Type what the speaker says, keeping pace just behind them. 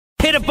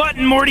Hit a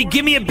button, Morty.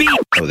 Give me a beat.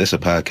 Oh, this a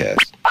podcast.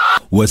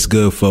 What's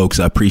good, folks?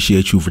 I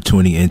appreciate you for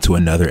tuning into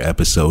another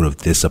episode of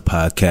This a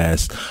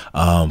Podcast.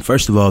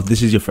 First of all, if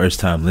this is your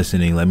first time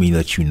listening, let me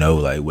let you know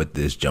like what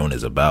this joint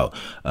is about.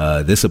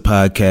 This a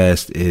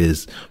Podcast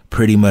is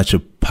pretty much a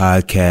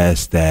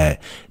podcast that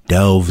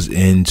delves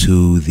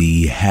into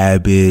the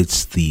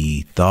habits,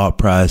 the thought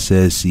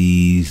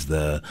processes,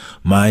 the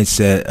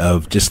mindset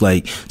of just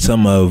like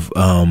some of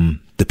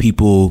the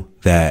people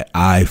that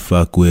I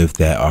fuck with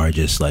that are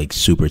just like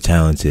super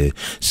talented.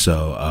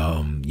 So, you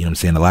know what I'm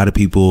saying? A lot of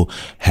people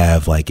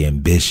have like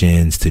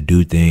ambitions to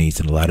do things,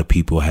 and a lot of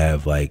people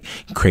have like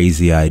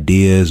crazy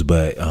ideas,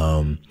 but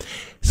so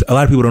a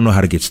lot of people don't know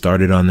how to get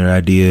started on their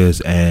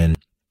ideas. And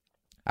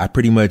I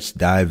pretty much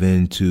dive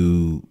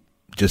into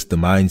just the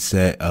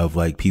mindset of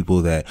like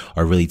people that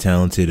are really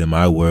talented in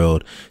my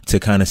world to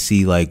kind of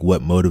see like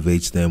what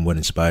motivates them, what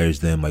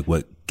inspires them, like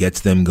what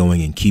gets them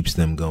going and keeps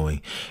them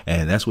going.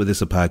 And that's what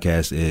this a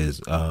podcast is.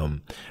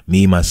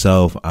 Me,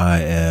 myself,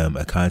 I am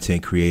a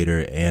content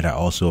creator, and I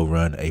also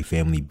run a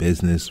family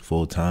business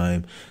full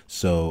time.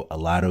 So a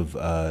lot of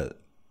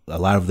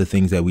the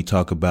things that we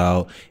talk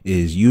about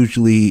is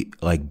usually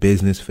like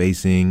business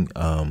facing,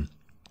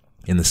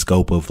 in the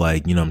scope of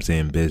like, you know what I'm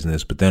saying,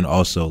 business, but then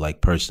also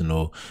like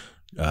personal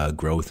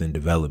growth and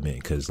development,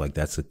 because like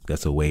that's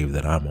a wave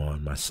that I'm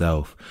on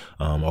myself,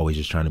 always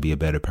just trying to be a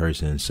better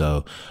person.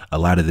 So a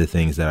lot of the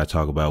things that I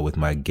talk about with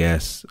my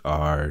guests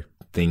are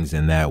things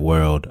in that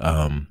world,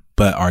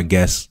 but our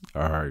guests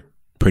are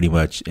pretty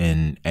much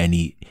in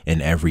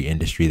every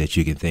industry that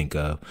you can think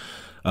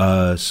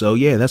of. So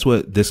yeah, that's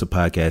what this a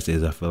podcast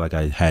is. I feel like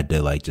I had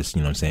to like just,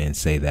 you know what I'm saying,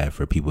 say that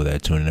for people that are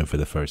tuning in for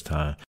the first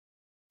time.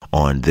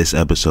 On this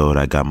episode,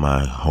 I got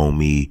my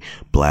homie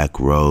Black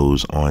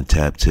Rose on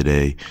tap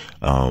today.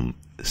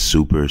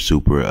 Super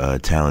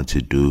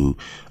talented dude.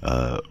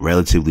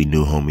 Relatively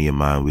new homie of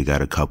mine. We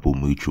got a couple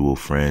mutual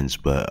friends,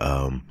 but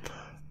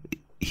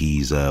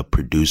he's a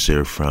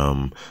producer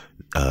from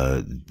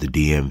the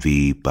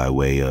DMV by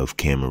way of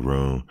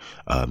Cameroon,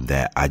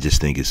 that I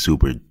just think is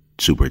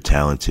super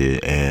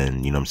talented.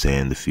 And you know what I'm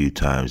saying, the few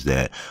times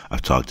that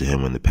I've talked to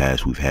him in the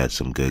past, we've had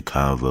some good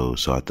convos.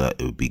 So I thought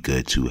it would be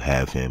good to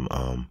have him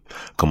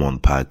come on the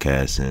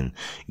podcast and,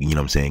 you know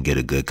what I'm saying, get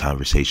a good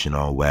conversation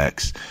on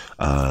wax.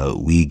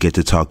 We get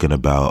to talking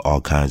about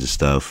all kinds of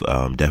stuff,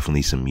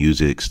 definitely some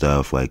music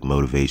stuff, like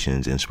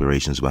motivations,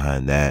 inspirations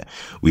behind that.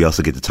 We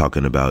also get to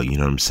talking about, you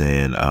know what I'm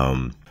saying,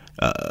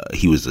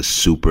 he was a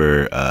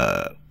super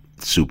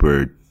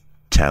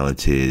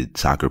talented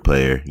soccer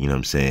player, you know what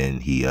I'm saying.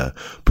 He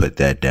put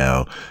that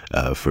down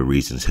for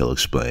reasons he'll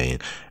explain.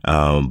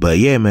 But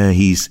yeah, man,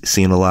 he's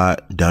seen a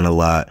lot, done a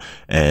lot,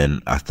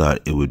 and I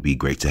thought it would be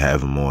great to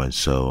have him on.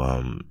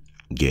 So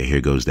yeah,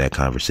 here goes that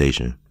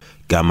conversation.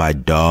 Got my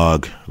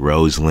dog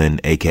Roseland,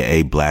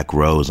 aka Black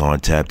Rose, on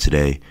tap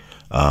today.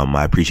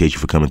 I appreciate you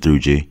for coming through,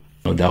 G.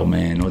 No doubt,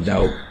 man, no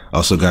doubt.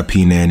 Also got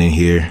P-Nan in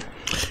here.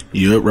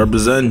 You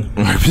represent.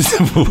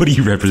 What do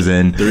you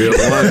represent?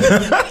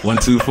 301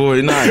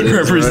 1249.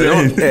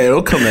 Represent. Hey,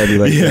 don't come at me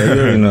like that. You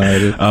already know how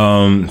it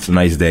is. It's a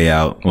nice day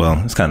out.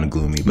 Well, it's kind of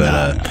gloomy,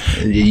 but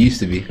it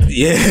used to be.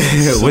 Yeah.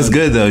 What's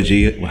good though,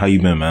 G? How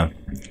you been, man?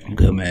 I'm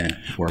good, man.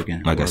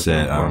 Working. I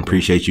said, I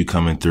appreciate you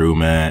coming through,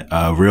 man.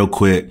 Real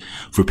quick,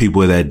 for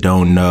people that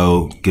don't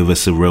know, give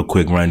us a real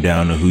quick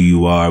rundown of who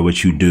you are,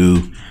 what you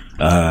do.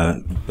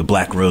 The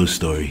Black Rose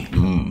story.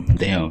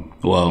 Damn.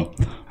 Well,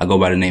 I go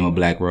by the name of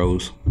Black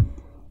Rose.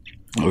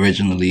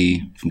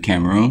 Originally from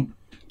Cameroon.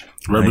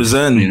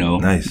 Represent. You know.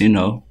 Nice. You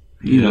know.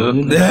 Which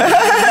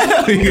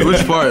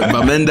part?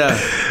 Bamenda.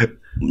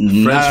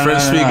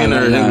 French speaking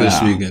or English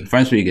speaking?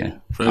 French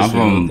speaking. I'm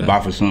from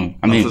Bafoussam.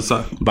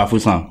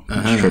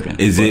 Bafoussam. Tripping.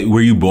 Is it?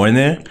 Were you born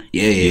there?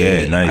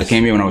 Yeah. Nice. I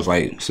came here when I was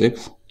like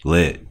 6.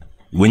 Lit.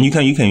 When you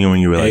came here when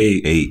you were like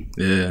 8.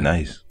 Yeah.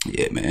 Nice.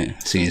 Yeah, man.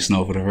 Seeing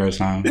snow for the first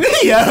time.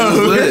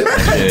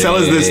 Tell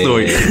us this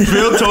story.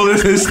 Phil told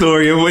us his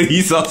story of when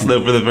he saw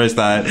snow for the first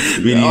time.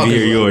 We need to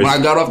hear yours. When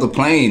I got off the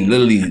plane,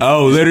 literally.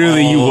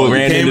 You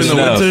ran came into in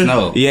the snow. winter?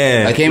 No.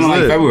 Yeah. I came in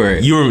like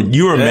February. You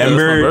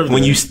remember birthday.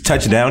 when you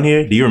touched down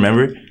here? Do you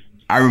remember?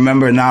 I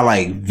remember not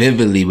like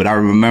vividly, but I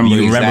remember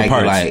exactly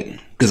parts. like,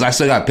 because I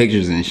still got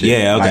pictures and shit.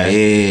 Yeah, okay. Like,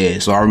 yeah,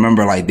 so I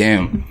remember like,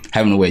 damn,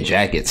 having to wear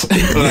jackets.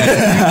 Like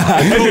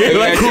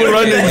cool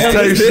runnings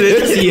type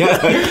shit. Yeah.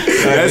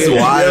 That's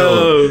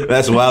wild.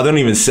 That's wild. They don't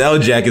even sell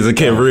jackets in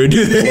Cameroon,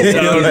 do they?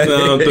 I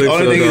don't think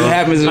Only so, thing that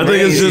happens is I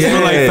think it's just for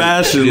like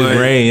fashion. It's Like,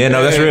 rain. Yeah,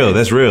 no, that's real.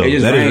 That's real. It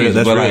just That rains, is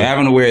that's but real. like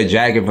having to wear a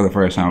jacket for the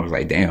first time, I was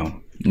like,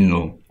 damn, you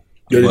know.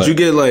 Yo, did you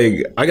get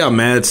like, I got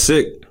mad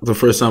sick The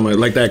first time,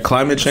 like that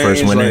climate change,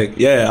 First winter? like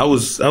I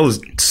was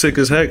sick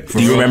as heck.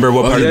 Do you remember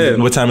what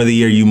what time of the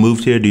year you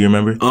moved here? Do you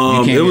remember?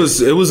 It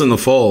was in the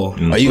fall.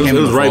 Oh, you it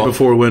was right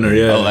before winter.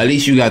 Yeah. Oh, at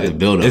least you got the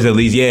build up. It's at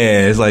least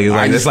it's like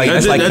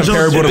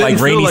comparable to like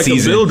rainy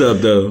season. Build up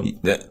though.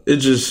 It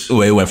just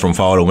it went from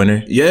fall to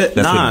winter. Yeah,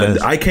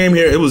 I came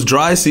here. It was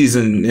dry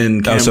season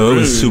in Cameroon. So it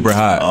was super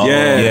hot.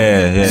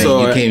 Yeah.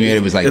 So you came here.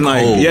 It was like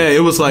cold.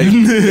 It was like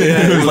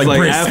it was like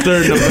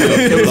after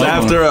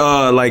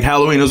like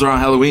Halloween. It was around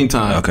Halloween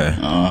time. Okay.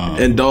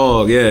 And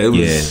it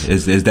was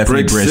it's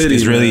definitely brisk. City,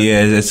 it's really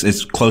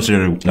it's closer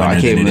to winter I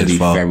came than it is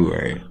fall.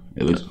 February.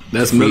 It was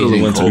that's middle of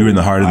winter. We were in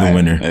the heart of the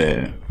winter.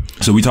 Yeah.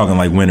 So we talking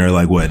like winter,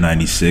 like what,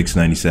 96,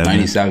 97?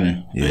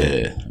 97. Yeah.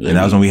 And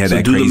that was when we had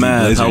that do crazy the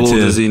math. blizzard How old too.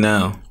 is he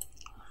now?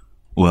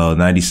 Well,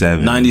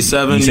 97.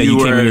 97. You said you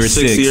came when were you were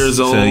 6 years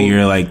old. So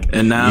you're like,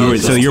 and now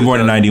so you're born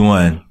in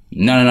 91.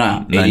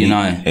 No.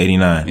 89.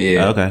 89.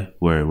 Yeah. Okay.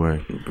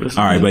 Word.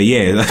 All right, but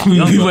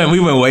we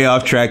went way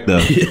off track though.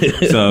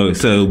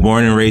 So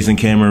born and raised in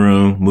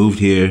Cameroon, moved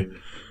here,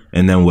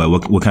 and then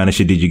what kind of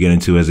shit did you get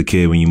into as a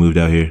kid when you moved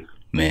out here?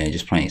 Man,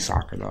 just playing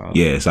soccer, dog.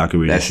 Yeah, soccer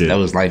was your shit. That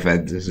was life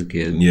as a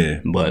kid.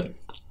 Yeah. But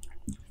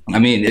I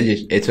mean,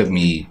 it took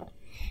me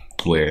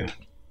where?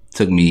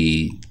 Took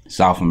me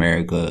South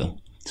America.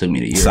 Took me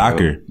to Europe.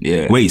 Soccer.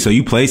 Yeah. Wait, so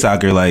you play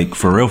soccer like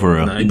for real?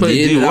 Nah, you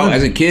played D1.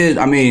 As a kid,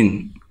 I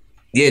mean,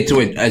 to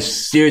it as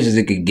serious as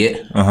it could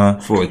get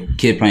for a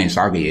kid playing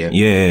soccer.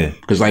 Yeah.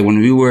 Because like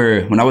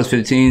when I was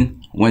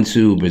 15, went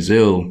to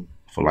Brazil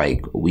for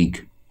like a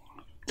week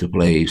to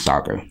play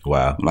soccer.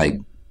 Wow. Like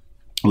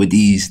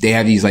they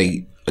have these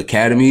like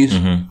academies.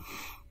 Mm-hmm.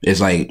 It's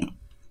like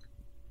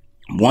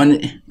one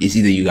is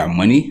either you got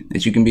money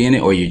that you can be in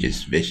it or you're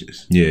just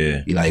vicious.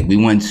 Yeah. Like we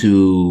went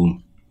to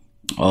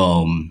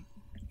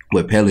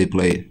where Pele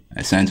played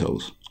at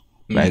Santos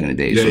back in the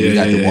day. So we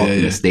got to walk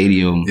in the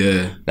stadium.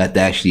 Yeah. Got to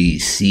actually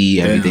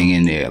see everything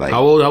in there. Like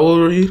How old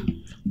were you?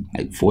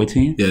 Like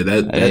 14. Yeah,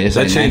 that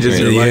like changes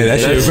your life. Yeah, that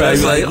shit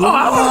probably like,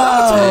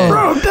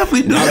 bro, I'm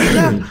definitely doing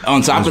that.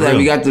 On top of that,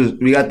 we got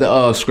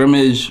the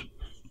scrimmage,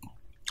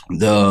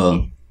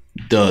 the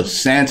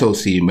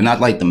Santos team, but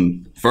not like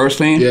the first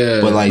team.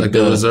 Yeah, but like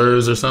the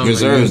reserves or something.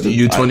 Reserves, like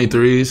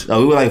U23s.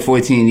 We were like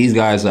 14. These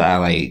guys are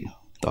like,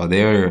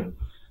 they're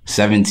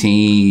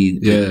 17.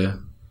 Yeah,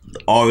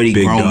 already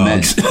big grown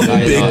dogs.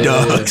 men. Big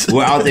dogs.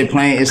 We're out there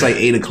playing. It's like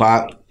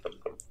 8:00.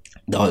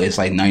 Dog, it's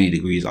like 90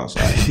 degrees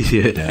outside.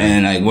 Yeah,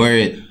 and like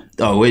we're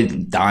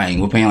dying.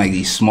 We're playing like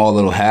these small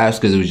little halves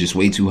because it was just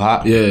way too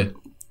hot. Yeah.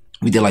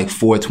 We did like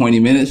 20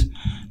 minutes.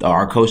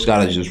 Our coach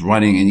got us just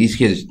running, and these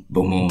kids,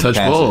 boom,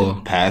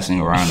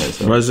 passing around us.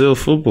 So. Brazil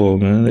football,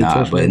 man.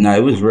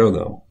 It was real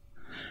though.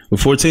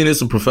 But 14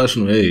 is a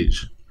professional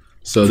age,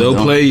 so they'll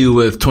play you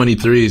with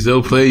 23s.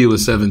 They'll play you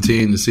with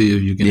 17 to see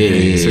if you can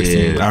hit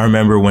 16. I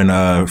remember when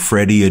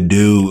Freddie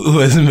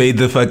Adu made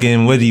the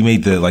fucking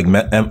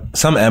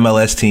some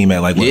MLS team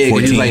at like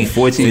 14, like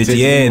 14, 15,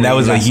 yeah, and that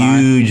was a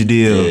huge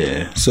deal.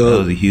 Yeah, so that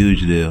was a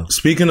huge deal.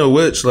 Speaking of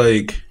which,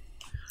 like.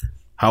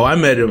 How I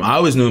met him, I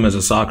always knew him as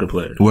a soccer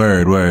player.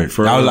 Word. I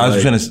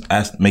was trying to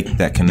make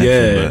that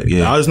connection.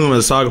 Yeah, I always knew him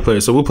as a soccer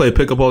player. So we play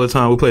pickup all the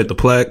time. We played at the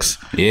Plex.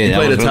 Yeah,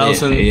 we played at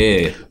Towson.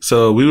 Yeah.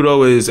 So we would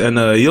always, and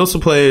he also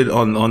played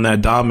on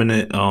that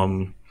dominant.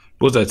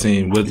 What was that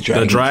team with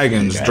the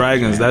Dragons?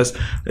 That's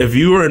if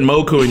you were in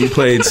Moku and you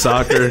played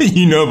soccer,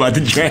 you know about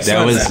the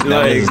Dragons.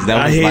 I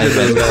hated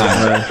those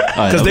guys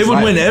because they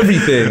would win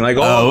everything. Like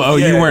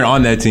you weren't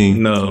on that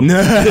team. No.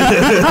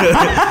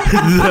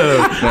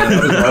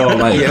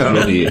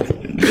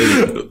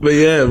 But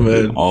yeah,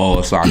 man.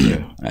 All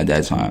soccer at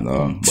that time,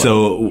 though.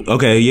 So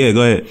okay, yeah,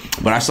 go ahead.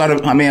 But I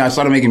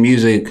started making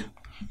music.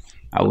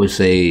 I would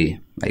say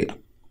like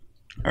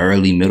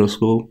early middle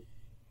school.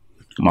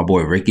 My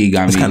boy Ricky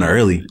got me. That's kind of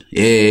early.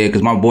 Yeah,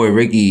 because my boy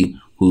Ricky,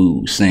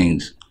 who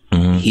sings,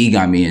 he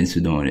got me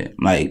into doing it.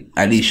 Like,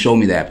 at least show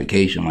me the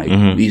application. Like,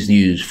 we used to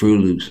use Fruit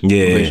Loops.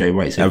 Yeah.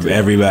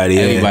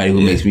 Everybody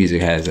who makes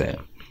music has that.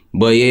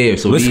 But yeah,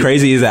 so what's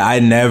crazy is that I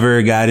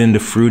never got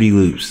into Fruity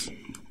Loops.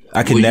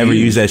 I could never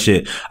use that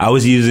shit. I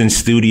was using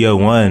Studio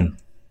One.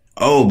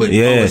 Oh, but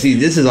yeah. See,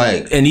 this is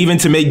like, and even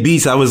to make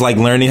beats, I was like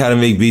learning how to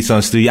make beats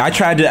on Studio.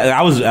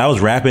 I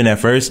was rapping at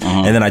first,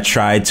 and then I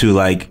tried to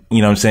like,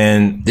 you know what I'm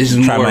saying? This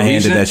is try more my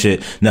hand recent? at that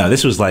shit. No,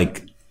 this was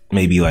like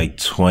maybe like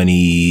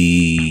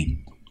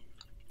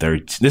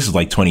 2013. This is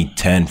like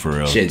 2010 for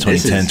real. Shit,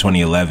 2010,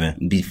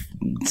 2011.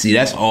 See,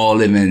 that's all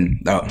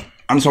living.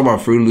 I'm talking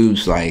about Fruit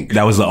Loops. Like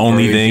that was the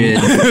only thing.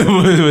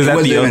 was that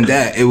wasn't even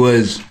that. It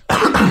was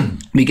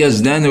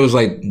because then there was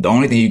like the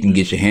only thing you can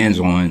get your hands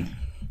on,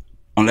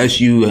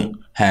 unless you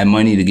had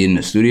money to get in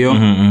the studio,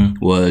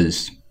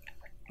 was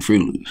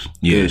Fruit Loops.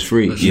 Yeah, it was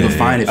free. You could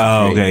find it for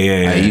free. Okay,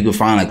 yeah. Like, you could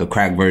find like a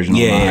crack version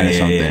online or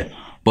something. Yeah.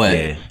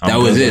 But that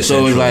was it. So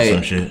it was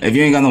like, if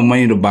you ain't got no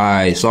money to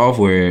buy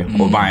software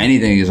or buy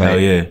anything, it's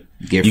like,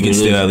 get you can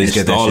still at least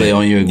install get that it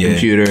on your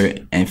computer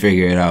and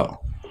figure it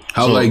out.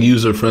 How like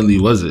user friendly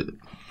was it?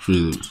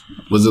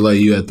 Was it like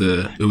you had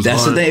to? It was.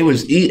 That's hard? the thing. It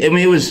was. I mean,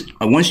 it was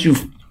once you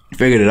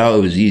figured it out,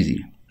 it was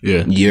easy.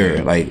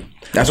 year. Like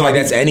that's why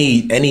that's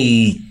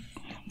any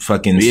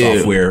fucking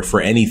software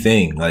for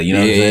anything. Like, you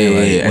know what I'm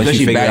saying? Like, once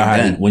you figure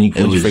out when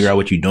you figure out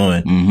what you're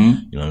doing,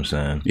 you know what I'm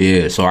saying?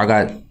 Yeah. So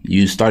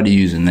started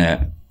using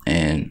that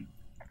and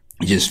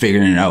just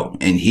figuring it out.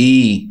 And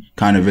he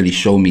kind of really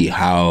showed me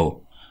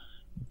how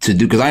to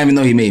do, because I didn't even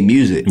know he made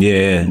music.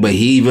 Yeah. But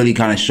he really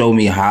kind of showed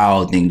me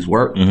how things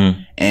work.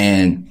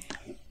 And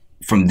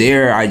from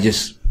there, I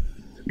just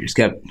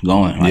kept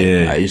going. Like,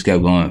 I just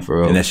kept going for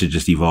real. And that shit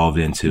just evolved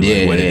into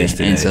what it is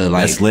today. Into,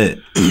 like, that's lit.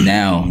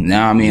 Now,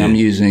 I mean, I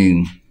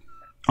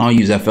don't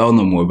use FL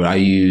no more, but I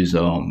use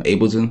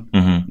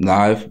Ableton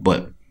Live.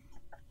 But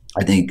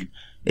I think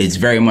it's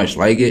very much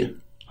like it,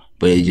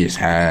 but it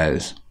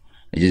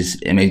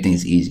makes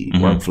things easy.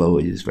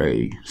 Workflow is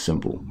very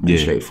simple and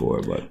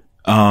straightforward. But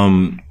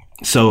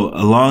so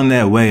along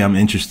that way, I'm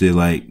interested,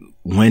 like,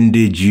 when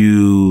did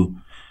you,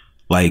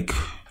 like,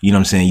 you know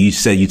what I'm saying? You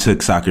said you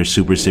took soccer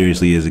super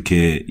seriously as a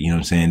kid, you know what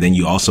I'm saying? Then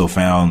you also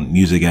found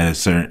music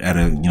at a, you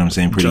know what I'm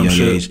saying, pretty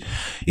young age.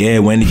 Yeah,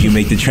 when did you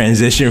make the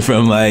transition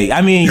from, like,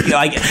 I mean,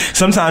 like,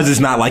 sometimes it's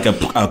not like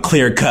a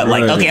clear cut,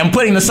 like, okay, I'm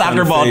putting the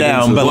soccer ball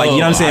down, but, like, you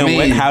know what I'm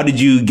saying? How did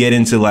you get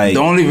into, like...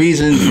 The only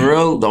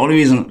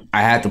reason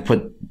I had to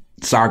put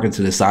soccer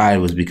to the side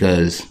was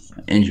because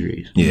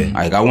injuries. Yeah.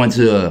 Like, I went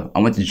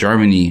to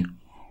Germany,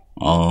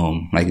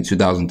 like in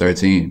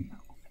 2013.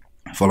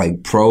 For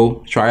like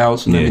pro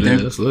tryouts and everything.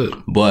 Yeah, that's lit.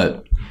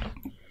 But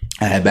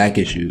I had back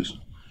issues.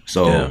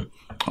 So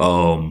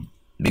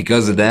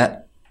because of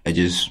that, I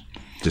just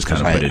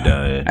kind of put it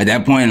down. Yeah. At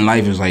that point in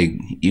life, it's like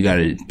you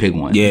gotta pick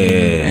one. Yeah.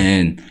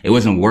 And it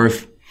wasn't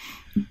worth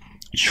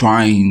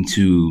trying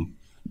to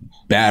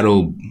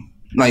battle.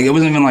 Like, it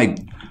wasn't even like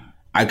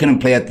I couldn't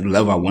play at the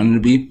level I wanted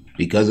to be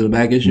because of the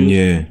back issues.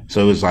 Yeah.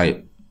 So it was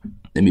like,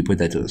 let me put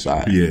that to the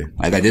side. Yeah.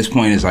 Like, at this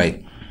point, it's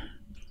like,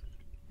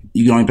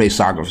 you can only play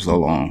soccer for so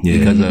long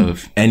because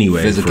of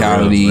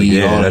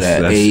physicality, all of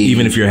that. Age.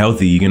 Even if you're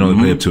healthy, you can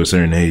only play up to a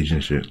certain age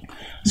and shit.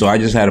 So I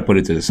just had to put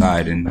it to the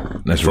side and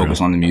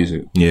focus on the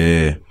music.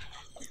 Yeah.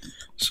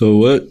 So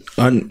what?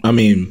 I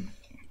mean,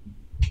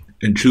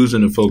 in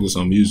choosing to focus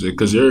on music,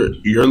 because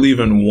you're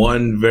leaving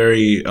one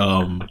very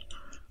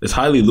it's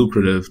highly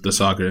lucrative, the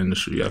soccer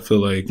industry. I feel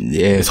like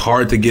it's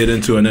hard to get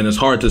into, and then it's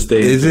hard to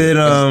stay. Is it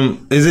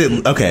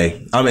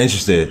okay? I'm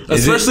interested.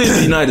 Especially in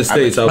the United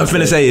States. I'm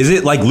finna say, is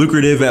it like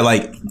lucrative at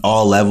like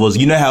all levels?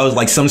 You know how it's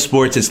like some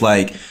sports, it's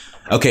like,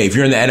 okay, if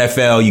you're in the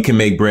NFL, you can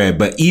make bread.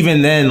 But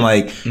even then,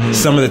 like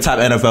some of the top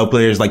NFL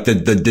players, like the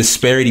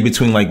disparity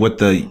between like what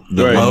the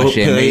low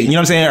pay, you know what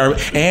I'm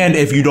saying? And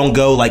if you don't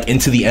go like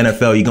into the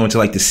NFL, you go into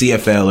like the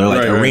CFL or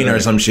like arena or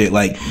some shit,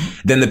 like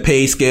then the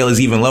pay scale is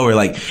even lower.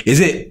 Like, is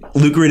it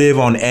lucrative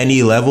on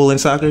any level in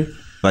soccer?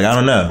 Like, I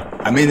don't know.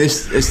 I mean,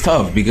 it's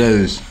tough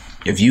because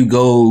if you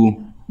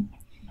go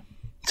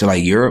to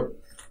like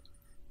Europe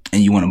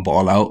and you want to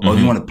ball out or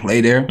you want to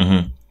play there,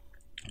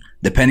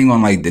 depending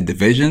on like the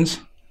divisions,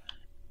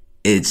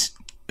 it's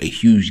a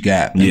huge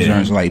gap in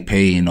terms of like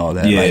pay and all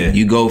that. Like,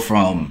 you go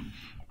from,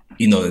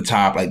 the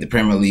top, like the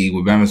Premier League,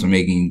 where Bama's are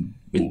making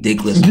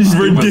ridiculous.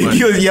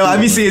 Yo, I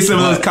be seeing some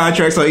of those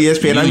contracts on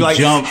ESPN. I'm like,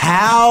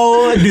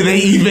 how do they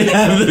even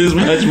have this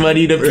much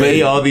money to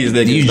pay all these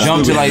niggas? You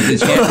jump to like the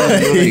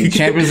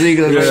Champions League.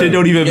 That shit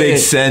don't even make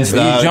sense,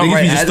 dog.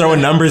 Niggas be just throwing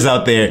numbers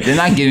out there. They're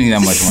not giving you that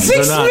much money.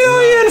 $6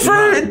 million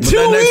for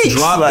 2 weeks. Next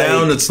drop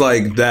down, it's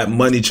like that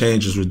money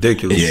change is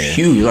ridiculous. It's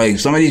huge. Like,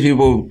 some of these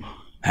people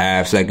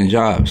have second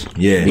jobs.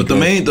 Yeah. But the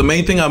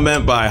main thing I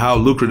meant by how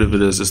lucrative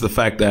it is the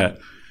fact that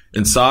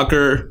in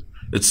soccer,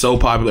 it's so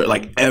popular.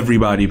 Like,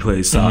 everybody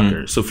plays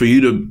soccer. So for you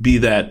to be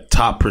that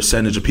top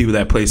percentage of people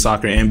that play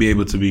soccer and be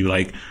able to be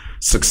like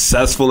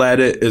successful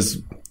at it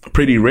is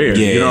pretty rare.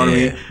 Yeah, you know what I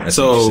mean?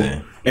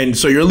 That's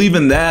So you're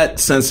leaving that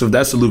sense of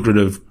that's a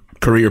lucrative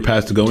career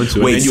path to go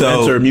into. Wait, and then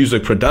you enter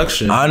music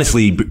production.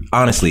 Honestly,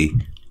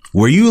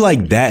 were you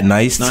like that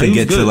nice to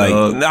get to like?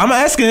 I'm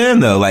asking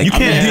him though. Like, you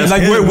can't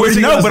like where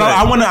no, but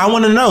I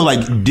want to know.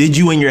 Like, did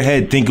you in your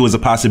head think it was a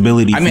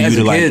possibility for you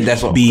to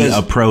like be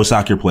a pro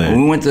soccer player?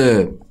 When we went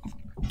to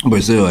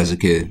Brazil as a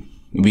kid,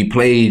 we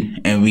played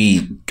and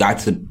we got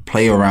to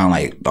play around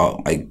like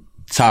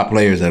top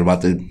players that are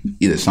about to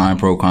either sign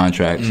pro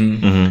contracts,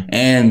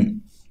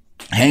 and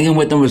hanging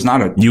with them was not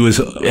a. You was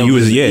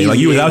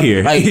out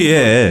here. Like,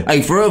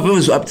 like, for real, if it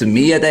was up to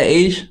me at that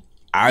age,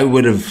 I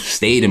would have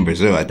stayed in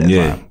Brazil at that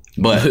time.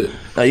 But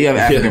you have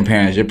African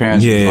parents. Your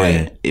parents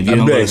like, if you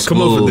don't go to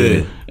school,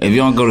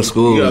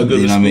 you know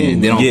what I mean?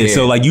 They don't care.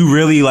 So like, you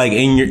really like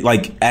in your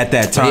like at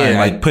that time,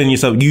 like putting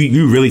yourself,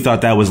 you really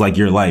thought that was like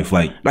your life,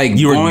 like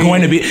you were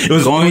going to be. It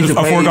was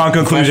a foregone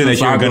conclusion that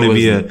you were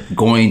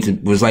going to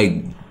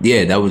be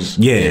that was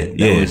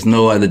there was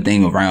no other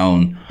thing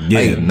around.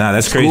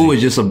 That's school crazy. School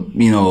was just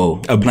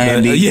a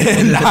plan B.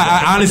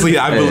 Honestly,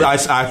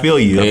 I feel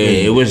you.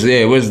 It was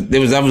that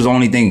was the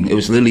only thing. It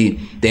was literally,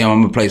 damn,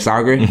 I'm gonna play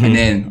soccer and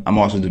then I'm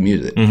also do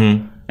music,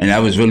 and that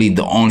was really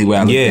the only way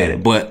I looked at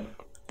it. But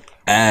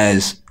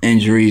as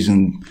injuries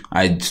and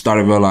I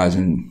started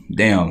realizing,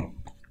 damn,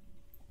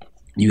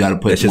 you got to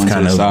put one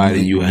to the side,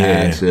 and you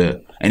had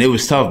to And it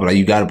was tough, but like,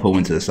 you got to put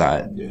one to the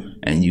side,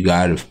 and you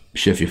got to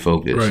shift your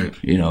focus. Right.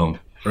 You know.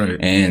 Right.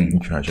 And I'm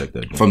trying to check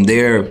that. From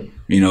there,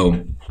 you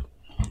know,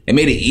 it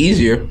made it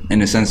easier in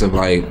the sense of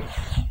like,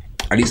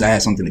 at least I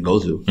had something to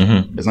go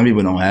to. But some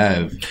people don't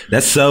have.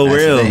 That's so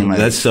real. Like,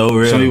 that's so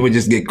real. Some people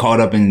just get caught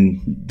up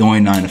in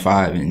doing 9 to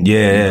 5, and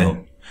yeah. You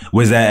know,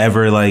 was that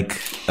ever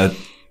like a?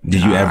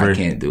 Did you ever? I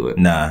can't do it.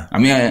 Nah. I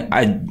mean,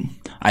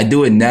 I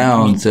do it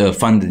now to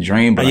fund the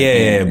dream. But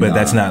but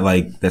that's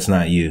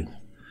not you.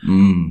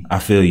 I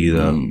feel you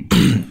though,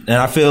 and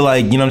I feel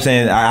like, you know what I'm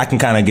saying. I can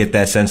kind of get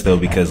that sense though,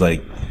 because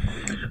like,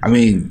 I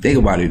mean, think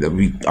about it though.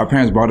 Our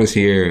parents brought us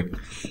here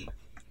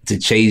to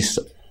chase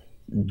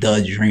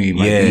the dream,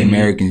 like the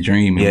American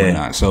dream and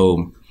whatnot.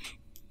 So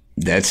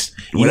that's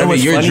whatever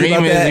your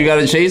dream is, you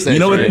gotta chase that. You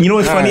know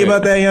what's funny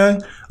about that,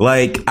 Young?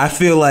 Like, I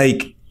feel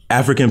like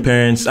African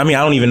parents, I mean,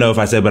 I don't even know if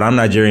I said, but I'm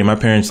Nigerian. My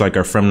parents like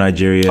are from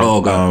Nigeria.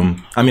 Oh,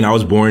 God. I mean, I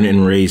was born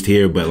and raised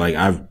here, but like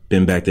I've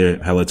been back there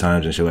hella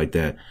times and shit like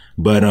that.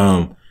 But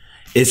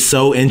it's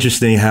so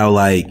interesting how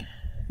like,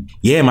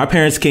 yeah, my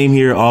parents came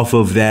here off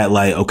of that,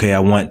 like, okay, I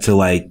want to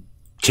like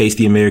chase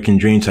the American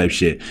dream type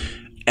shit.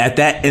 In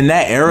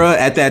that era,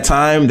 at that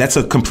time, that's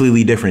a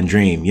completely different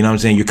dream. You know what I'm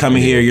saying? You're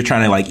coming here, you're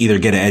trying to like either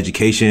get an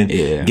education,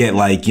 get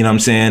like, you know what I'm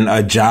saying,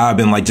 a job,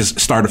 and like just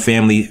start a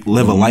family,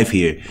 live a life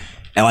here.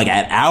 And like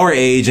at our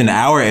age and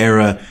our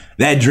era,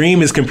 that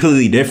dream is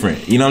completely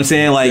different. You know what I'm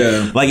saying?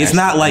 Like, like it's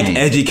not like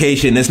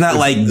education. It's not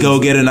like go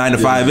get a 9 to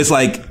 5. It's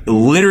like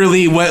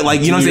literally what,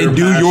 like, you know what I'm saying?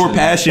 Do your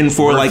passion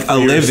for like a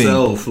living.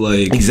 Yourself,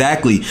 like.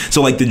 Exactly.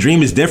 So like the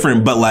dream is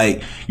different, but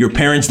like your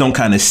parents don't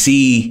kind of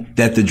see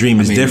that the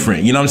dream is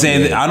different. You know what I'm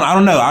saying? Yeah. I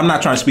don't know. I'm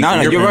not trying to speak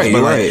for your parents,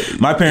 but like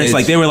my parents,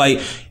 like they were like,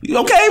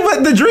 okay,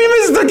 but the dream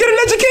is to get an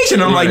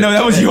education. I'm like, no,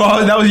 that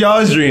was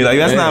y'all's dream. Like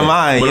that's not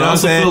mine. But you know what I'm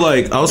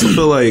saying? I also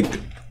feel like,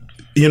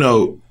 you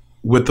know,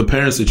 with the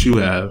parents that you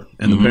have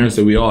and the parents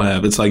that we all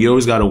have, it's like you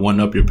always got to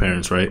one up your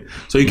parents, right?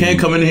 So you can't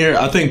come in here.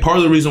 I think part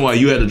of the reason why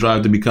you had to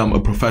drive to become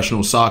a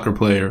professional soccer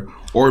player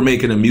or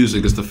making a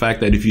music is the fact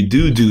that if you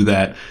do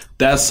that,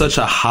 that's such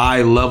a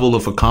high level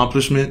of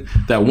accomplishment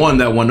that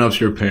one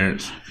ups your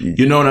parents.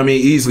 You know what I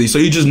mean? Easily. So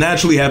you just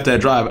naturally have that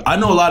drive. I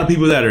know a lot of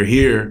people that are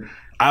here,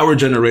 our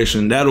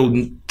generation,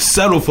 that'll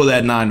settle for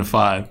that 9 to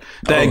 5.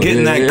 That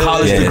getting that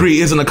college degree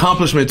is an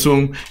accomplishment to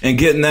them, and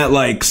getting that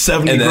like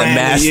 70 grand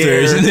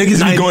masters, a year,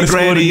 niggas be going to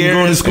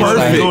school, is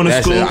perfect. Going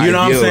to school. You know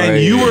what I'm saying?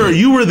 Right?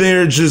 You were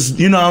there, just,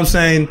 you know what I'm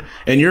saying,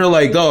 and you're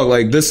like, dog,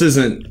 like this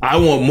isn't. I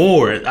want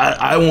more.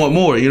 I want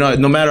more. You know,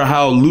 no matter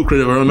how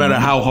lucrative or no matter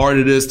how hard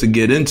it is to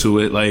get into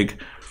it, like,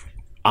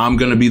 I'm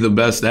gonna be the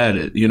best at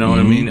it. You know what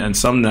I mean? And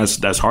something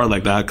that's hard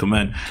like that, I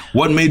commend.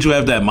 What made you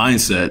have that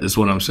mindset? Is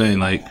what I'm saying.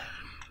 Like,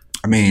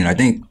 I mean, I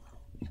think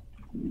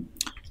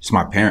it's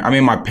my parents. I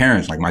mean, my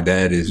parents, like my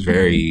dad is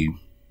very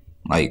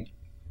like,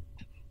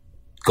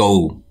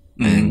 go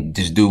and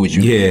just do what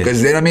you do.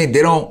 Because I mean,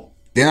 they're not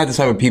the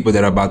type of people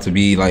that are about to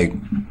be like,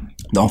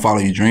 don't follow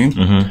your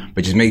dream,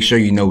 but just make sure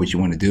you know what you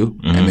want to do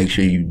and make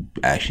sure you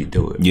actually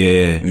do it.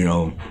 Yeah. You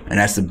know, and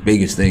that's the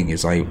biggest thing.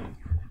 It's like,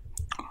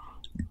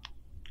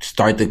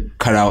 start to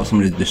cut out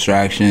some of the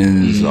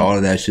distractions, all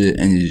of that shit,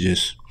 and you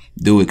just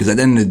do it. Because at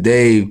the end of the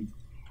day,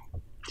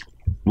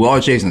 we're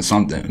all chasing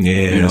something.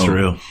 Yeah, that's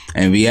real.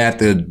 And we have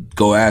to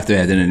go after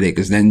it at the end of the day,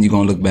 because then you're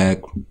going to look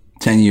back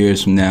 10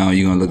 years from now,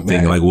 you're going to look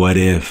back. Like, what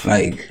if?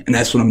 Like, and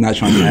that's what I'm not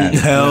trying to have.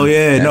 Hell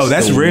yeah. No,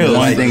 that's real.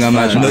 One thing I'm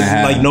not trying to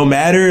have. Like, no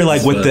matter,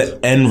 like, what the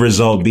end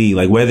result be,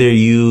 like, whether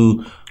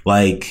you,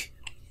 like,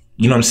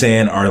 you know what I'm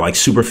saying, are like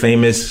super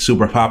famous,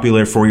 super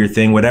popular for your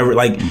thing, whatever,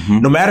 like,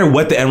 no matter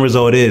what the end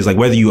result is, like,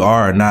 whether you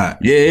are or not.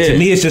 Yeah. To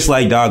me, it's just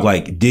like, dog,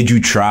 like, did you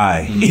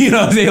try? You know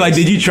what I'm saying? Like,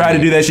 did you try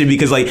to do that shit?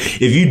 Because, like,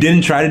 if you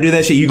didn't try to do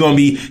that shit, you're going to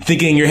be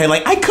thinking in your head,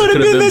 like, I could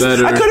have been this,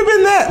 better. I could have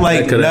been that.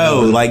 Like, no.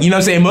 Like, you know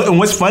what I'm saying? And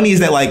what's funny is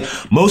that, like,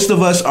 most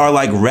of us are,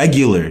 like,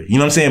 regular. You know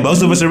what I'm saying?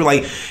 Most of us are,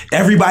 like,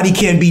 everybody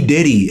can be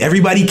Diddy.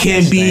 Everybody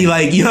can be,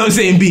 like, you know what I'm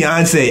saying,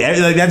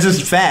 Beyonce. Like, that's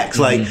just facts.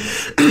 Like...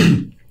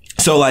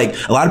 So, like,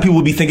 a lot of people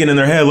would be thinking in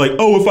their head, like,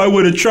 oh, if I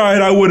would have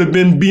tried, I would have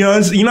been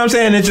Beyonce. You know what I'm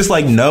saying? It's just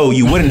like, no,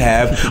 you wouldn't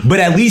have. But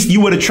at least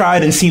you would have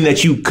tried and seen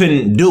that you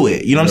couldn't do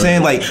it. You know what I'm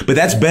saying? Like, but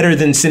that's better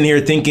than sitting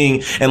here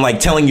thinking and, like,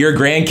 telling your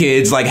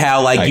grandkids, like,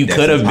 how, like you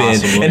could have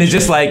been. And it's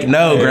just like,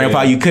 no,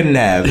 Grandpa, you couldn't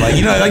have. Like,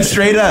 you know, like,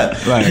 straight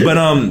up. Right. But,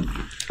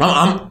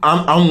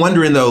 I'm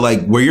wondering, though,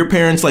 like, were your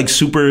parents, like,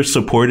 super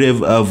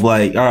supportive of,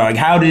 like, or, like,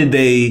 how did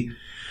they...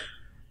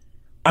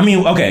 I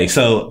mean, okay,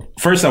 so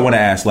first I want to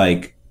ask,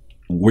 like,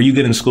 were you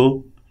good in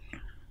school?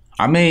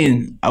 I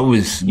mean, I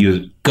was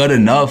good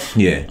enough.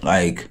 Yeah.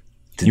 Like,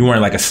 you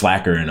weren't like a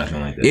slacker or nothing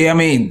like that. Yeah, I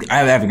mean, I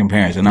have African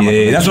parents. And I'm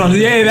that's what I'm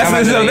saying. Yeah,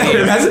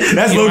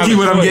 that's low key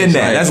what I'm getting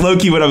at. That's low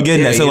key what I'm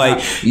getting at. So,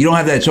 like, you don't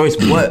have that choice,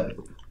 but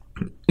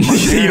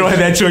you don't have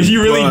that choice.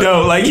 You really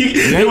don't. Like,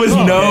 there was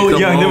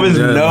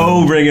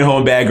no bringing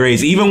home bad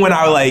grades. Even when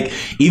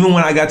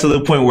I got to the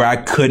point where I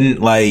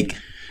couldn't, like,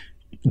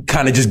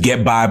 kind of just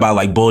get by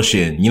like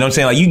bullshit. You know what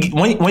I'm saying?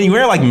 Like when you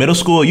were like middle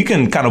school, you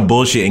can kind of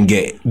bullshit and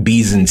get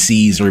B's and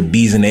C's or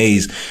B's and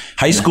A's.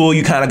 High school,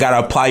 you kind of got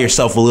to apply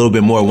yourself a little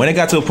bit more. When it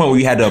got to a point where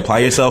you had to apply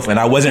yourself, and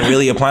I wasn't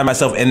really applying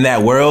myself in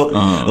that world,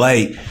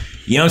 like,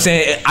 you know what I'm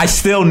saying? I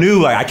still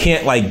knew like I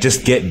can't like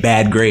just get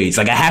bad grades.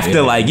 Like I have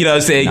to like, you know what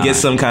I'm saying, get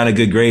some kind of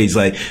good grades.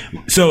 Like,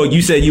 so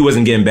you said you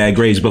wasn't getting bad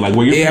grades, but like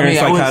were your parents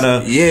like kind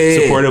of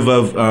supportive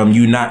of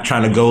you not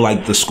trying to go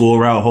like the school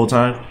route whole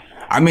time?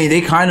 I mean,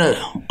 they kind of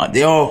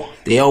they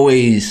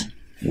always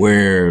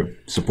were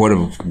supportive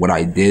of what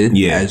I did,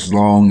 as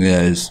long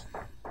as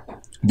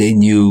they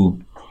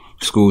knew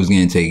school was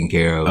getting taken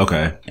care of.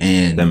 Okay,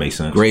 and that makes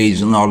sense.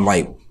 Grades and all,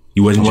 like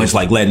you wasn't just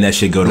like letting that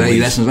shit go to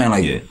waste. That's what I'm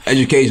saying. Like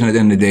education at the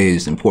end of the day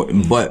is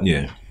important, but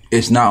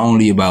it's not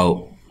only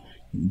about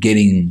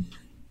getting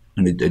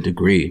a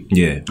degree.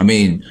 Yeah, I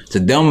mean, to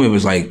them it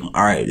was like,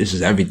 all right, this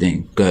is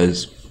everything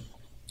because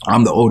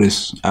I'm the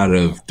oldest out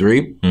of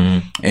 3,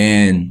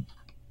 and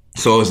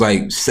so it's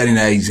like setting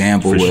that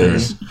example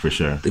for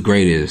sure the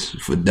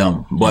greatest for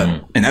them. But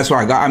and that's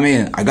why I got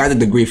the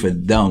degree for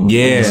them.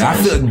 Yeah,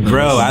 I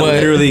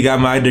literally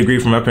got my degree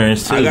from my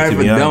parents too. I got it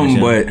for them,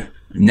 but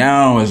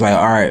now it's like,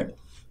 all right,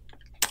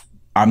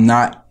 I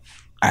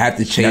have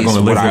to chase what I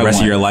want. Live the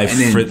rest of your life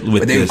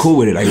but they're cool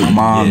with it. Like my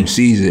mom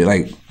sees it.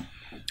 Like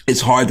it's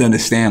hard to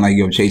understand, like,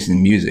 you're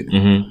chasing music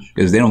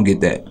because they don't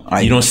get that.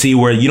 Like, you don't see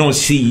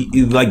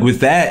like with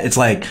that. It's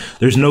like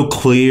there's no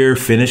clear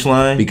finish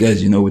line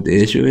because you know what the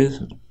issue is.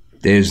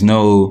 There's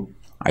no.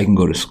 I can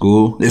go to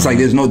school. It's like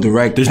there's no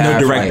direct. There's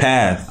path. no direct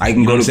path. I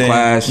can go to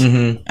class.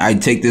 I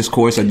take this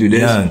course. I do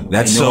this.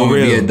 That's so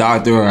real. Be a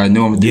doctor, or I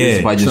know I'm gonna do this.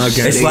 If I just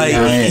it's like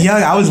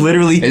I was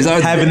literally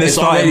having this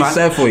thought.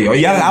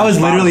 I was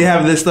literally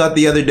having this thought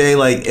the other day,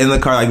 like in the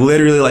car, like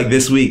literally, like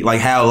this week, like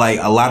how like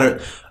a lot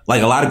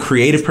of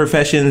creative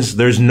professions,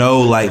 there's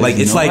no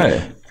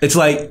it's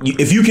like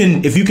if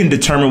you can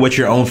determine what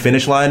your own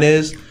finish line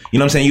is, you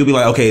know what I'm saying? You'll be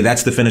like, okay,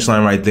 that's the finish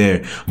line right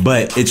there.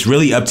 But it's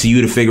really up to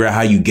you to figure out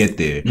how you get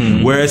there.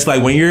 Where it's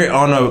like when you're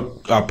on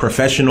a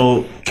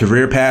professional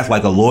career path,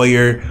 like a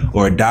lawyer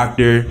or a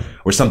doctor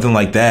or something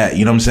like that,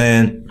 you know what I'm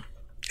saying?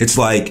 It's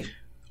like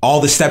all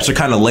the steps are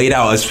kind of laid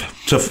out as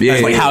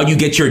like how you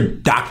get your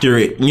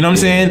doctorate, you know what I'm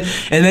saying?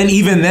 And then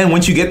even then,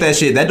 once you get that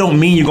shit, that don't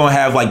mean you're gonna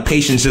have like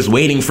patients just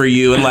waiting for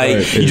you and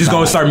like you're just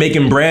gonna start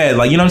making bread,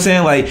 like, you know what I'm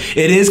saying? Like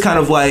it is kind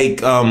of like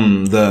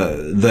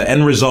the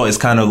end result is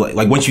kind of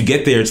like once you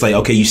get there, it's like,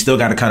 okay, you still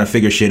got to kind of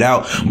figure shit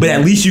out, but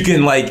at least you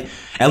can like.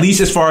 At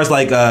least as far as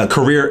like a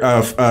career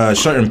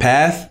certain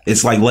path,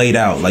 it's like laid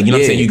out. Like, you know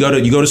what I'm saying? You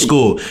go to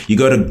school, you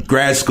go to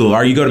grad school,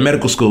 or you go to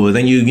medical school, and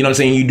then you know what I'm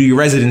saying, you do your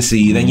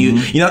residency, then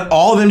you know,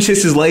 all of them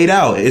shits is laid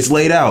out. It's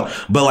laid out.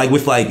 But like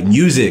with like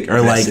music or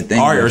like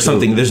art or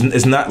something,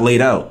 it's not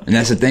laid out. And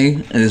that's the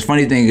thing. And the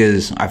funny thing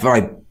is, I feel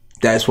like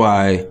that's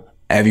why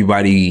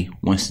everybody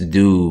wants to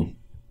do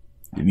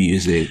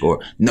music, or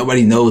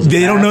nobody knows.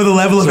 They don't know the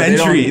level of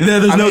entry.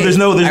 There's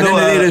no.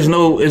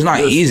 It's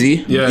not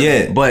easy.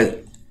 Yeah. But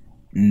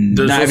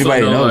there's not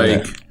everybody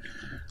knows that.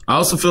 I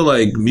also feel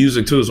like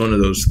music too is one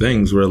of those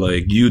things where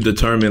like you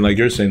determine, like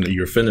you're saying, that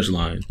your finish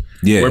line.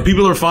 Yeah. Where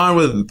people are fine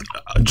with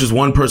just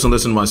one person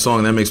listening to my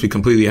song, that makes me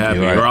completely happy.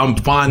 Right. Or I'm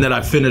fine that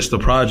I finished the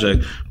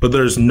project, but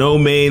there's no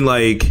main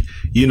like,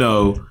 you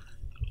know,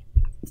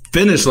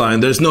 finish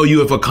line. There's no you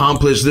have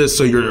accomplished this,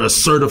 so you're a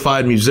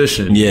certified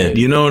musician. Yeah.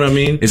 You know what I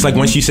mean? It's like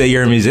once you say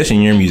you're a musician,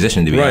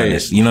 to be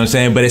honest. You know what I'm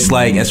saying? But it's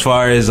like as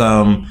far as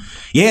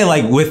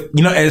like with,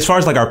 you know, as far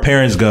as like our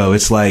parents go,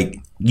 it's like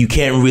you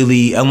can't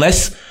really,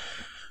 unless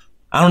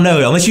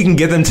you can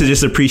get them to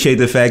just appreciate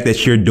the fact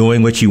that you're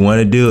doing what you want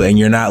to do and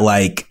you're not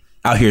like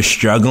out here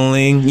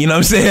struggling, you know what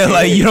I'm saying?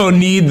 Like you don't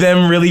need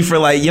them really for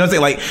like, you know what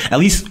I'm saying? Like at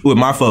least with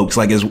my folks,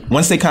 like is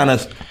once they kind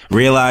of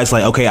realize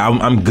like, okay,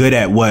 I'm good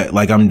at what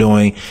like I'm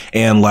doing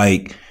and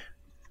like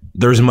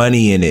there's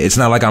money in it. It's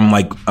not like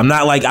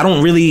I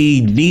don't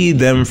really need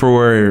them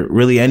for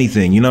really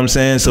anything. You know what I'm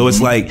saying? So it's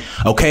like,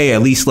 okay,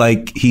 at least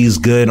like he's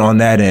good on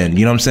that end.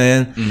 You know what I'm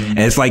saying? And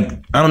it's like,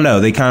 I don't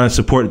know. They kind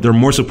of they're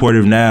more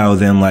supportive now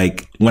than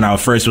like when I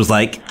first was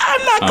like,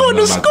 I'm not going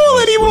to school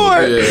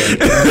anymore.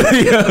 Yeah.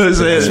 You know what I'm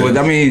saying?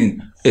 I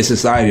mean, it's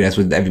society. That's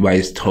what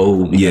everybody's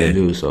told me to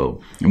do.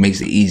 So it makes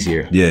it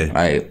easier. Yeah.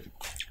 Like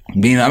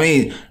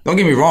don't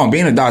get me wrong.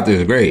 Being a doctor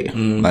is great.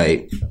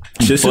 Like,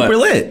 just super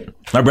lit.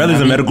 My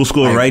brother's in medical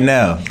school right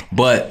now.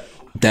 But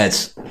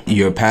that's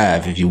your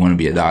path if you want to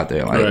be a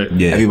doctor. Like,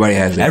 everybody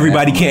has that.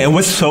 Everybody can. And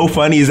what's so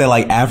funny is that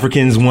like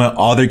Africans want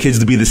all their kids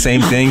to be the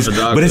same things.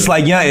 But it's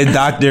like, a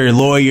doctor,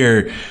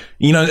 lawyer,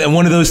 you know,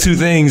 one of those two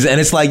things.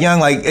 And it's like,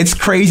 like, it's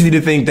crazy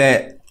to think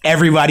that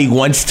everybody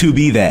wants to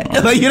be that.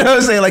 Like, you know what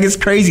I'm saying? Like, it's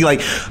crazy.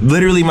 Like,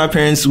 literally, my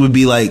parents would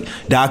be like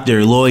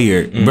doctor,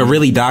 lawyer, but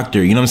really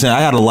doctor. You know what I'm saying? I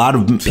had a lot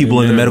of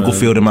people in the medical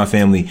field in my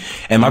family,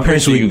 and my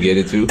parents would. You get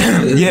it too.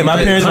 Yeah, my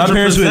parents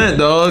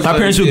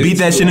would beat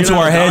that shit into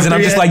our heads, and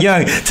I'm just like,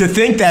 to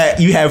think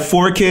that you have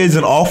 4 kids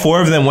and all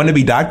 4 of them want to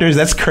be doctors.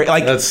 That's crazy.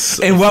 Like,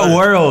 in what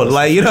world?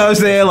 Like, you know what I'm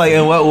saying? Like,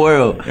 in what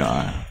world?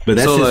 But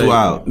that's just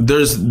wild.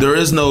 There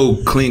is no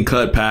clean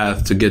cut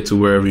path to get to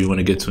wherever you want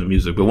to get to in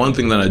music. But one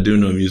thing that I do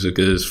know in music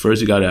is,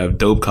 first, you got to have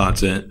dope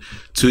content.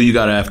 2, you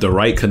got to have the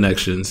right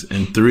connections.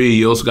 And 3,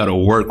 you also got to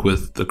work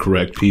with the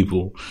correct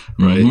people,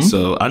 right?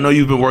 So I know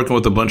you've been working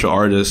with a bunch of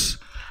artists.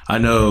 I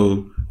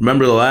know.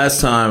 Remember the last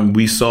time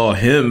we saw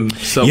him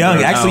somewhere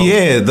Young, actually,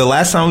 yeah. The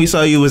last time we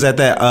saw you was at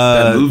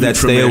that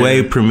Stay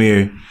Away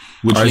premiere.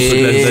 Which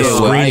the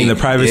screening, the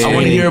private screening. I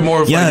want to hear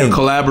more of like a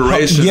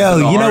collaboration. Yo,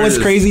 you know artists.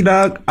 what's crazy,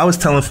 dog? I was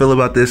telling Phil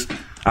about this.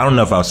 I don't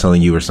know if I was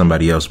telling you or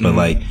somebody else, but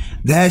like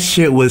that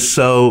shit was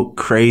so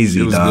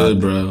crazy. It was dog.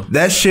 good, bro.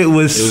 That shit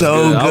was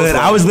so good.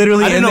 I was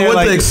literally. I didn't know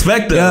what to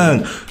expect.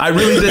 Young. I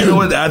really didn't know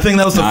what. I think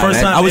that was the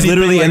first time. I was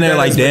literally in there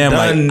like, damn,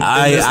 like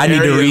I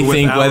need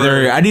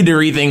to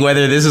rethink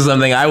whether this is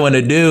something I want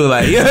to do.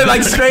 Like,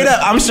 like straight up,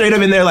 I'm straight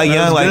up in there like,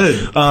 young,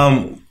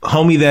 like,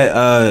 homie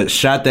that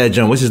shot that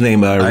jump. What's his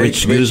name?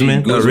 Rich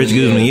Guzman. Rich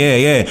Guzman.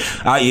 Yeah.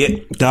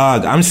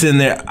 Dog, I'm sitting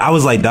there. I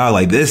was like, dog,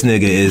 like this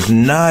nigga is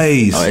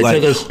nice.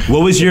 Like,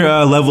 what was your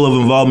level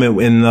of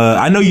involvement in?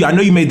 I know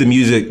you made the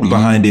music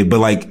behind it, but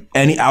like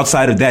any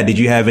outside of that, did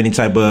you have any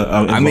type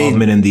of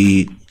involvement in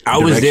the? I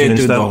was there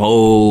through the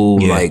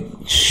whole like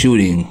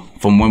shooting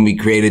from when we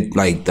created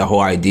like the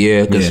whole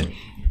idea. Because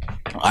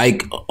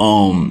like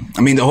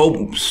I mean the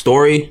whole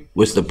story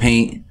was to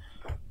paint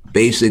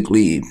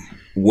basically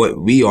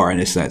what we are in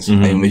a sense.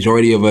 Like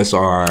majority of us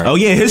are. Oh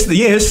yeah,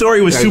 his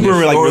story was like, super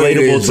like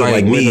relatable to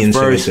like me and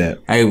first, shit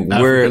like that.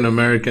 Like, we're African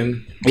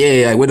American.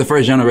 Yeah, we're the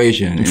first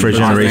generation. First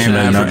generation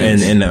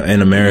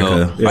in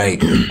America. You know,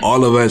 like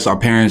all of us, our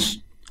parents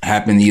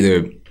happened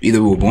either we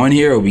were born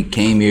here or we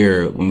came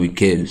here when we were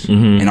kids,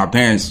 and our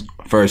parents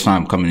first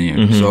time coming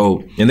here.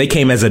 So and they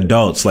came as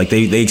adults. Like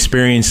they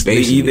experienced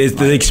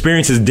the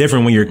experience is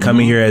different when you're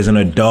coming here as an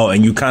adult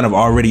and you kind of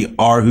already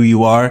are who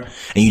you are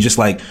and you just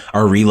like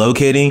are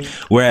relocating.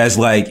 Whereas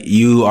like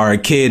you are a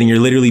kid and you're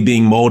literally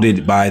being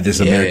molded by this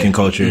American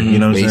culture. You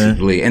know what I'm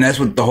saying? And that's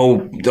what the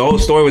whole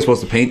story was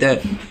supposed to paint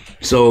that.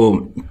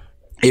 So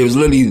it was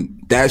literally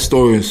that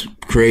story was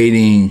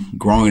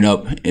growing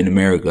up in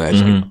America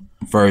as like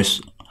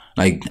first,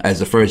 like as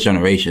the first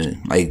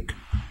generation, like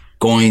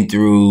going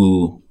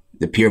through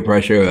the peer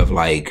pressure of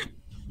like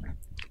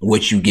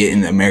what you get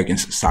in American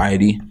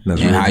society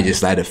how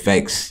just that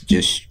affects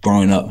just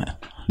growing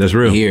up. That's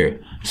real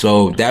here.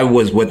 So that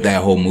was what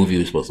that whole movie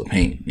was supposed to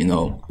paint, you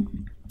know.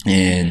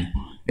 And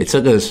it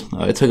took us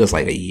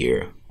like a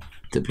year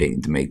to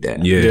make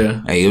that.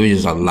 Yeah. Like, it was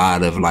just a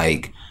lot of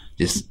like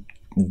just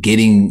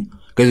getting,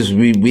 because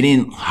we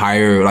didn't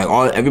hire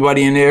like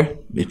everybody in there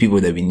is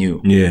people that we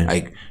knew. Yeah.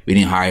 Like we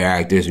didn't hire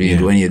actors, we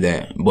didn't do any of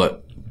that.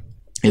 But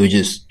it was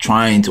just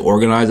trying to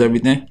organize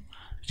everything.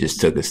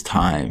 Just took us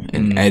time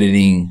and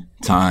editing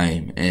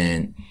time,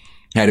 and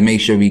had to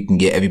make sure we can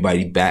get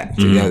everybody back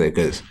together,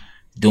 because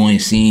doing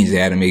scenes they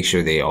had to make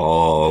sure they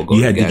all go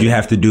together. Did you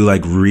have to do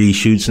like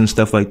reshoots and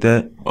stuff like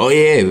that? Oh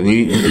yeah,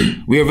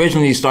 we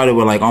originally started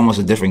with like almost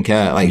a different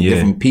cast, like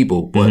different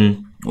people, but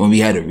when we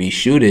had to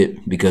reshoot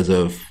it because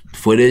of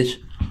footage,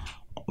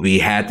 we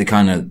had to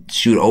kind of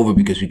shoot over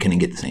because we couldn't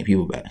get the same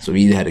people back. So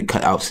we either had to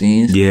cut out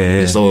scenes,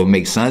 so it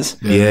makes sense.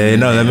 Yeah,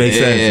 no, that makes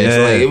sense. Yeah.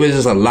 So like, it was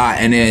just a lot,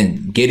 and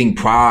then getting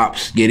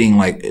props,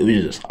 it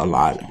was just a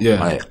lot. Yeah,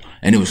 like,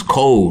 and it was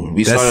cold.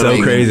 That's so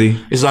like, crazy.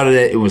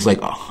 It was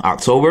like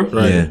October,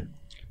 right? Yeah,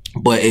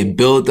 but it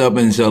built up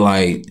until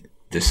like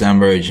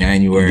December,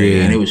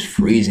 January, and it was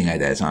freezing at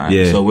that time.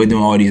 Yeah. So we're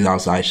doing all these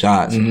outside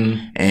shots,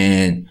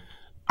 and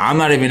I'm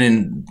not even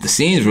in the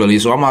scenes really,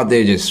 so I'm out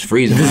there just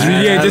freezing.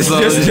 just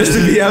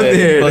to be out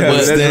there. I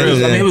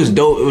mean, it was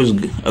dope. It was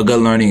a good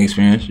learning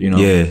experience, you know.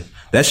 Yeah,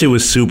 that shit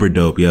was super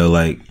dope, yo.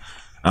 Like,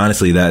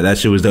 honestly, that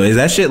shit was dope. Is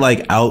that shit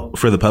like out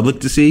for the public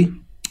to see?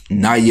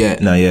 Not yet.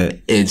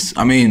 There's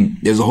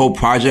a whole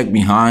project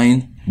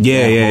behind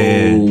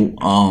that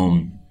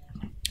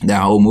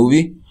whole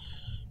movie,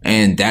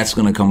 and that's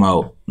gonna come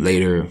out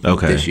later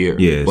this year.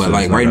 Yeah, but so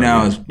like right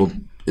now,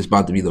 it's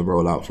about to be the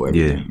rollout for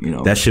everything. Yeah, you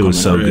know, that shit was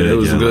so good. It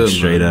was good,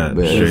 straight up.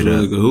 Really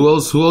good. Who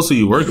else are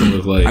you working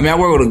with? Like, I mean, I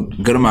work with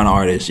a good amount of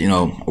artists. You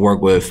know, I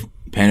work with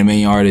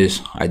Panamanian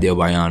artist Ideal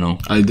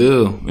Bayano. I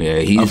do.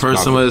 Yeah, I've heard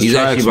some of his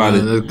tracks.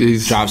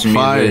 He's drop some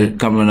music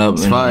coming up.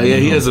 It's fire. Yeah,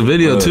 he has a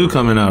video too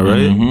coming out,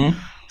 right?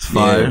 It's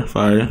fire,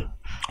 fire.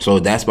 So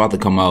that's about to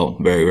come out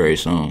very, very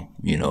soon.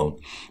 You know,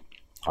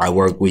 I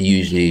work with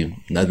usually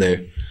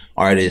another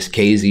artist,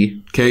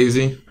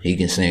 KZ. He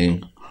can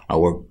sing. I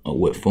work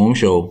with Foom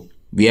Show.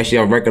 We actually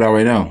have a record out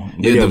right now.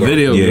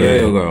 Video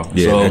Girl.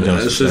 Yeah, so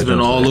that's just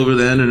been all over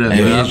the internet.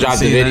 And we just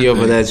dropped the video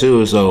for that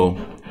too. So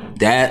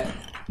that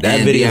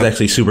video is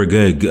actually super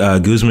good.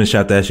 Guzman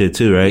shot that shit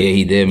too, right? Yeah,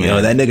 he did, man.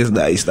 Yo, that nigga's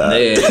nice, dog.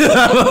 Yeah.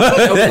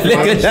 That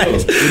nigga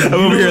nice. I'm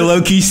over here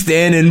low key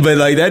standing, but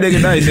like that nigga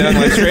nice. You know?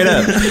 Like straight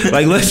up,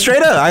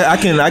 straight up. I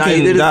can,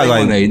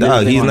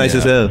 dog. He's nice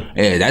as hell.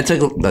 Yeah,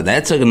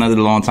 that took another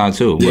long time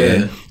too.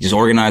 Yeah, just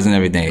organizing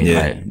everything. Yeah,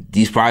 like,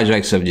 these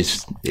projects have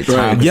just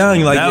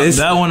young. Like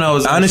that one, I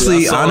was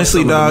honestly,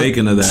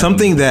 dog.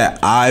 Something that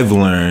I've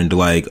learned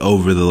like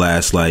over the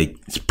last like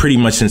pretty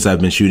much since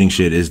I've been shooting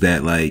shit is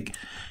that like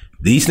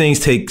these things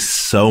take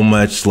so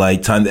much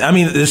like time. I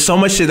mean, there's so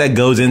much shit that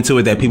goes into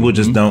it that people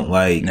just don't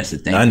like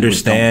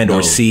understand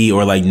or see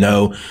or like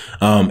know.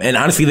 And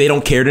honestly, they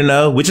don't care to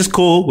know, which is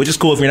cool. Which is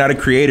cool if you're not a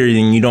creator,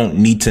 then you don't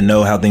need to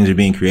know how things are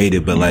being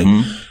created. But like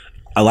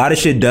a lot of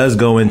shit does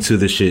go into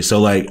the shit. So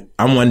like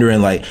I'm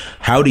wondering like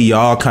how do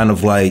y'all kind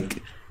of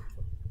like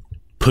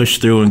push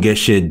through and get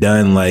shit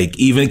done? Like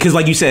even because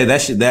like you said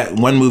that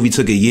one movie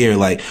took a year.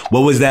 Like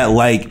what was that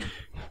like?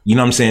 You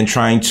know what I'm saying?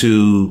 Trying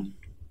to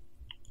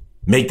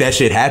make that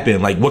shit happen.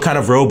 Like what kind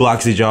of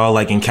roadblocks did y'all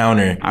like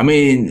encounter? I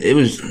mean, it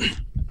was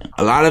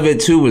a lot of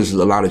it too was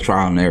a lot of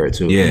trial and error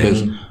too. Yeah.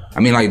 Because I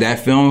mean, like that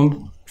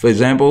film, for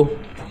example,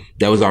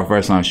 that was our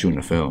first time shooting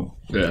a film.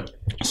 Yeah.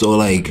 So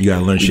like you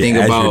gotta learn shit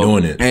as you're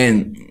doing it.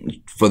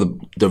 And for the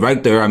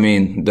director, I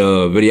mean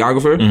the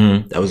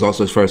videographer, that was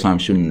also his first time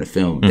shooting the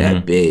film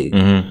that big.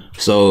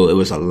 So it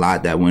was a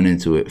lot that went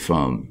into it,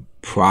 from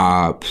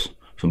props,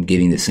 from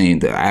getting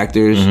the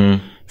actors,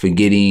 from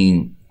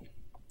getting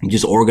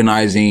just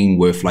organizing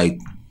with like,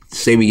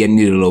 say we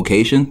needed a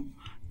location,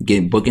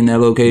 booking that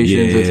location.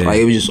 Yeah. Like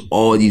it was just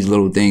all these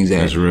little things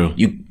that's real.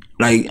 You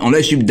like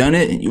unless you've done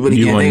it, you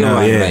really can't think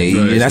about it. Like,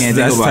 you just that's can't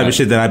the think about type of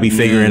shit that I be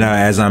figuring out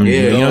as I'm.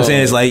 You know what I'm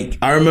saying? It's like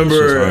I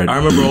remember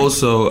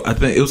also. I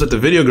think it was at the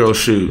Video Girl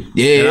shoot.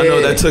 Yeah, and I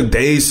know that took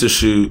days to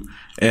shoot,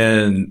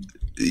 and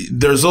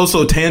there's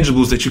also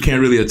tangibles that you can't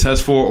really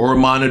attest for or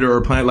monitor or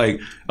plan. Like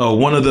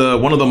one of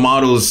the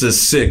models is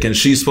sick and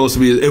she's supposed to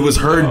be. It was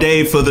her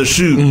day for the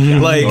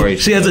shoot. Like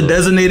she has a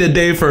designated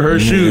day for her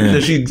shoot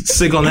and she's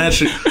sick on that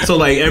shoot. So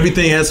like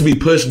everything has to be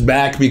pushed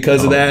back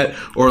because of that,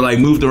 or like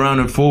moved around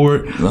and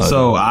forward.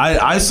 So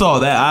I saw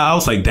that. I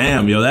was like,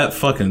 damn, yo, that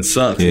fucking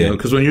sucks. Yeah.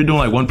 Because when you're doing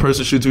like one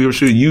person shoot, two people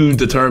shoot, you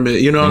determine.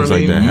 You know what I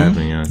mean? Like that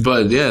happen, yeah.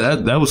 But yeah,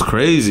 that was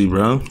crazy,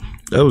 bro.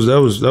 That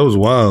was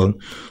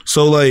wild.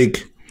 So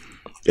like,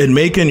 in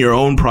making your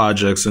own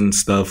projects and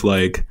stuff,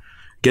 like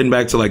getting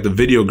back to like the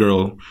Video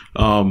Girl,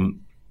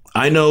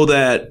 I know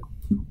that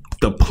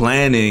the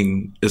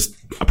planning is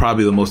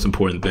probably the most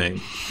important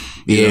thing.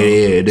 Yeah,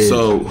 it is.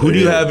 So who do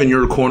you have in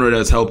your corner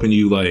that's helping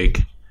you, like,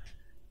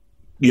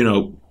 you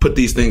know, put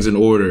these things in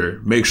order,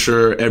 make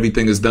sure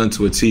everything is done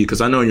to a T? Because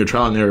I know in your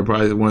trial and error,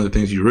 probably one of the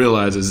things you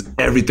realize is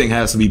everything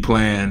has to be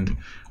planned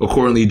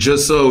accordingly,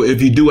 just so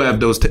if you do have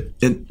those,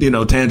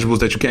 tangibles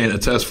that you can't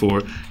attest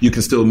for, you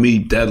can still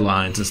meet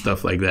deadlines and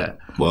stuff like that.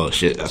 Well,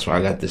 shit, that's why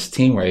I got this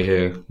team right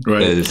here.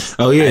 Right.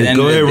 Oh yeah,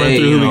 go ahead, run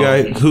through who we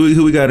got.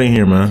 Who we got in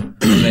here, man?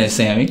 Man,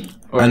 Sammy.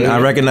 I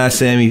recognize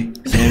Sammy.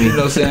 You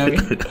know Sammy?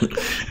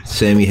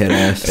 Sammy head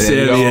ass.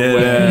 Sammy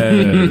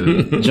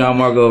head ass. John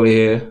Mark over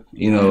here.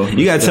 You know,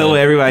 you gotta tell what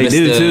everybody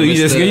do too. You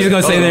just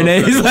gonna say their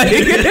names like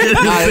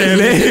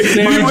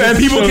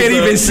people can't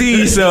even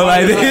see. So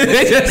like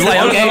they just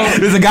like, okay,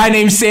 there's a guy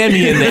named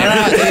Sammy in there.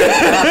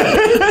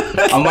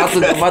 I'm about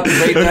to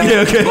break down.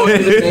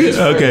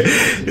 Okay.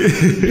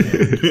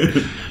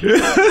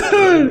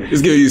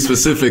 Let's give you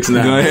specifics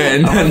now. Go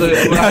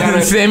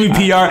ahead. Sammy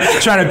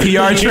trying to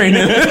PR train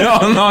him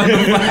on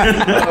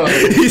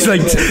the He's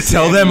like,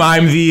 tell them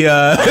I'm the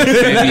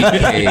Sammy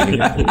K.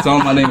 Tell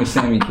them my name is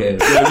Sammy K.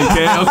 Sammy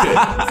K.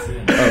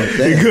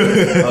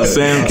 Okay.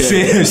 Sam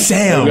K.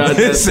 Sam. Got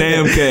that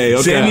Sam K.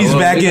 Okay. Sammy's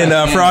back in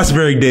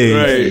Frostburg days.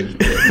 Right.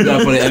 You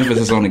gotta put the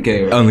emphasis on the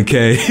K. Right? On the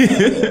K.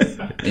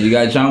 And you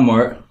got John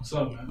Mark. What's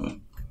up, man?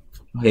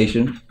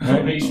 Haitian.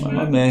 My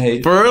man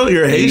Haitian. For real?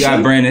 You're Haitian? You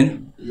got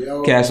Brandon.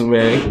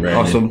 Castleberry.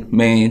 Also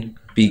Maine.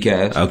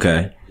 B-Cast.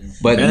 Okay.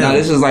 But no,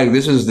 this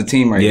is the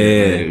team right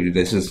here.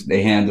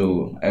 They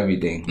handle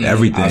everything.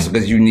 Everything.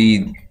 Because you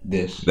need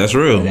this. That's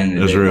real.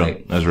 That's real.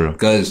 That's real.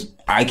 Because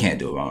I can't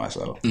do it by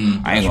myself.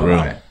 I ain't gonna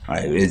lie.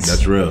 Like,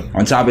 that's real.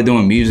 On top of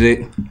doing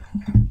music,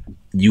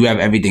 you have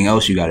everything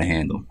else you gotta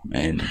handle.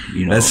 And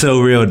you know, that's so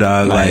real,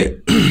 dog.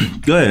 Like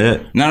go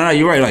ahead. No,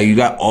 you're right. Like you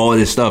got all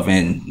this stuff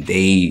and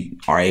they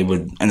are able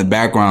in the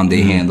background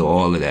they handle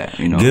all of that.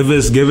 You know. Give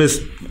us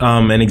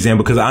an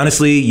example, because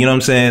honestly, you know what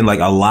I'm saying? Like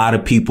a lot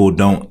of people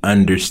don't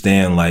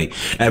understand, like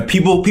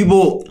people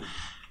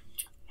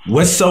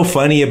what's so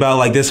funny about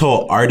like this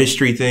whole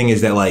artistry thing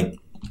is that like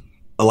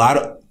a lot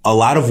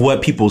of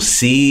what people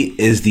see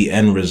is the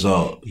end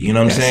result. You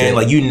know what I'm saying?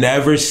 Like you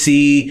never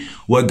see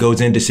what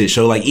goes into shit.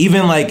 So like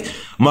even like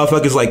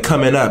motherfuckers like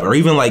coming up, or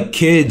even like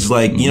kids,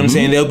 like, you know what I'm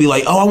saying? They'll be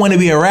like, oh, I want to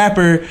be a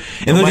rapper.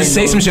 And they'll just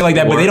say some shit like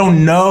that, but they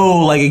don't know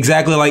like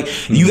exactly like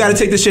you got to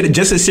take this shit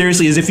just as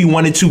seriously as if you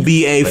wanted to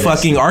be a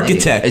fucking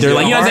architect. They're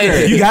like, you know what I'm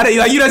saying? You got to,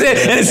 like, you know what I'm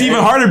saying? And it's even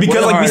harder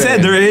because like we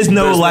said, there is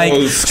no like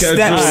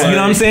steps, you know what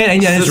I'm saying?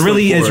 And yeah, it's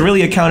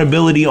really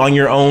accountability on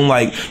your own.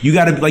 Like you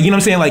got to, like, you know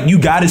what I'm saying? Like you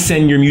got to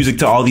send your music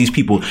to all these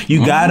people.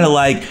 You got to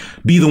like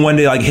be the one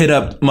to like hit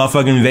up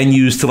motherfucking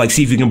venues to like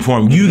see if you can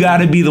perform. You got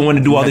to be the one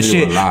to do all this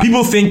shit.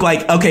 People think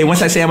like, okay,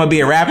 once I say I'm gonna be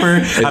a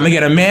rapper, I'm gonna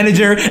get a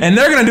manager, and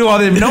they're gonna do all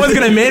this. No one's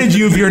gonna manage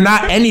you if you're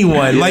not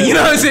anyone. Like, you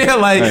know what I'm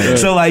saying? Like,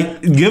 so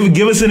like,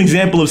 give us an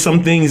example of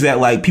some things that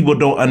like people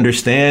don't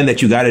understand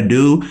that you got to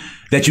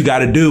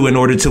do in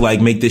order to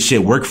like make this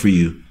shit work for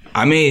you.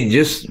 I mean,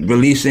 just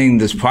releasing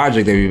this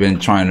project that we've been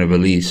trying to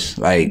release,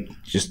 like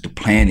just the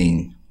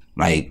planning.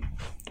 Like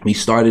we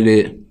started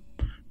it,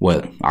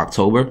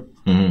 October,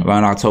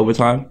 around October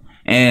time,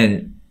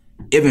 and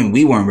even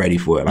we weren't ready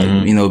for it.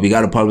 Like you know, we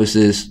got a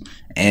publicist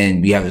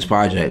and we have this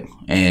project,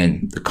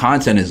 and the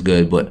content is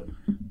good, but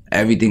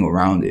everything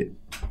around it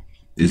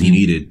is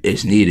needed.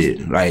 It's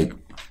needed, like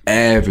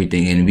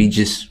everything, and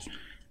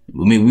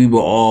we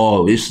were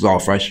all. This is all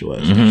fresh to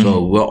us,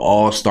 so we're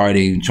all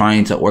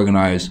trying to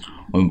organize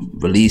on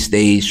release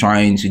stage,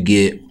 trying to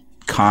get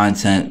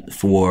content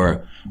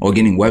or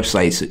getting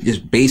websites,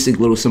 just basic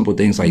little simple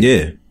things like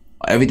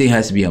everything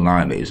has to be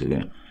aligned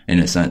basically in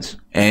a sense.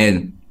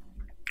 And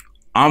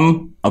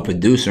I'm a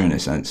producer in a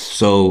sense,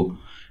 so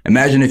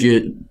imagine if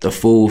you're the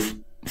full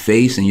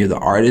face and you're the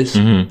artist,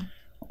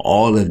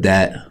 all of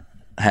that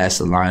has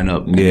to line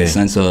up in the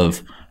sense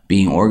of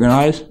being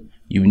organized.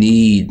 You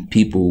need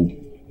people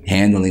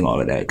handling all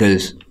of that,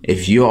 because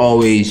if you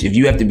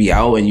have to be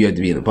out and you have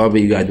to be in the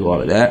public, you got to do all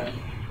of that.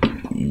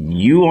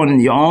 You on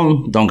your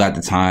own don't got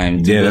the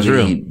time to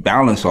really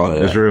balance all of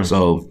that. That's real.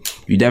 So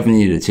you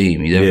definitely need a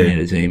team. You definitely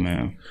need a team,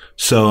 man.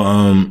 So,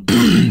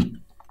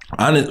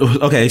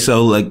 okay,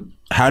 so like,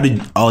 how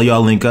did all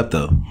y'all link up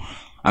though?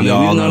 I mean,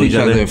 we've known each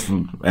other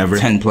for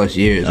 10 plus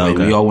years. Like,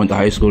 we all went to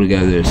high school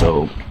together,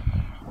 so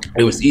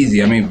it was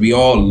easy. I mean, we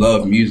all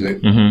love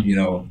music, you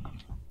know,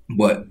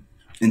 but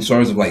in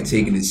terms of like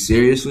taking it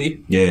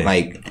seriously,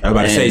 like I was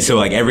about to say, so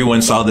like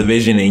everyone saw the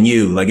vision in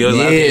you, like it was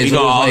like, okay, so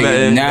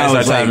now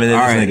it's like, all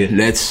right,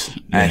 let's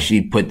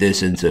actually put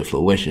this into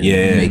fruition,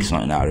 and make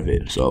something out of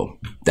it. So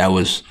that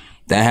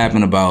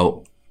happened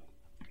about,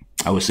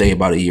 I would say,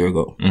 about a year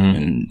ago,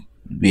 and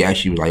we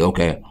actually were like,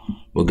 okay,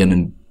 we're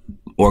gonna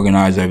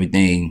organize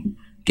everything,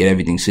 get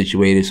everything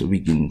situated so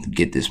we can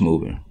get this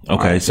moving.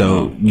 Okay, right,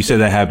 so you said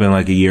that happened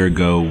like a year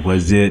ago.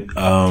 Was it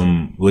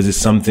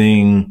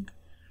something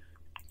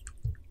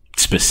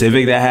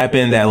specific that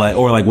happened that like,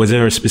 or like, was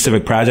there a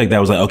specific project that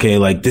was like, okay,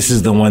 like this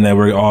is the one that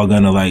we're all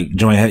gonna like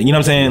join head, you know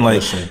what I'm saying?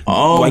 Like,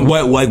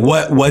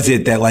 what was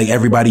it that like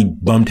everybody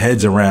bumped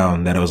heads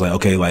around that it was like,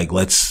 okay, like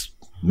let's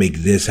make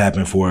this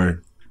happen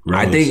for Rose?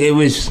 I think it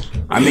was,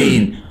 I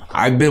mean,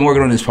 I've been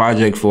working on this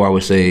project for, I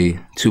would say,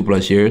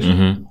 2+ years.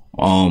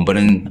 But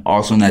then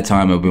also in that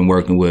time, I've been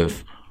working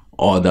with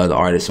all the other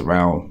artists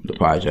around the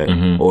project,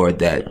 or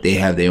that they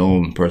have their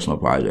own personal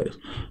projects.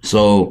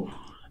 So,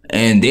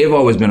 and they've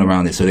always been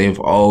around it, so they've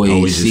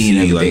always seen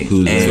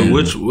everything.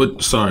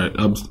 Like,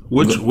 so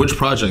which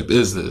project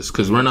is this?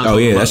 Because we're not. Oh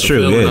yeah, that's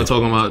true. We're not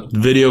talking about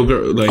video.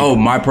 Like,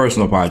 my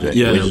personal project,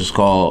 which is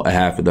called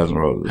Half a Dozen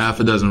Roses. Half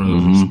a Dozen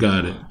Roses,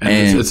 got it.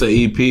 And it's an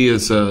EP.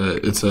 It's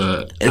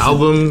a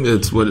album.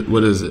 It's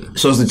what is it?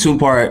 So it's a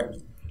 2-part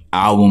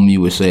album. You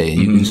would say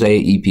you can say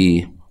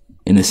EP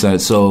in a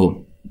sense.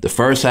 So the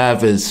first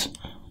half is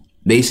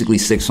basically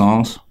 6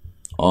 songs,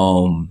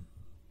 and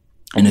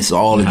it's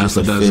all just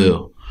a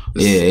feel.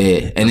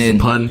 Yeah. And then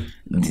pun.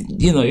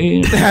 You know,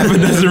 half a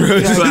dozen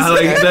roses.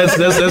 Like,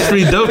 that's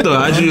pretty dope though.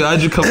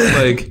 How'd you come up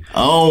like?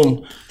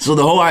 So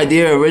the whole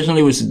idea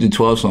originally was to do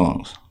 12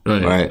 songs,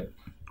 right?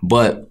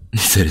 But he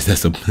said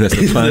that's a pun. That's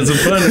a pun. That's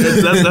what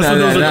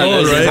those are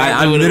called, right?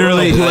 I'm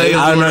literally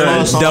I don't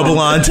know, double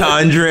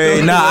entendre.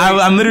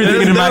 I'm literally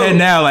thinking in my head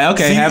now, like,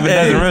 okay, half a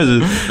dozen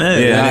roses.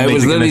 Yeah, it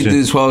was literally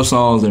do 12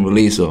 songs and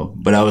release them.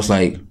 But I was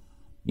like,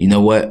 you know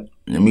what?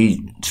 Let me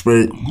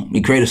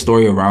create a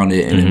story around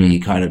it, and let me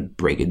kind of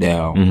break it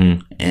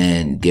down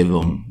and give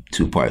them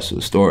 2 parts of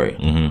the story.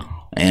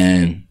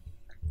 And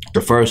the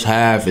first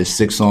half is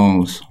 6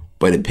 songs,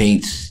 but it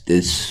paints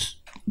this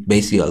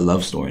basically a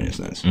love story in a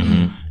sense.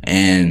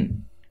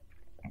 And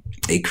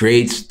it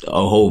creates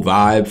a whole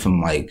vibe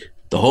from like,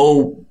 the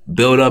whole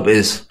build up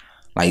is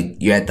like,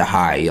 you're at the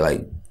high, you're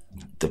like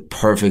the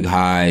perfect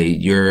high,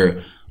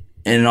 you're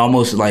in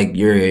almost like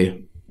you're a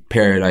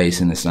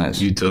paradise in a sense.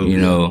 Utopia. You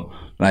know,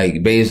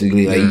 like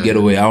basically like you get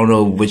away. I don't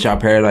know which our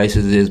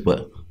paradises is,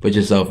 but put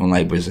yourself in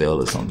like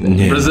Brazil or something.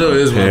 Yeah. Brazil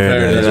is my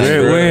paradise.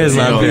 Where is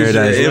my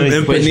paradise?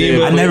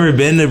 I've never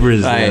been to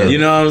Brazil. Like, you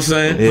know what I'm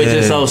saying? Put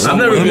yourself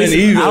somewhere. I've never been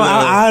either.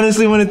 I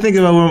honestly want to think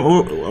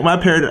about my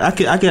paradise.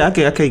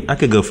 I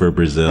could go for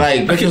Brazil.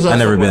 Like, I've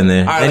never been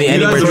there. Any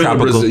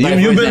tropical.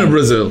 You've been to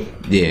Brazil?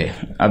 Yeah,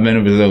 I've been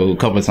to Brazil a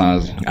couple of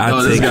times.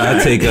 I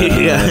take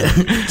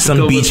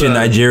some beach in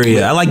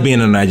Nigeria. I like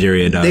being in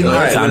Nigeria, dog.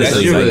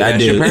 Honestly, I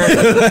do.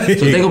 So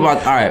think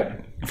about, all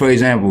right, for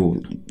example,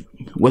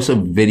 what's a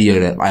video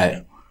that,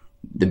 like,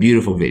 the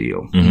Beautiful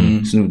video,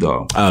 Snoop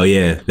Dogg. Oh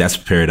yeah, that's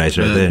paradise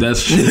right there.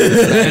 That's Brazil.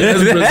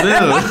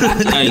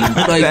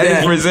 like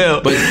that's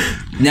Brazil. But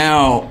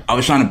now I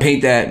was trying to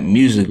paint that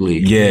musically.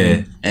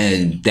 Yeah,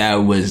 and that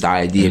was the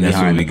idea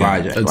behind the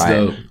project. That's right?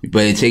 dope.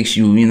 But it takes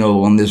you,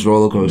 on this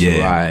roller coaster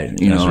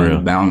ride,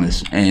 on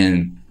balance.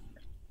 And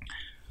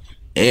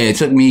it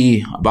took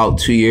me about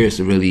 2 years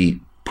to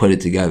really put it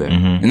together.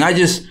 And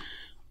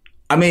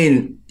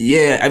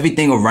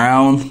everything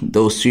around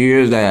those 2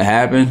 years that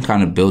happened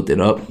kind of built it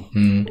up,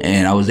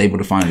 and I was able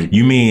to find it.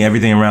 You mean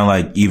everything around,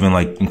 like, even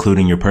like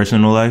including your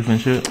personal life and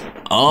shit?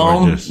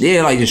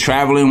 Yeah, like just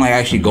traveling, like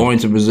actually going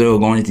to Brazil,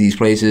 going into these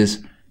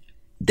places.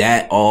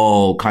 That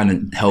all kind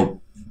of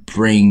helped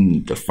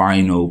bring the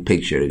final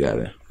picture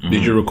together.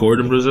 Did you record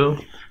in Brazil?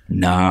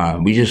 Nah,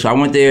 I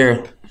went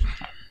there.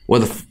 Well,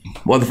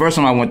 the first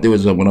time I went there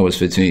was when I was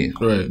 15.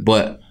 Right.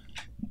 But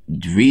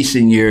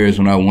recent years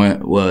when I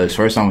went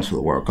first time was for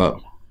the World Cup.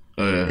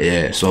 Oh,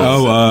 Yeah. So.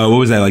 what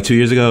was that? Like 2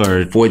 years ago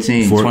or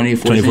 2014,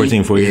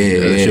 4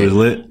 years ago? That shit was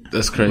lit.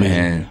 That's crazy.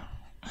 Man,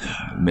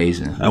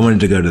 amazing. I wanted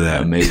to go to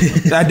that.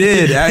 Amazing. I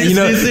did. You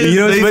know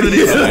what's funny?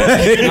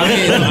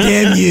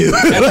 Damn you.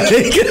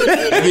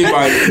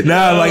 Everybody.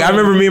 Nah, like I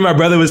remember me and my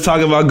brother was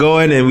talking about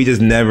going and we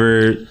just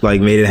never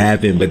like made it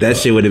happen. But that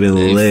shit would have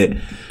been lit.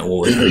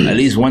 At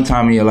least one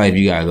time in your life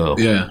you gotta go.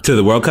 Yeah. To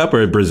the World Cup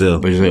or Brazil?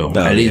 Brazil.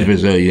 At least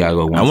Brazil you gotta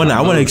go. I want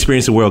to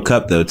experience the World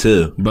Cup though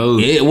too.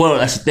 Both. Yeah, well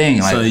that's the thing.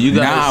 Like So you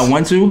guys- now I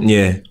want to.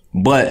 Yeah.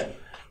 But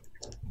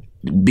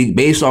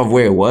based off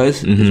where it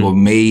was, is what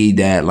made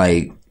that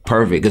like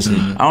perfect. Because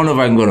I don't know if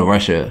I can go to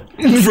Russia.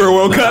 For a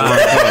World Cup.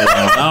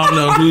 I don't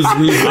know who's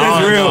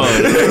That's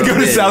real. Go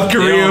to South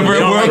Korea for a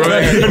World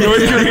Cup.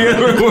 North Korea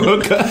for a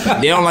World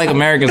Cup. They don't like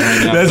Americans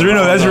right now. That's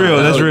real. That's real.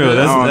 That's real.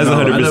 That's I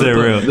don't know.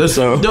 100% real. This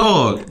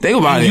dog. Think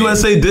about it.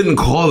 USA didn't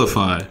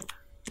qualify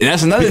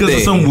That's another because thing.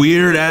 of some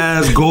weird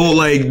ass goal.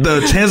 Like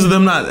the chance of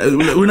them not.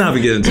 We're not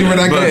even getting into. We're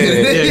not it. But- getting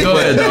into it. Yeah, go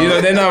ahead. Dog. You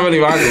know, they're not really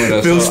rocking with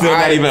us. Phil's so still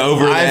not even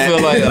over I that.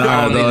 feel like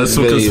Nah, no, there's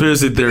some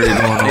conspiracy theory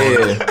going on.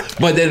 Yeah.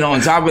 But then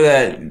on top of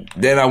that,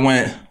 then I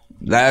went.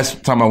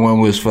 Last time I went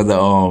was for the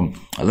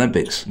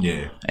Olympics.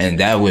 Yeah. And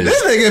that was.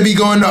 This nigga be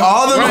going to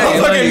all the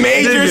motherfucking like,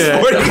 major nigga,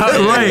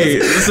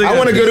 sports. right. I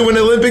want to go to an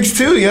Olympics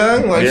too,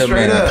 young. Like Yeah,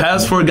 straight man. up.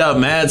 Passport got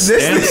mad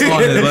stamps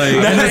on it.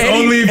 Like That's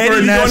only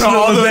for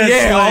national events.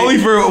 Yeah, like- only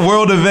for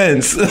world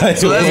events. So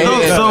that's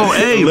dope. So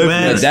hey,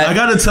 man, That- I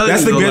gotta tell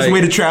That's you, the though, best like-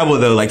 way to travel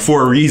though, like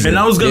for a reason. And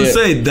I was gonna Yeah.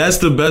 say that's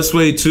the best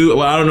way to.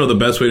 Well, I don't know the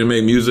best way to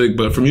make music,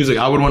 but for music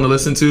I would want to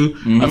listen to.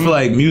 I feel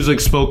like music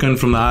spoken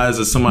from the eyes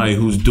of somebody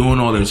who's doing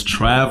all this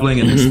traveling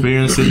and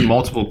experiencing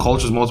multiple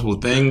cultures, multiple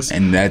things.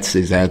 And that's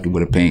exactly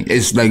what it paint.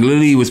 It's like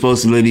literally we're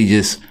supposed to literally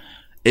just,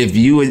 if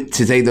you were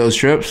to take those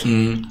trips,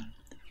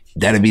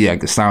 that'd be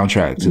like the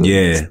soundtrack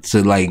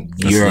to like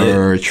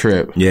your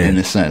trip. Yeah. In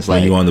a sense, When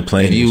like you on the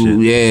plane if and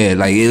you, yeah,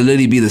 like it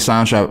literally be the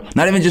soundtrack.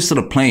 Not even just to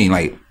the plane,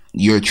 like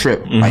your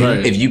trip. Like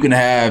Right. if you can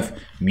have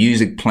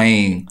music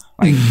playing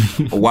like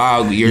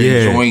while you're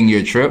Yeah. enjoying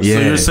your trip. Yeah.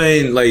 So you're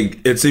saying like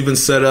it's even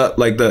set up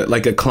like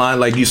a climb,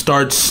 like you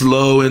start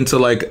slow into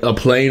like a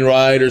plane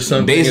ride or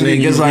something, Basically, and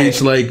then you 'cause, like-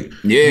 reach like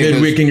Yeah, 'cause-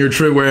 midweek in your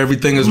trip where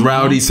everything is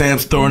rowdy,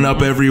 Sam's throwing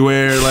up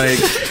everywhere, like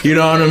you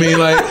know what I mean,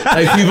 like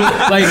people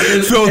like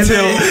it's, Full and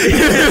tilt.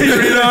 then-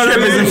 you know what I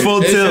Trip is mean? in full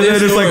It's- tilt. It's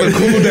just like the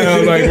cool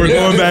down, like we're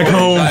going back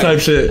home type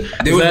shit.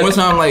 There Is was that- one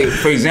time, like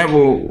for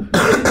example,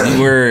 we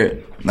were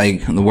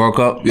like the World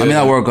Cup. I mean,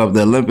 not World Cup,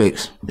 the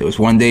Olympics. There was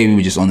one day we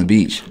were just on the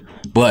beach,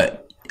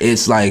 but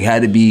it's like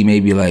had to be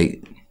maybe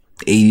like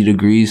 80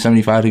 degrees,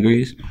 75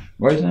 degrees.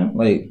 Right, Sam?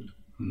 Like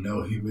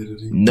No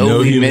humidity.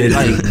 no humidity.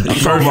 Like I'm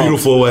talking about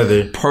beautiful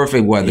weather.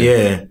 perfect weather.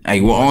 Yeah.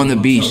 like we're on the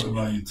beach,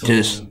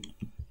 just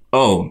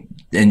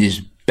and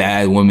just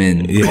bad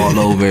women all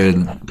over.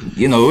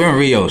 You know, we're in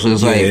Rio, so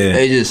it's like Yeah.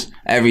 it's just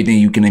everything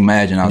you can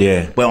imagine out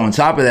Yeah. there. But on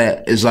top of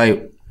that, it's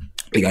like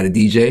they got a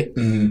DJ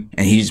and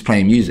he's just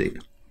playing music,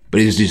 but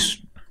it's just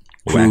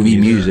groovy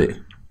music.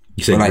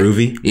 You said Like,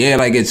 groovy? yeah,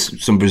 like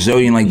it's some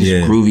Brazilian like just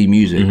Yeah. groovy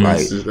music, like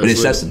That's but it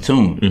sets the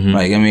tune.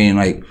 Like I mean,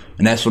 like,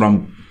 and that's what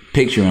I'm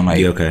picturing. Like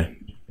Yeah, okay.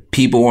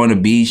 people on the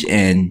beach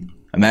and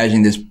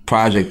imagine this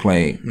project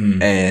playing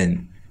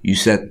and you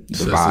set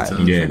the vibe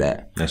tone. Yeah, for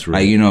that. that's right.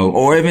 Like, you know,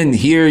 or even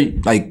here,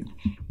 like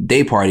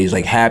day parties,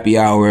 like happy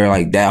hour,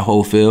 like that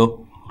whole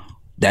feel.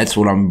 That's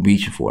what I'm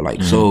reaching for.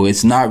 Like, so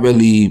it's not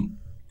really,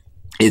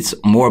 it's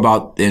more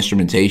about the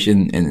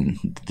instrumentation and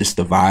just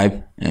the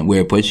vibe and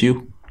where it puts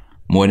you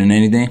more than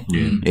anything.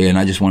 Yeah. And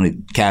I just want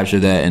to capture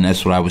that. And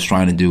that's what I was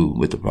trying to do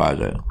with the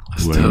project.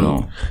 You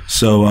know?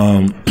 So,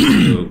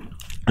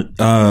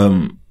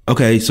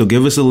 okay, so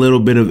give us a little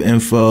bit of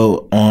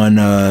info on,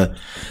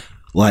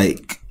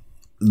 like,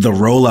 the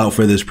rollout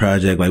for this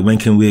project. Like, when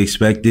can we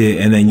expect it?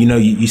 And then, you know,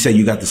 you said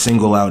you got the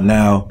single out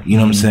now. You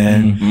know what I'm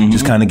saying?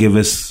 Just kind of give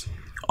us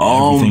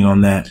everything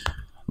on that.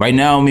 Right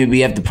now, I mean,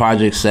 we have the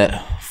project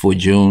set for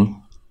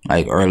June,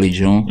 like early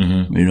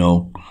June. You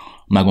know,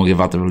 I'm not gonna give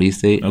out the release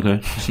date.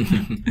 Okay.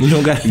 You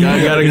don't got. You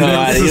gotta You know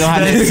how they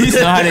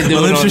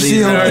do it on these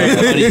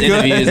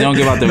interviews. They don't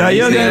give out the Nah,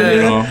 you release don't date.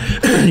 You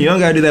gotta, know? you don't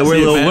gotta do that. We're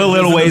a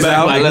little ways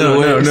out. Like, little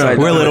ways, like,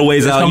 We're a little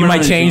ways it's out. You coming might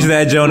out in change June.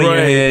 that, Jonah, in your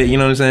Right. head. You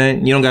know what I'm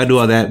saying? You don't gotta do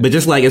all that. But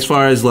just like as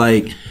far as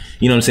like,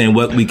 you know what I'm saying,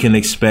 what we can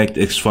expect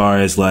as far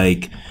as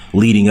like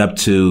leading up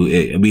to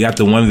it. We got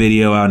the one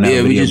video out now.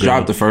 Yeah, we Video just Girl.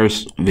 dropped the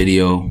first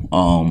video.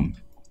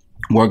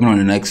 Working on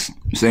the next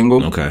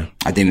single. Okay.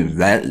 I think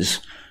that's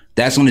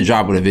gonna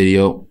drop with a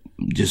video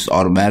just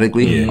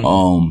automatically.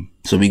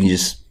 So we can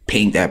just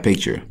paint that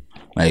picture.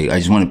 Like I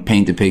just want to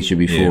paint the picture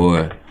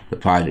before the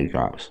project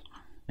drops,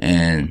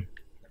 and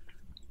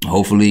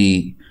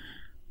hopefully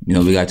you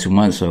know, we got 2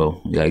 months,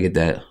 so we gotta get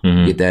that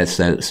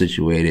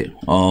situated.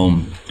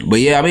 But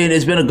yeah, I mean,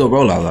 it's been a good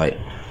rollout. Like,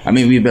 I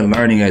mean, we've been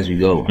learning as we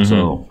go,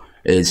 so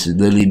it's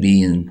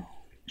literally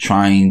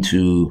trying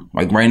to,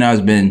 like, right now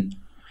it's been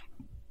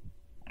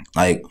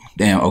like,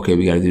 damn, okay,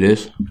 we gotta do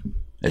this.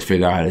 Let's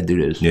figure out how to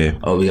do this. Yeah.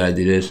 Oh, we gotta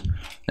do this.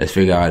 Let's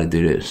figure out how to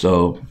do this.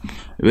 So, you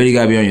really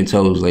gotta be on your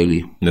toes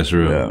lately. That's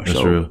real. Yeah,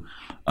 That's real.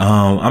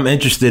 I'm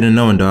interested in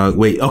knowing, dog.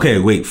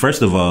 Wait.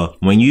 First of all,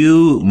 when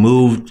you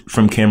moved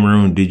from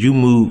Cameroon, did you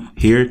move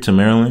here to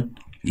Maryland?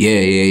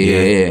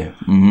 Yeah.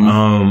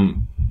 Mm-hmm.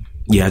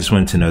 Yeah, I just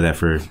wanted to know that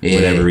for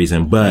whatever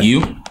reason. But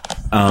you?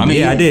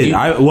 I did.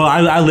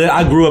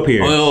 I grew up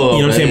here. You know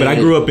what I'm saying? But I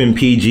grew up in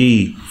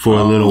PG for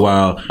a little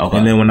while,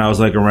 and then when I was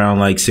like around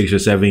like 6 or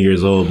 7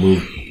 years old,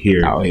 moved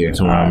here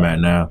to where I'm at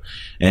now.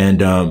 And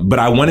but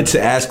I wanted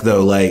to ask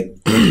though, like,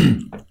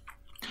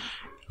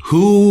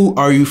 who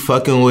are you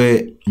fucking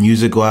with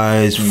music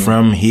wise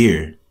from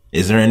here?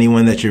 Is there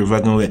anyone that you're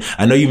fucking with?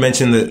 I know you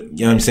mentioned that, you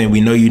know what I'm saying?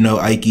 We know you know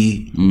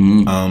Ike,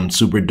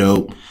 super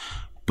dope.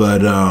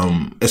 But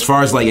as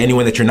far as like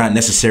anyone that you're not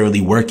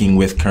necessarily working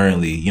with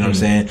currently, you know what I'm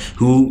saying?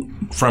 Who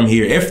from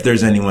here, if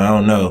there's anyone, I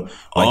don't know.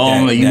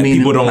 Like you mean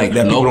people don't like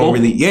that local? people don't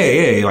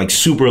really like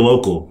super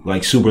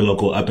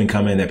local, up and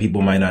coming that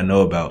people might not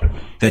know about.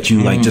 That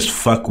you like just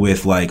fuck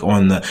with like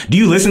on the. Do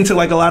you listen to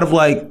like a lot of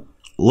like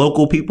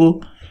local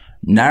people?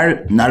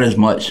 Not as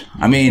much.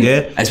 I mean,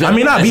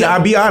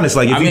 I'll be honest.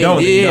 Like, if you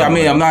don't,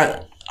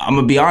 I'm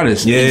gonna be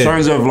honest. Yeah. In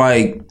terms of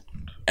like,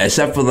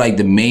 except for like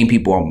the main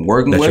people I'm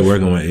working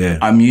with, yeah.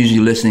 I'm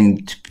usually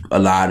listening to a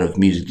lot of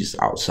music just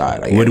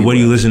outside. Like, what are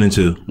you listening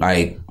to?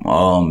 Like,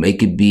 it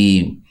could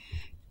be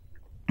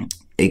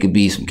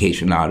some K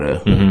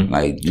Tronada,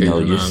 like, you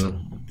know, just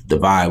the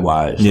vibe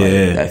wise, like,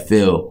 that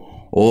feel.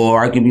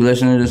 Or I could be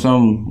listening to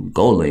some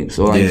Gold Link,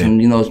 so like some,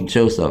 you know, some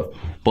chill stuff.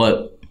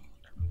 But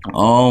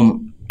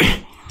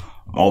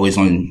always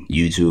on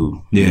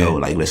YouTube, you know,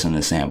 like listening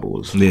to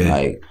samples.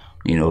 Like,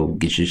 you know,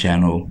 Get Your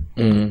Channel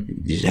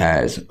just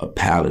has a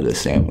palette of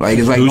samples. Like,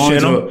 it's like going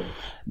to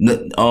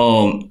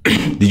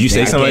did you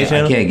say somebody's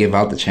channel? I can't give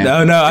out the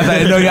channel. No, I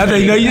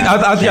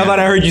thought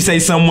I heard you say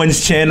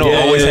someone's channel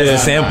always has the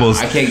samples.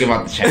 I can't give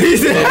out the channel. I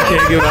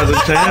can't give out the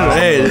channel.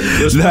 Hey,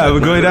 but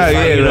go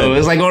ahead. You know,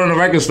 it's like going to the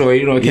record store.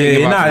 You know, I can't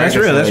give out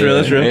the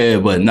that's real. Yeah,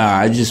 but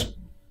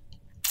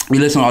we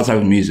listen to all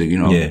types of music. You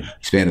know,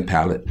 expand the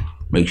palette.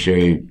 Make sure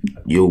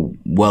you're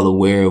well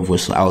aware of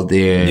what's out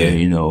there.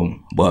 You know,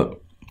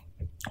 but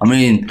I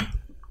mean,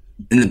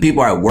 and the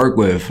people I work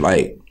with,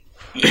 like,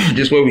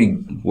 just where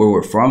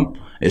we're from,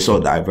 it's so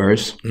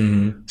diverse.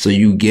 So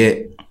you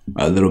get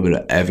a little bit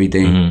of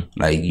everything.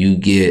 Like, you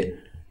get,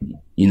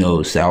 you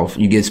know,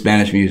 you get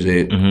Spanish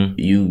music,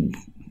 you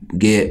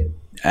get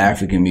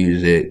African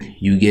music,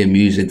 you get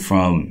music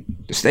from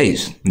the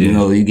States. You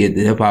know, you get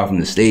the hip hop from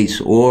the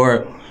States,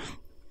 or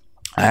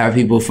I have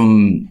people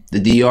from the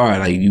DR.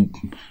 Like,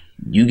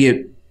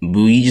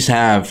 we just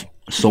have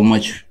so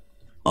much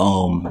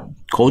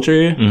culture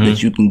here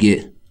that you can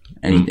get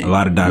anything. A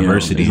lot of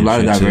diversity. You know,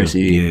 there's a lot of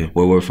diversity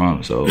where we're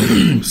from, so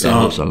that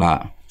helps a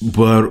lot.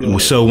 But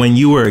so when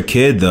you were a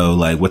kid though,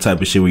 like, what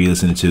type of shit were you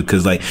listening to?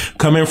 Because like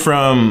coming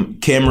from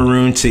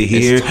Cameroon to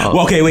here,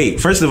 well, okay, wait.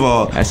 First of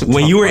all,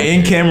 when you were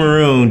in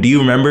Cameroon, do you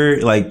remember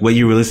like what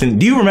you were listening?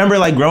 Do you remember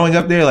like growing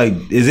up there? Like,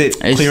 is it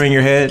clear in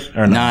your head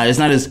or not? Nah,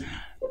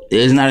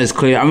 it's not as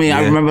clear. I mean,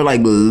 I remember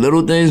like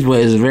little things, but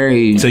it's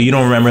very. So you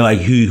don't remember like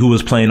who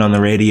was playing on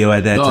the radio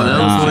at that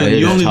time?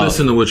 You only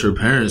listen to what your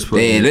parents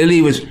played. Yeah,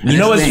 literally was. You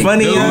know what's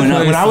funny?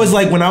 When I was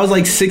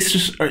like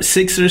 6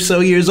 or so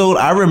years old,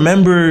 I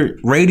remember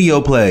radio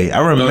play.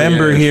 I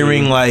remember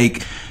hearing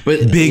like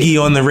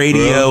Biggie on the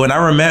radio, and I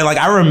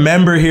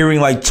remember hearing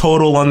like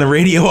Total on the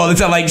radio all the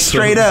time, like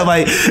straight up,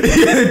 like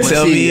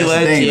tell me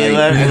like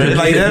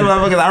that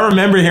motherfucker. I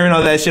remember hearing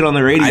all that shit on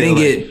the radio. I didn't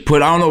get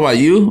put. I don't know about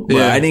you,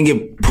 but I didn't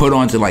get put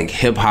onto like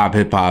hip hop.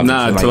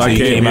 Nah, until I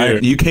came here.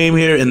 You came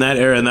here in that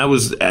era, and that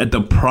was at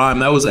the prime.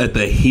 That was at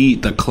the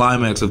heat, the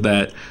climax of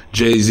that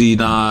Jay-Z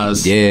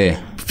Nas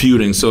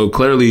feuding. So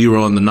clearly you were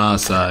on the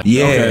Nas side.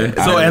 Yeah. Okay.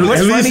 So at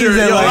least a lot of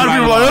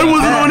people like, I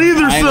wasn't on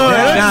either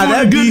side. Nah,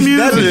 that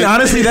beef.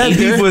 Honestly, that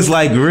beef was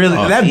like really.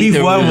 That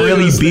beef wasn't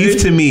really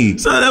beef to me.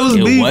 So that was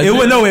beef. It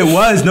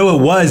was.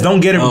 Don't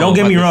get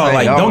me wrong.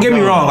 Like, don't get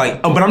me wrong.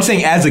 Like, but I'm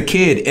saying as a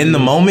kid in the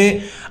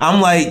moment,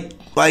 I'm like.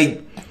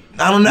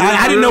 I don't know.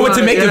 I didn't know what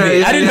to make of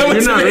it. I didn't know what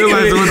to make of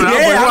it.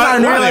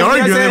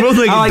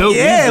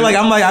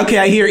 I'm like, okay,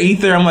 I hear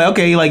Ether. I'm like,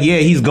 okay, like, yeah,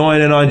 he's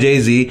going in on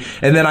Jay-Z.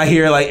 And then I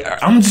hear, like,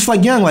 I'm just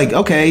like young, like,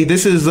 okay,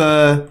 this is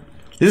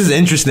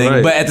interesting.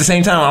 Right. But at the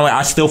same time, I'm like,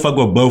 I still fuck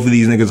with both of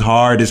these niggas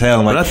hard as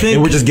hell. Like,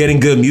 and we're just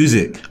getting good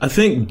music. I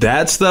think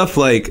that stuff,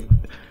 like,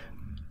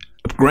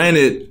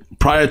 granted,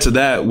 prior to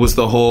that was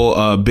the whole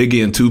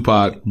Biggie and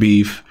Tupac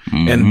beef,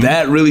 and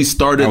that really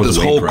started this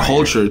whole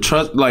culture.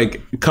 Trust,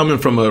 like, coming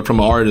from an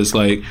artist,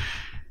 like,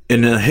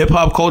 in the hip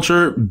hop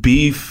culture,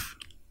 beef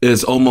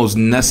is almost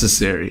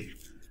necessary.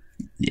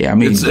 Yeah, I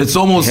mean, it's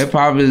almost hip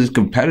hop is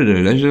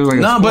competitive. That's just like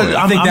a sport.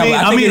 I think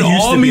it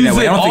used to be that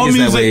way. I don't think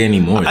it's that way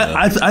anymore.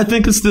 I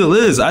think it still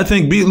is. I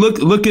think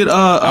look at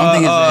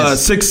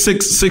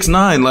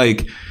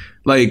 6ix9ine.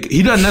 Like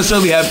he doesn't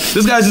necessarily have.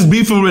 This guy's just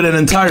beefing with an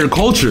entire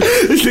culture.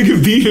 This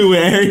nigga beefing with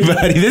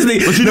everybody. This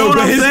nigga, but you know what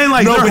I'm saying?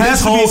 Like there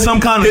has to be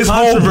some kind of his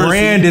whole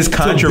brand is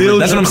controversy.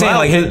 That's what I'm saying.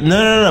 Like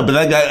no.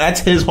 But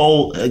that's his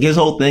whole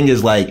thing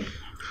is like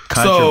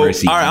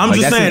controversy. So all right, I'm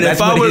just saying that's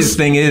if I what was, his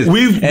thing is.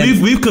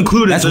 We've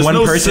concluded that's there's one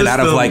no person out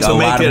of like to a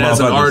make lot it of as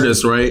an motherfuckers.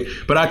 artist, right?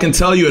 But I can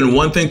tell you, and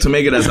one thing to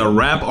make it as a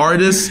rap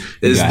artist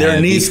is there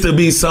needs to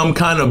be some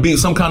kind of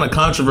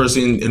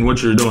controversy in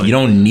what you're doing. You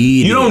don't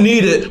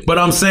need it, but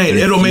I'm saying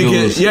it'll make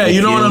it. Yeah,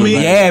 you know what I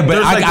mean? Yeah, but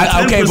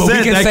okay, but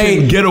we can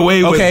say get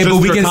away with. Okay, but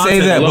we can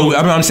say that. Alone.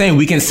 But I'm saying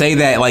we can say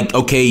that like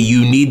okay,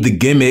 you need the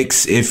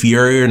gimmicks if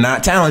you're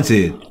not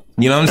talented.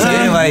 You know what I'm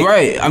saying? Like,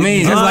 right. I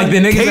mean, because like the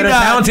niggas that are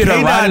talented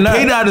are riding up.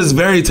 K-Dot is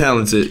very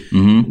talented.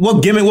 Mm-hmm.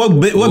 What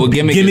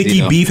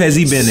gimmicky beef has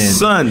he been in?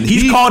 Son,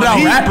 he's called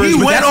out rappers. He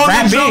went on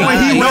the jump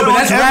when he went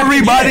on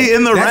everybody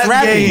in the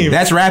rap game.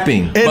 That's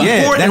rapping.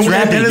 Yeah, that's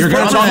rapping. You're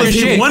gonna talk your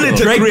shit.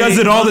 Drake does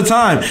it all the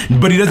time,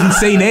 but he doesn't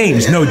say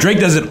names. No, Drake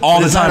does it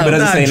all the time, but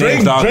doesn't say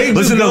names, dog.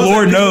 Listen to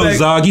Lord Knows,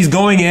 dog. He's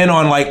going in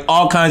on like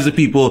all kinds of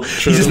people.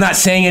 He's just not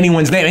saying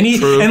anyone's name,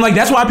 and like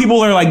that's why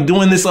people are like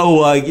doing this.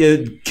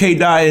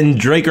 K-Dot and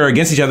Drake are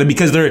against each other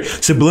because they're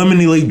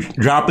subliminally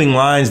dropping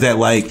lines that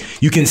like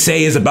you can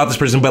say is about this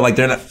person, but like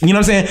they're not. You know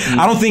what I'm saying?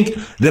 I don't think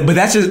that, but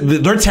that's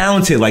just they're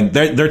talented. Like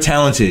they're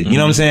talented. You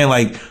know what I'm saying?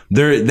 Like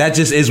that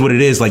just is what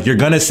it is. Like you're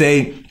gonna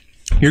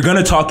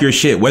talk your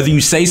shit whether you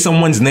say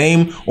someone's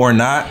name or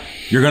not.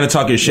 You're gonna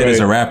talk your shit as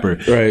a rapper.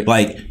 Right.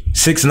 Like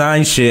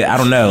 6ix9ine shit. I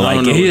don't know.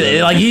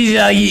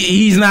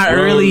 He's not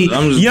really.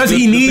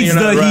 He needs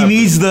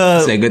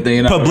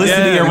the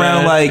publicity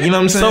around. Like you know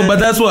what I'm saying. So, but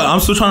that's what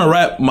I'm still trying to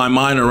wrap my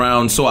mind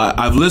around. So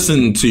I've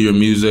listened to your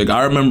music.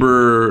 I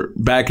remember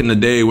back in the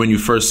day when you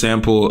first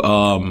sampled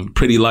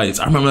 "Pretty Lights."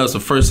 I remember that was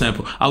the first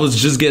sample. I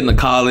was just getting to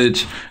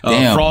college,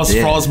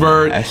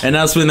 Frostburg, and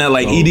that's when that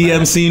like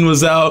EDM scene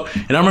was out.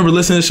 And I remember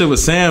listening to shit with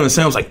Sam, and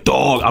Sam was like,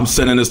 "Dog, I'm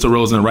sending this to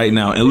Rosen right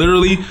now." And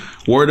literally,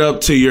 word up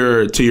to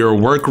your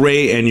work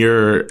rate and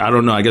your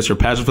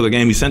passion for the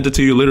game. He sent it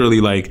to you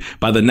literally like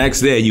by the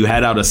next day. You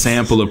had out a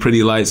sample of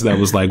Pretty Lights that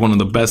was like one of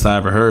the best I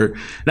ever heard.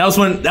 That was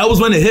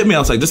when it hit me. I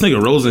was like, this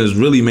nigga Rosen is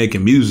really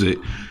making music.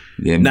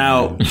 Yeah,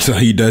 now, so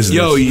he does this.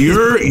 Yo,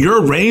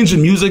 your range of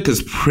music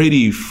is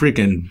pretty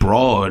freaking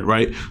broad,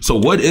 right? So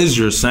what is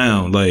your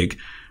sound? Like,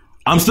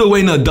 I'm still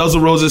waiting on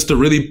Dozen Roses to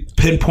really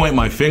pinpoint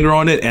my finger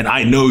on it, and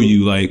I know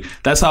you. Like,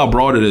 that's how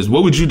broad it is.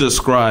 What would you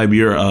describe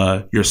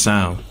your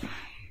sound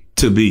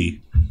to be?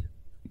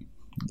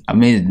 I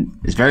mean,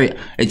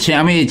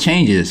 it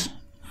changes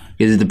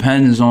because it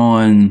depends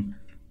on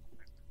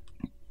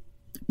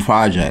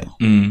project.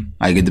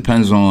 Like it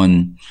depends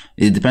on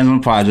the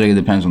project. It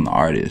depends on the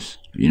artist.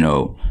 You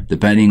know,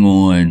 depending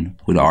on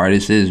who the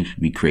artist is,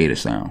 we create a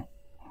sound.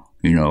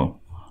 You know,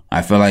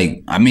 I feel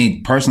like,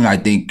 personally, I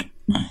think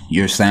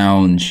your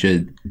sound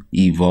should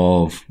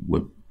evolve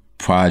with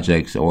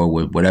projects or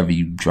with whatever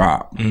you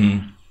drop.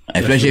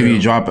 Especially if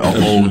you drop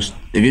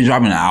if you're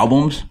dropping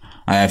albums,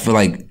 I feel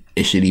like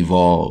it should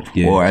evolve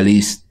or at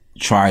least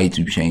try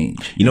to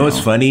change. You know what's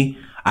funny?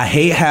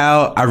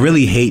 I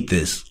really hate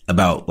this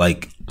about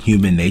like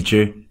human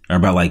nature or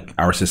about like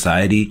our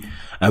society.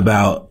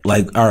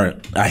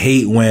 I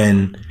hate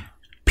when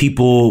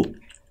people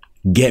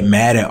get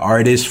mad at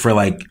artists for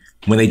like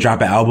when they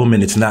drop an album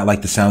and it's not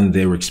like the sound that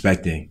they were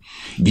expecting.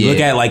 You look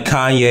at like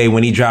Kanye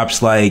when he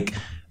drops like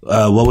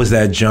what was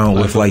that joint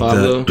with like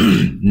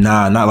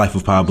not Life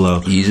of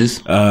Pablo.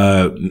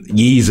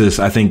 Yeezus.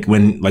 I think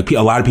when like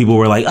a lot of people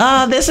were like,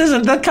 this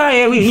isn't the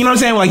Kanye. You know what I'm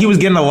saying? Like he was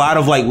getting a lot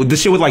of like with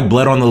this shit with like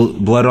blood on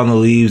the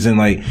leaves and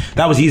like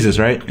that was Yeezus,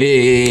 right?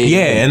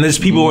 Yeah. And there's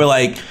people were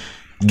like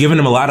giving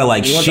him a lot of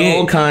like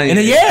shit. And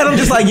I'm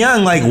just like,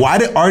 young, like why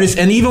did artists,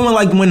 and even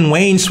when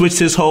Wayne switched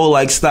his whole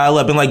like style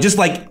up and like just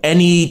like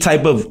any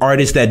type of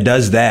artist that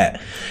does that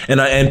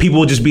and people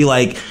will just be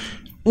like,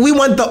 we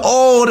want the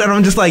old, and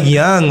I'm just like,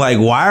 young, like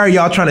why are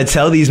y'all trying to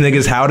tell these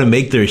niggas how to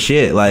make their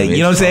shit? Like, you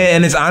know what I'm saying?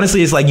 And it's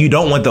honestly, it's like you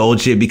don't want the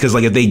old shit because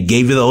like if they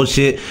gave you the old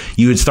shit,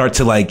 you would start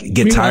to like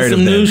get tired of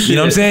them. You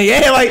know what I'm saying?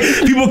 Yeah, like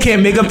people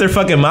can't make up their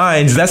fucking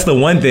minds. That's the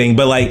one thing.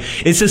 But like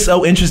it's just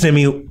so interesting to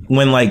me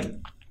when like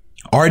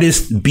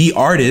artists be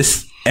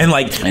artists and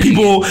like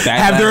people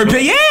have their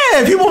opinion.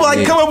 Yeah, people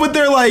like come up with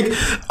their like,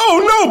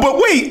 oh no, but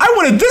wait, I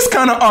wanted this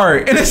kind of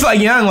art, and it's like,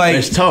 young, like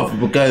it's tough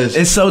because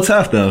it's so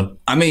tough though.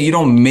 I mean, you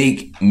don't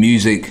make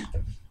music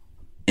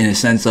in a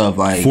sense of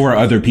like for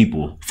other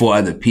people.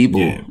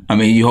 Yeah. I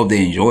mean, you hope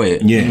they enjoy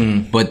it.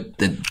 Yeah. But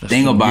the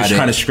thing about you're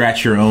trying to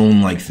scratch your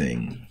own like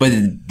thing. But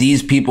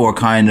these people are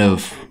kind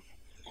of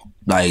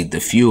like the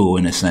fuel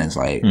in a sense.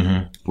 Like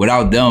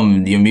without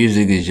them, your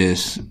music is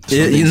just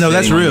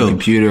that's real.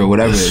 Computer or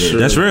whatever it is.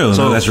 That's real.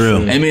 So that's real.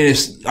 I mean,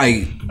 it's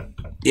like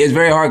it's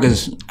very hard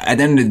because at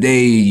the end of the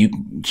day, you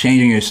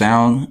changing your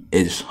sound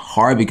is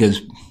hard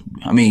because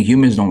I mean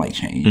humans don't like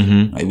change.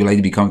 Like we like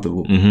to be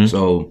comfortable.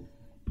 So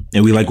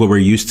and we like what we're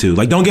used to.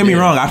 Like, don't get me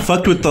wrong, I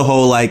fucked with the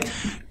whole like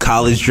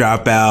college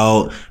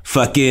dropout,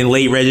 fucking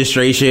late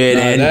registration,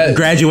 and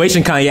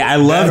graduation Kanye. I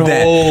love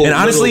that. And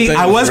honestly,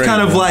 I was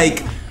kind of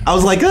like, I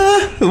was like,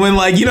 when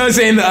like, you know what I'm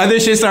saying, the other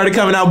shit started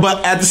coming out,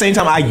 but at the same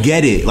time, I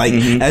get it. Like,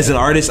 as an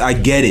artist, I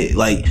get it.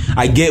 Like,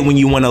 I get when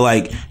you want to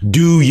like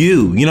do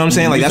you. You know what I'm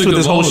saying? Like, that's what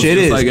this whole shit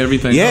is. Like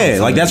everything. Yeah,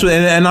 like that's what.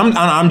 And I'm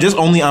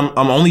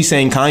only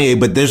saying Kanye,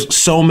 but there's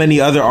so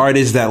many other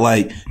artists that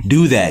like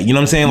do that. You know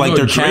what I'm saying? Like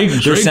their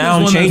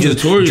sound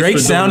changes.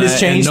 Drake's sound has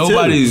changed too.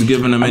 Nobody's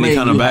giving him any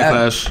kind of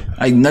backlash.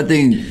 Like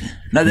nothing.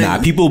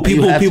 Nah, people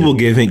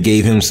gave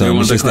him some.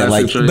 It's just that,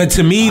 like, but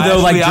to me though,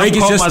 like Drake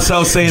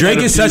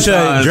is such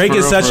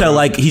a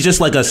like, he's just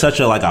like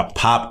such a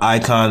pop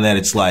icon that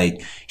it's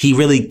like he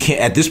really can't,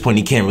 at this point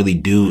he can't really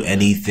do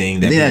anything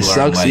that. I think that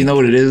sucks. Like, you know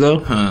what it is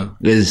though?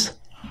 Is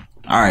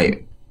all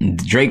right.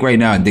 Drake right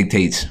now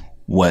dictates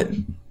what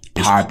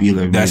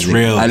popular music. That's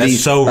real. At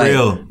least, so like,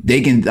 real.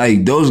 They can,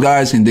 like, those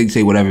guys can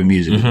dictate whatever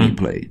music is being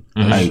played.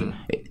 Like,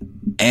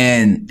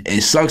 and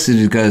it sucks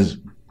is because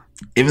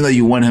even though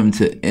you want him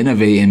to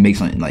innovate and make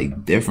something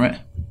like different,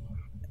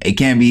 it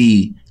can't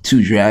be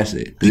too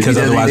drastic because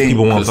otherwise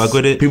people won't fuck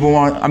with it. People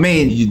want. I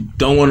mean, you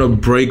don't want to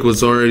break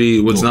what's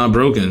not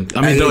broken.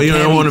 I mean, you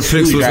don't want to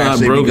fix what's not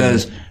broken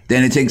because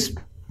then it takes.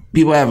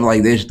 People have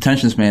like their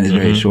attention span is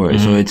very short,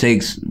 so it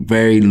takes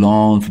very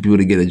long for people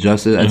to get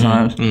adjusted at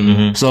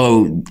times.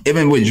 So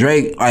even with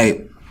Drake,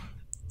 like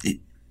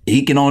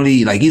he can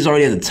only like he's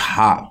already at the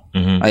top.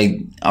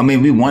 Like I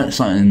mean, we want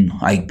something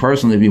like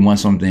personally, we want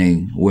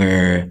something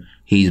where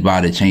he's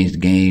about to change the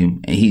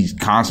game, and he's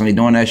constantly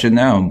doing that shit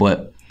now.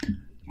 But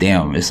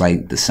damn, it's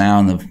like the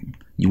sound of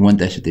you want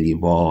that shit to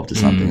evolve to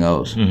something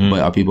else. But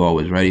are people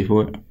always ready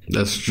for it?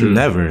 That's true.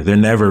 Never. They're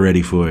never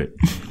ready for it.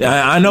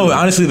 I know,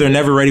 honestly, they're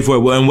never ready for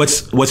it. And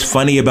what's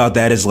funny about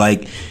that is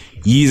like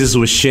Yeezus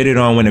was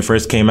shitted on when it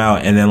first came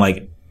out, and then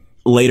like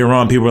later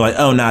on people were like,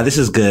 oh nah, this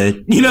is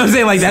good. You know what I'm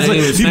saying? Like that's what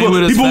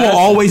people will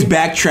always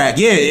backtrack.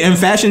 Yeah, and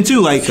fashion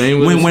too. Like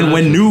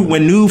when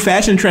new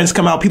fashion trends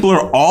come out, people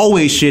are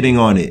always shitting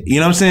on it. You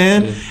know what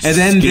I'm saying?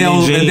 And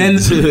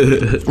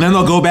then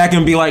they'll go back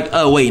and be like,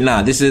 oh wait,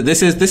 nah, this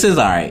is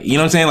all right. You know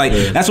what I'm saying? Like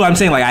that's what I'm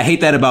saying. Like I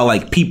hate that about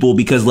like people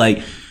because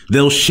like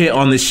they'll shit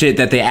on the shit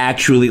that they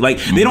actually like.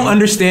 They don't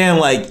understand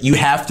like you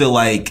have to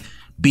like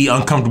be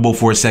uncomfortable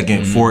for a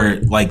second for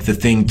like the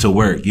thing to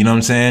work. You know what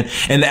I'm saying?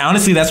 And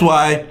honestly, that's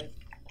why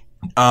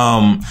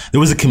there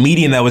was a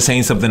comedian that was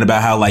saying something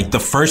about how like the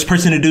first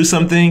person to do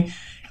something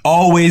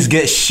always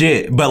gets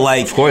shit, but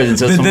like of course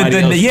until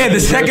the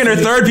second or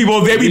third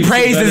people, they be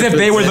praised as if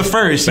they were the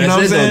first. You know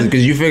what I'm saying?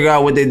 Because you figure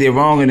out what they did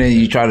wrong and then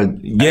you try to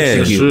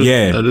execute.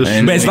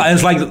 But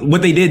it's like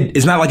what they did.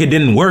 It's not like it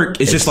didn't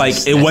work. It's just like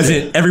it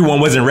wasn't. Everyone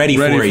wasn't ready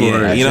for it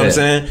yet. You know what I'm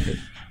saying?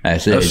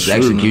 That's it. It's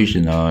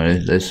execution though.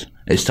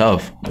 It's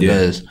tough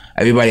because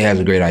everybody has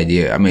a great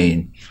idea. I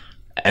mean,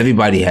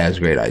 everybody has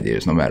great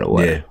ideas no matter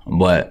what. Yeah.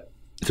 But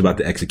it's about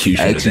the executing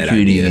it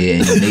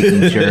and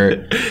making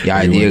sure your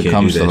idea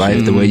comes to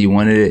life the way you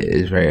wanted it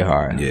is very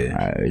hard.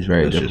 Yeah, it's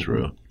very difficult. Just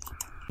real.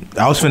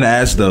 I was finna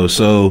ask though,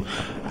 so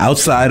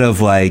outside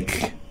of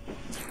like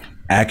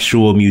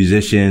actual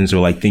musicians or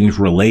like things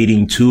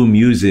relating to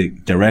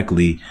music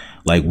directly,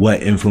 like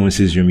what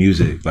influences your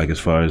music? Like as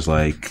far as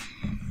like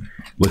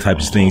what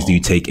types of things do you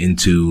take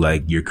into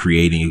like your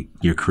creating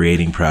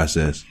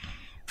process?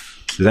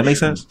 Does that make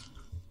sense?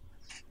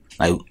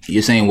 Like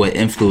you're saying, what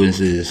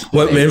influences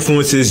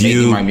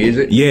you? My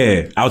music,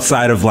 yeah.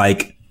 Outside of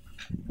like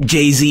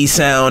Jay-Z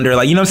sound or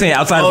like you know what I'm saying.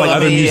 Outside of like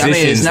other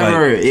musicians, it's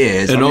never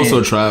and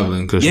also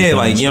traveling because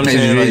like you know what I'm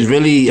saying. It's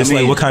really just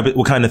like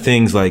what kind of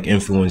things like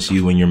influence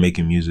you when you're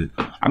making music?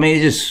 I mean,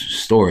 it's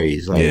just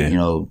stories, like you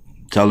know,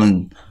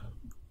 telling,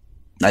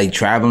 like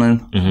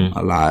traveling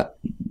a lot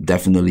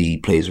definitely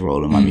plays a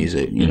role in my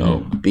music. You know,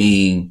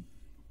 being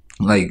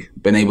like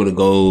been able to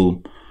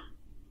go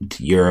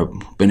to Europe,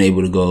 been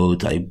able to go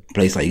to like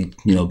place like,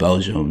 you know,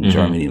 Belgium,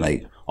 Germany,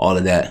 like all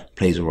of that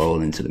plays a role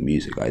into the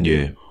music I do.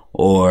 Yeah.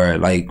 Or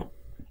like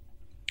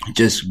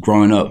just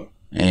growing up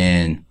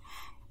and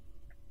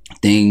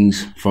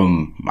things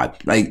from my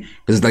like,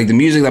 cause like the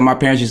music that my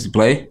parents used to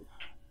play,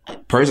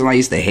 personally I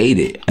used to hate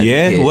it.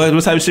 Yeah, what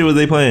type of shit was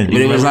they playing? But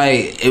it was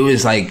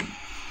like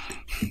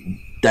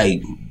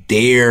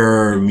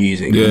their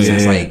music. Yeah,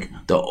 it's like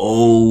the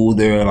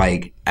older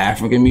like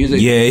African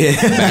music. Yeah.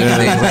 Back in the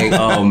days,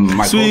 like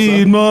my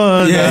Sweet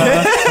mother,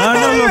 I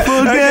never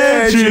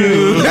forget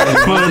you.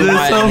 For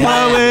this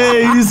somehow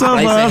way you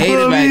somehow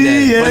for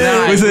me.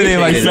 Yeah. What's the name?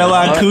 Like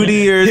Fela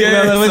Kuti or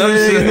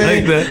something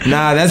like that.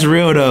 Nah, that's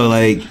real though.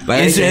 Like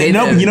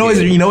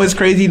you know what's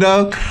crazy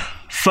though?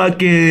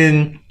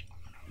 Fucking,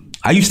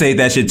 I used to hate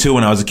that shit too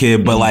when I was a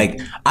kid, but like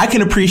I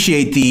can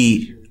appreciate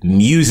the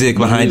music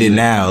behind it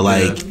now.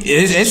 Like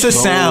it's a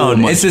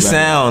sound. It's a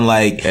sound.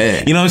 Like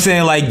you know what I'm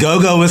saying? Like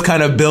Go-Go was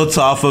kind of built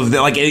off of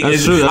the, like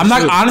I'm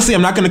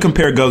not gonna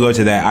compare Go-Go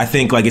to that. I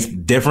think like it's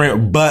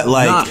different, but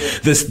like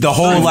the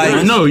whole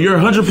like no, you're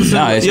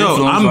 100%.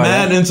 Yo, I'm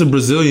mad into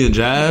Brazilian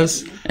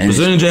jazz.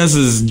 Brazilian jazz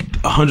is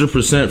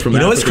 100% from. You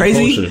know what's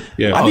crazy? Culture.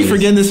 Yeah, I be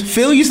forgetting this.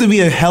 Phil used to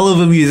be a hell of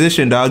a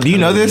musician, dog. Do you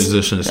know this?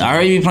 Musicians. I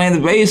already be playing the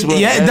bass, but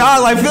Yeah,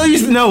 dog. Like Phil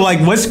used to know. Like,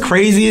 what's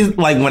crazy is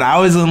like when I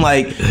was in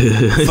like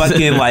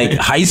fucking like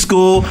high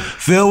school,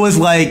 Phil was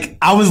like,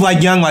 I was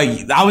like young,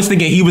 like I was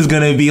thinking he was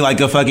gonna be like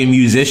a fucking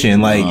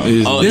musician. Like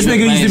this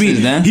nigga used to be.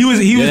 He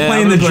was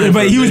playing the drum,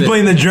 but he was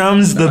playing the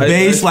drums, the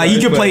bass. Like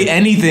he could play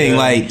anything,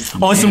 like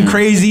on some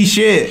crazy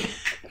shit.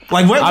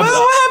 Like what happened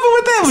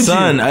with that? With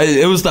Son, you?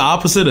 it was the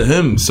opposite of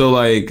him. So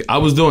like, I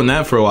was doing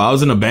that for a while. I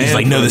was in a band. He's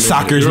like, no, the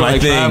soccer's my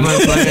thing.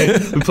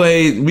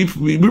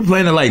 We were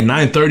playing at like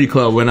 930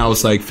 Club when I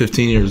was like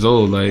 15 years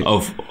old. Like,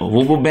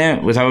 what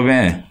band? What type of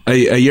band?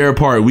 A year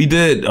apart. We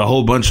did a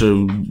whole bunch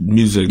of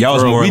music. Y'all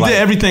was more we like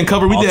did everything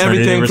covered. We did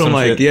everything from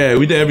like shit?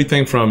 we did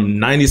everything from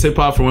 90s hip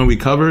hop from when we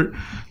covered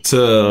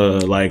to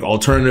like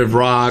alternative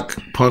rock,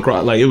 punk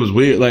rock. Like it was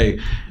weird. Like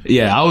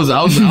I was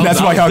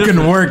That's why y'all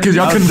couldn't work because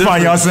y'all couldn't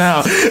find y'all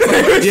sound.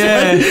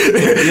 Yeah.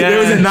 There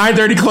was a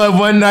 930 Club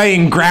one night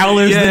and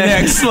Growlers the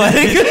next. Like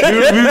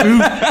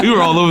we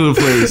were all over the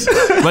place.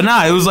 But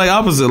nah, it was like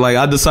opposite. Like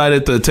I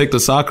decided to take the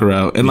soccer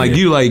route. And like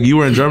you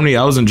were in Germany.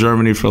 I was in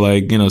Germany for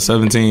like,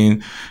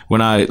 17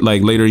 when I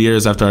like later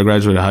years after I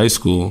graduated high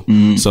school.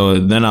 So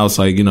then I was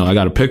like, I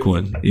got to pick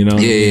one, And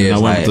I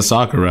went with the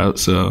soccer route.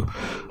 So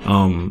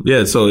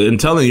so in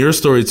telling your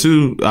story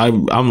too,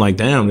 I'm like,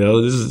 damn,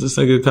 yo, this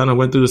nigga kind of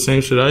went through the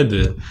same shit I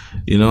did.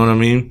 You know what I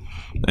mean?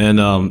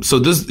 And so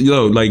this,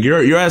 like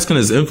you're asking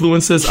his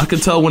influences. I can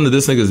tell one of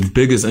this nigga's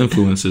biggest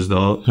influences,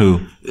 dog.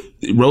 Who?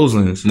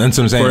 Roseland's. That's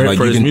what I'm saying. Like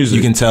his music.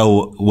 You can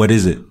tell what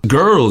is it?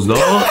 Girls, dog.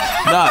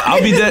 Nah,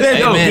 I'll be dead.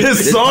 Hey, man,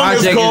 this song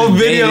is called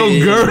Video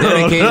Girl.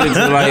 Dedicated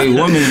to like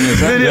women.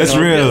 That's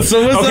real.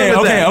 So what's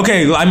up with that?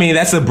 Okay. I mean,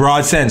 that's a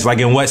broad sense. Like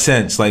in what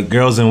sense? Like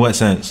girls in what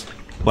sense?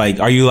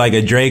 Like, are you like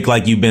a Drake?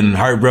 Like you've been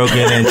heartbroken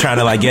and trying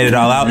to like get it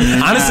all out?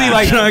 Honestly,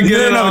 like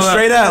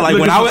straight up. Like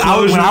when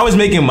I was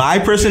making my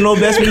personal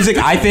best music,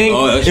 I think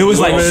it was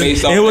like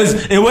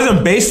it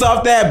wasn't based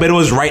off that, but it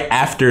was right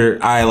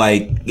after I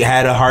like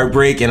had a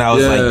heartbreak and I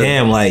was like,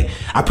 damn, like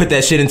I put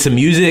that shit into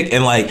music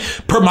and like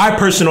my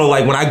personal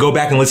like when I go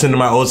back and listen to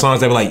my old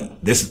songs, they were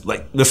like this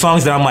like the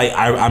songs that I'm like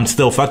I'm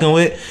still fucking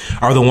with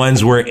are the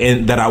ones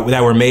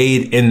that were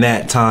made in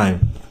that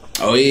time.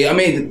 Oh yeah, I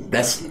mean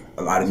that's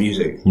a lot of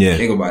music. Yeah,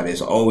 think about it.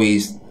 It's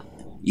always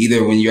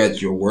either when you're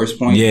at your worst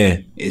point. Yeah,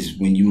 is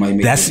when you might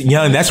make. That's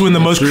young. That's when the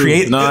most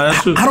creative. I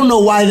don't know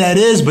why that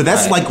is, but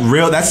that's like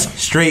real. That's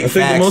straight facts.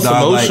 I think the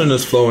most emotion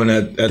is flowing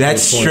at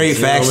that's straight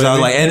facts,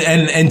 dog. Like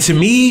and to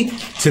me,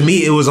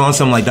 it was on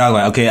some like dog.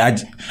 Like okay,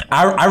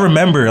 I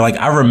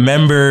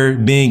remember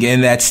being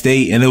in that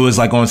state, and it was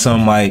like on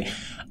some like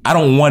I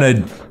don't want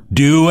to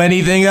do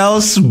anything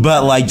else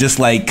but like just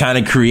like kind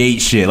of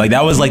create shit. Like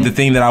that was like the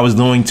thing that I was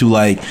doing to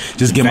like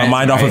just get my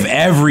mind off of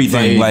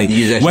everything. Like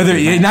whether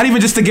not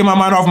even just to get my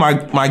mind off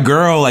my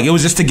girl, like it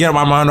was just to get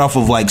my mind off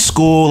of like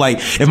school. Like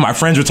if my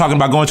friends were talking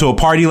about going to a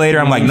party later,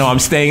 I'm like, no, I'm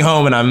staying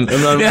home and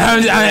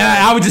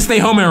I would just stay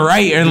home and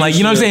write and like,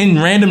 you know what I'm saying?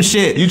 Random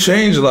shit. You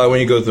change a lot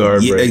when you go through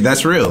heartbreak. Yeah,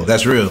 that's real.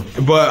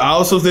 But I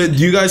also think,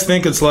 do you guys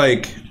think it's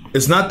like,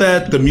 it's not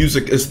that the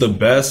music is the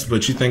best,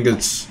 but you think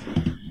it's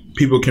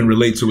people can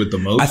relate to it the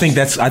most? I think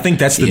that's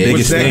the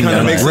biggest thing.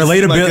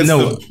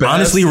 Relatability. Like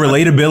honestly,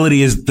 relatability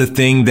is the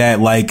thing that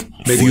like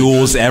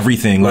fuels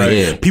everything.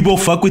 Like people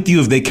fuck with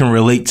you if they can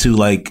relate to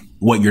like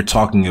what you're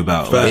talking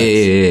about.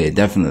 Yeah,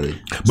 definitely.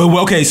 But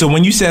okay, so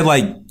when you said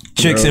like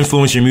chicks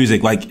influence your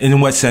music, like in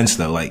what sense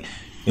though? Like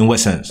in what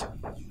sense?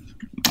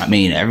 I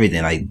mean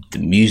everything. Like the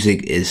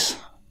music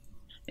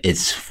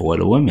it's for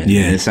the women.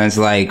 Yeah. In the sense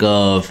like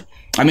of,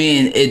 I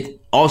mean it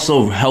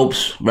also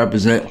helps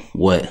represent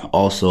what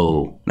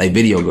also like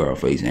Video Girl,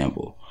 for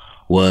example,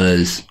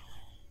 was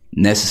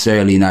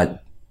necessarily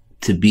not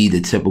to be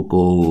the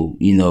typical,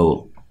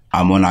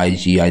 I'm on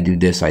IG, I do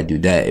this, I do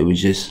that. It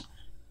was just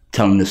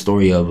telling the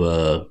story of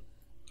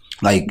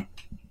like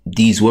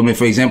these women.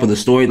 For example, the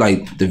story,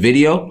 like the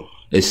video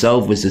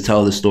itself was to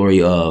tell the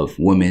story of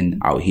women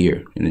out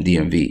here in the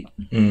DMV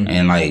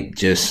and like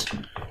just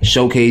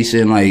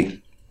showcasing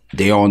like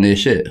they on their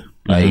shit.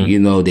 Like,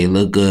 they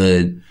look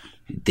good.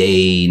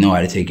 They know how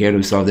to take care of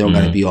themselves. They don't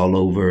gotta be all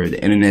over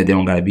the internet. They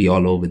don't gotta be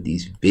all over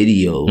these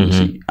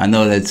videos. I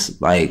know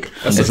that's like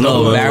that's a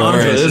little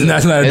backwards.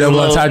 That's not a double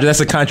entendre.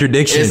 That's a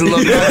contradiction. It's a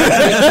little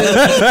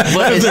contradiction,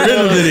 but it's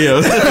still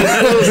videos. It's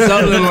still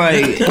something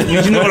like,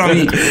 you know what I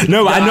mean?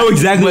 No, I know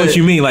exactly what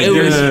you mean. Like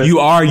you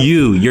are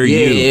you. You're you.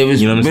 It was.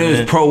 You know what I'm saying? It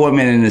was pro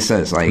women in a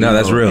sense. Like no,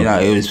 that's real.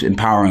 It was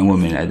empowering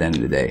women at the end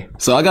of the day.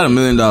 So I got $1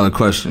 million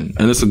question,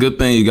 and it's a good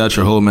thing you got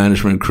your whole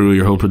management crew,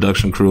 your whole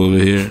production crew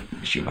over here.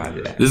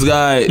 This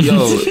guy,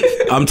 yo,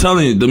 I'm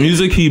telling you, the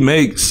music he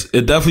makes,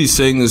 it definitely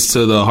sings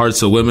to the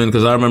hearts of women.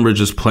 Because I remember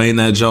just playing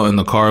that joint in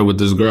the car with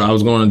this girl. I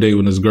was going on a date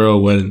with this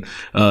girl when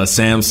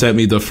Sam sent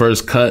me the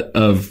first cut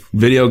of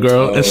Video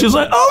Girl, and she was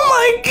like, "Oh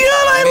my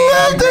god, I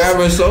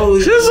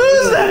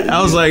I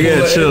was like,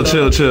 yeah,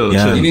 chill.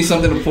 Yeah. You need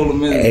something to pull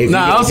them in.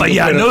 Nah, I was like,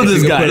 yeah, I know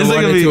this guy. This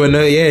nigga be,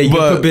 you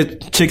but- can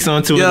put chicks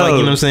onto it, Yo, like, you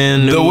know what I'm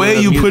saying? the New, way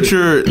you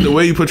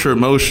music. put your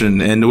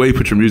emotion and the way you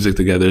put your music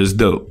together is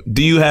dope.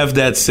 Do you have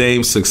that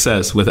same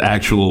success with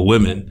actual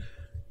women?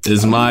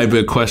 Is my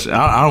big question.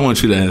 I don't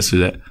want you to answer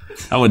that.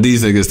 I want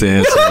these niggas to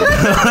answer.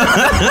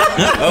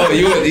 Oh,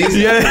 you want these?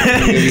 Yeah,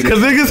 because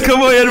niggas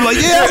come on here and be like,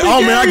 yeah,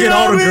 Oh man, I get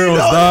all the girls,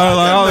 dog.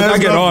 Like, I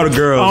get all the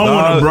girls. I don't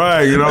want dog. to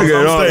brag, you know. I get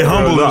I'm all stay the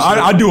humble. girls, dog.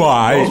 I do all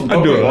right.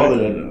 I do all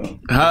right.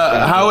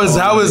 How is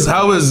Rose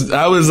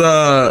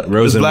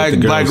Black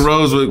with the Black girls.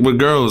 Rose with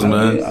girls,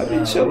 man? I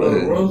be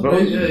chilling.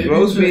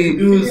 Rose be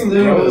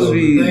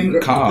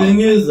calm. The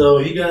thing is, though,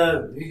 he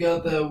got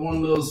that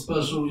one little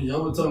special.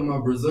 Y'all were talking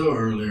about Brazil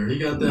earlier. He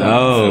got that.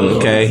 Oh,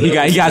 okay. He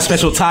got a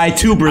special tie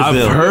to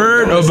Brazil. I've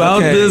heard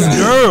about this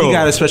girl. He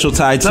got a special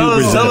tie to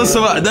Brazil. Tell us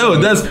about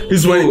that.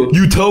 He's when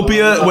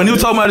Utopia. When you were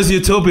talking about this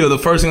Utopia, the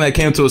first thing that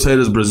came to his head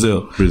is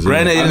Brazil.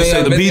 Granted, you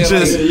say the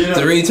beaches. Like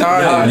 3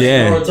 times.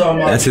 Yeah. Y'all were talking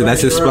about That's his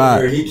Drake spot.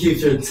 earlier. He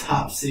keeps your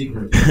top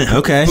secret.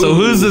 Okay. So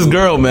who's this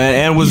girl, man?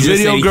 And was He just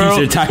Video said he Girl?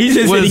 keeps her top- he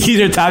just said he keeps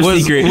her top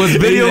secret. Was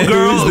Video Who's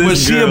Girl? this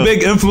Was she girl? a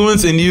big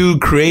influence in you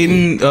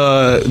creating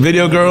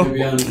Video Girl?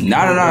 No.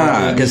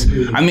 Because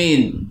I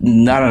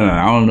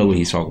don't know what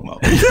he's talking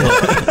about.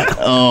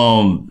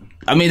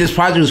 I mean, this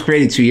project was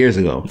created 2 years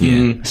ago.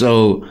 Yeah.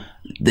 So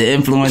the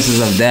influences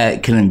of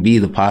that couldn't be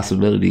the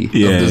possibility of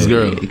this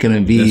girl. It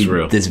couldn't be That's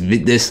real.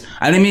 this.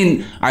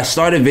 I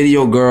started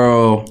Video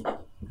Girl.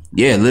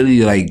 Yeah,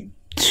 literally like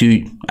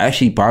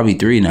probably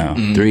 3 now.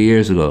 3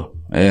 years ago.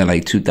 Yeah,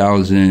 like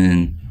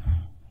 2000.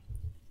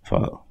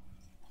 Fuck.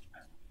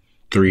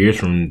 3 years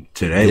from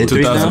today. Is it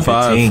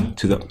 2005.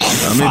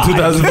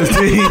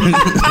 2015.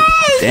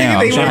 Damn,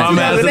 I'm trying My to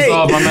math is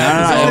off. My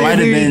math is off. It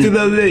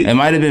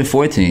might have been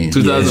 14.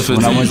 2015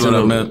 When I went is what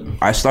I to meant.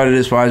 I started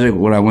this project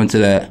when I went to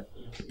that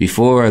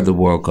before the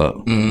World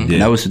Cup. And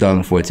that was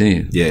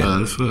 2014. Yeah.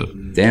 That's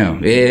it.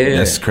 Damn. Yeah.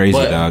 That's crazy,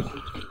 dog.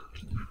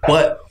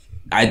 But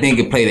I think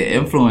it played an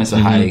influence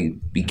on how it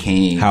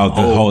became. How the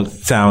whole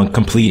sound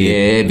completed.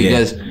 Yeah,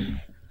 because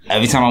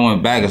every time I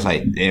went back, it's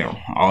like, damn,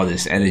 all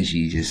this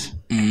energy just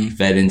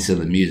fed into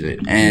the music.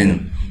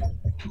 And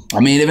I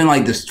mean, even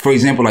like this, for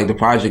example, like the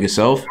project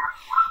itself,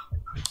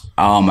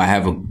 I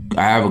have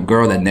a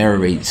girl that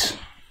narrates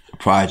the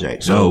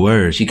project. So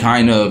word. she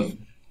kind of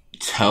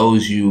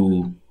tells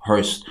you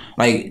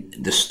like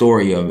the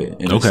story of it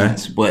in a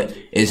sense. But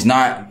it's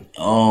not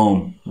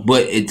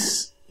but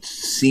it's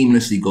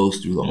seamlessly goes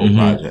through the whole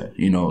project,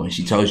 you know, and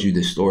she tells you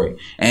the story.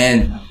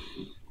 And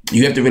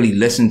you have to really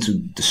listen to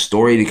the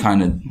story to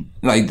kind of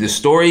like the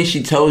story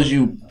she tells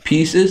you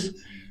pieces,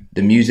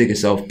 the music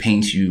itself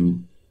paints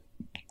you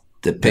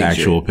the picture.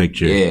 Actual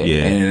picture.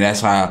 Yeah. And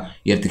that's how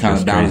you have to kind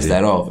of balance crazy.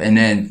 that off. And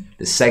then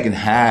the second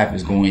half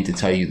is going to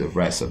tell you the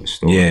rest of the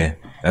story. Yeah.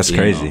 That's you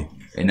crazy. know?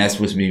 And that's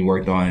what's being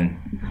worked on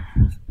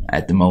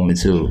at the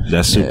moment too.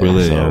 That's super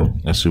lit, yo.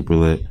 That's super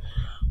lit.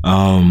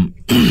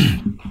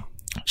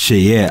 Shit,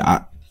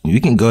 yeah. We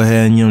can go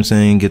ahead and, you know what I'm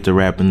saying, get to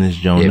wrapping this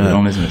joint Yeah, up. but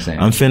don't listen to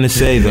Sam. I'm finna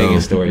say, though.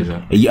 Making stories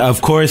up. Yeah,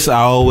 of course, I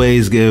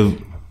always give,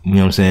 you know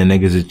what I'm saying,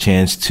 niggas a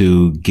chance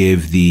to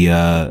give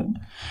the,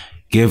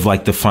 give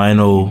like the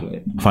final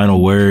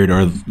word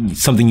or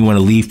something you want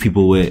to leave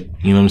people with,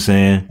 you know what I'm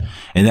saying?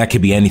 And that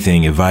could be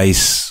anything,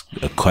 advice,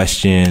 a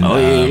question. Oh,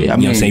 yeah. You know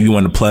what I'm saying? If you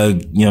want to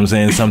plug, you know what I'm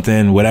saying,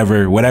 something,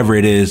 whatever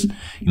it is, you know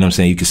what I'm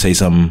saying? You could say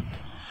something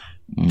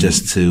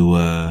just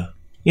to,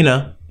 you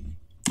know.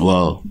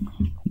 Well,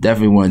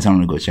 definitely want to tell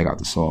them to go check out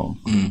the song.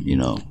 You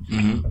know,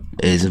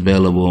 it's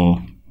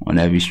available on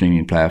every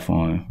streaming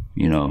platform.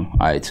 You know,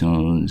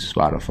 iTunes,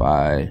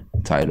 Spotify,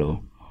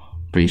 Tidal.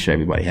 Pretty sure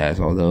everybody has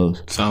all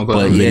those. SoundCloud.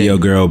 But Video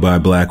Girl by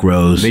Black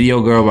Rose.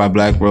 Video Girl by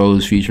Black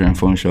Rose featuring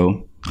Phone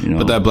Show. You know,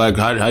 But that Black,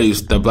 how do you,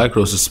 that Black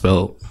Rose is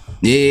spelled?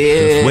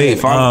 yeah. Wait,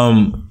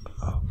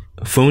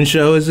 Foon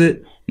Show, is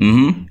it?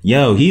 Mm-hmm.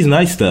 Yo, he's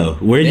nice though.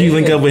 Where do you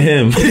link up with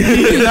him?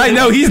 I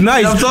know he's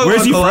nice.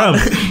 Where's he from?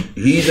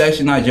 He's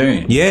actually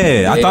Nigerian.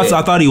 Yeah, I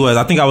thought he was.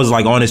 I think I was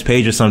like on his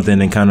page or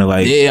something and kind of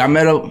like. Yeah, I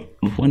met up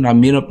when I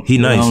meet up. He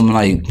nice.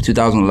 Like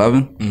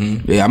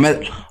 2011. Yeah, I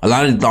met a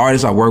lot of the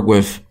artists I work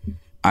with.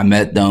 I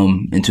met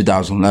them in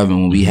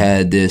 2011 when we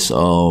had this.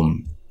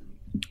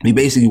 We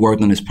basically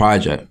worked on this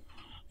project.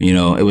 You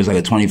know, it was like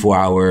a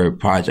 24-hour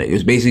project. It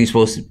was basically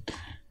supposed to.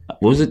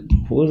 What was it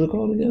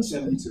called again?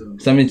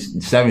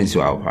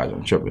 72-hour project.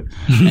 I'm tripping.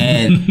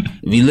 And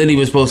we literally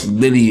was supposed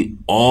to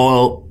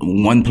all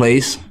one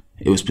place.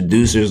 It was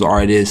producers,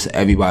 artists,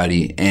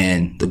 everybody.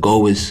 And the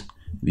goal was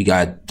we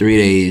got 3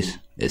 days.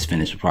 Let's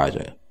finish the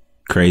project.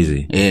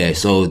 Crazy. Yeah,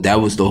 so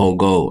that was the whole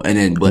goal. And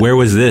then, but Where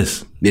was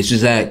this? this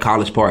was at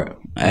College Park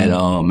at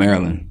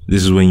Maryland.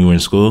 This is when you were in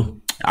school?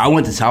 I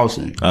went to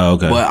Towson. Oh,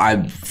 okay.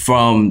 But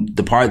from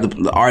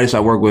the artist I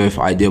work with,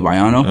 Ideal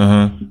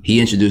Bayano, he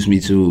introduced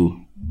me to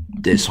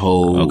this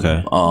whole,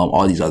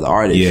 all these other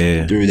artists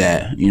Yeah. through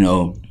that,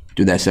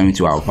 through that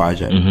 72-hour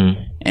project.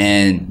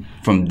 And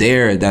from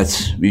there,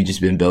 we've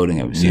just been building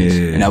ever since.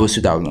 Yeah. And that was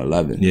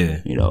 2011.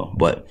 Yeah. You know,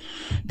 but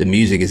the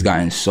music has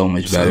gotten so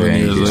much better. 7 And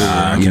years just, later.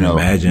 I you can know,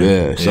 imagine.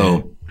 Yeah.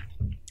 So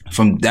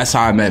that's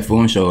how I met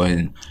Foon Show,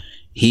 and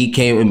he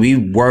came and we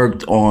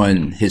worked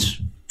on his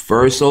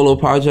first solo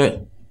project,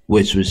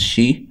 which was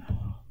She.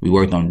 We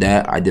worked on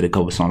that. I did a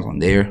couple songs on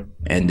there,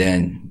 and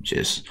then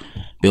just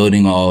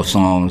building all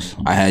songs.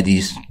 I had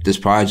this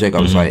project.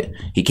 I was like,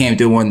 he came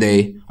through one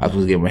day. I was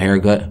supposed to get him a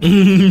haircut,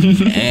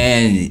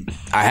 and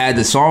I had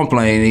the song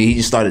playing, and he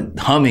just started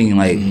humming,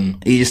 like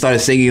he just started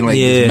singing like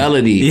this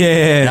melody.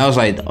 Yeah. And I was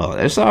like, oh,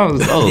 that song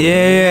is dope.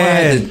 Yeah. I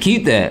had to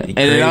keep that. And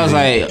then I was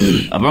like,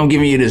 if I'm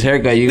giving you this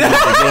haircut, you're gonna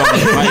have to get on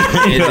the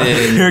mic. And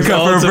then,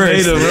 Haircut for a verse.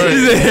 He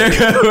said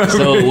haircut for a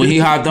so verse. when he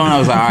hopped on, I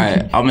was like, all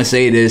right, I'm gonna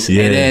say this,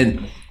 Yeah. and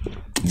then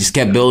just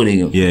kept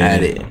building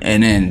at it.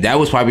 And then that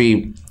was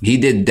probably, he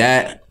did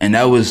that, and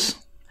that was,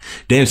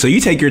 Damn, so you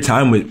take your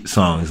time with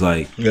songs,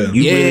 like you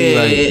really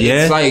like,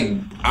 it's like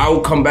I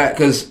will come back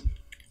because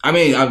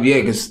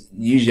because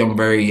usually I'm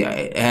very,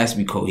 it has to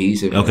be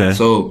cohesive. Okay.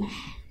 So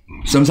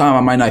sometimes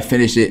I might not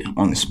finish it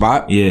on the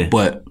spot. Yeah.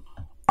 But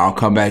I'll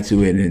come back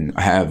to it and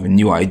I have a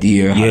new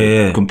idea how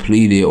Yeah. to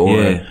complete it,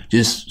 or Yeah.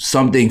 just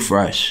something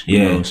fresh. You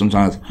Yeah. know,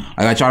 sometimes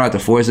like I try not to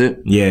force it.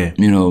 Yeah.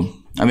 You know,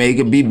 I mean, it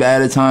could be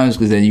bad at times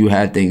because then you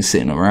had things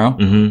sitting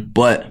around.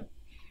 But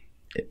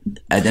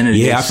at the end of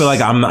the day, I feel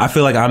like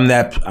I'm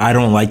that. I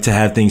don't like to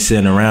have things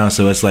sitting around,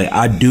 so it's like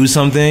I do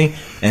something,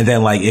 and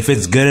then like if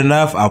it's good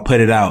enough, I'll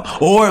put it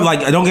out. Or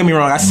like, don't get me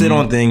wrong, I sit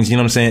on things. You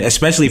know what I'm saying?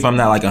 Especially if I'm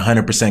not like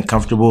 100%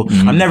 comfortable.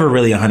 I'm never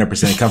really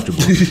 100%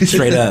 comfortable.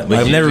 Straight up,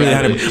 like, I'm never really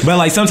 100%. But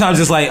like sometimes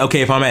it's like,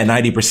 okay, if I'm at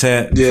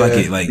 90%, fuck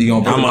it. Like You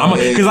gonna put it on.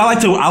 because I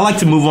like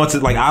to move on to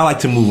like I like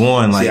to move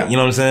on. Like you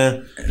know what I'm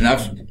saying?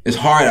 and it's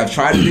hard. I've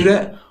tried to do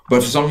that,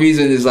 but for some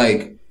reason, it's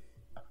like,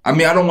 I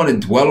mean, I don't want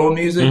to dwell on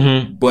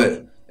music, but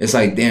it's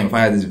like, damn, if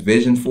I had this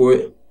vision for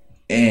it,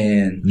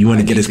 and You want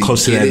I to get need as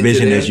close to that get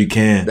vision into as you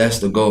can. That's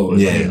the goal.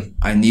 It's Yeah. like,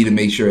 I need to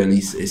make sure at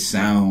least it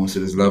sounds to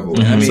this level.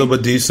 And I mean, So,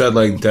 but do you set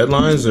like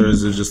deadlines, or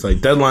is it just like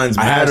deadlines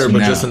I have matter, to but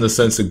now. just in the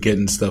sense of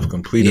getting stuff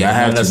completed, Yeah, I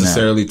have not to now.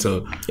 necessarily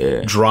to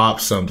Yeah.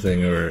 drop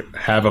something or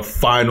have a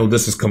final?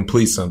 This is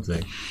complete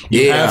something.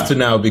 You Yeah. have to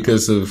now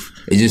because of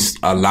it's just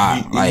a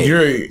lot. Like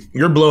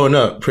you're blowing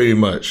up pretty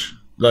much.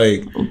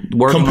 Like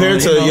Working compared on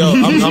to it, you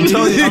know? I'm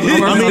telling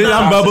you,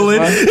 I'm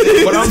bubbling.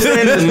 What I'm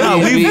saying is, We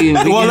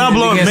well, get- not we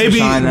blowing. get some Maybe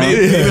shine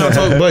now. I'll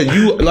talk. But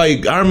you,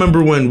 like, I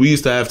remember when we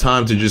used to have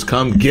time to just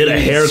come get a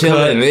haircut,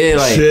 Chilling, yeah,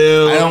 like,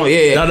 chill, I don't-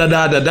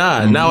 yeah.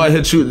 da. Now I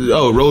hit you.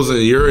 Oh, Rosa,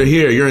 you're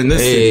here. You're in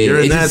this city. You're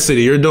in it that just-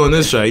 city. You're doing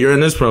this shot. You're in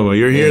this promo.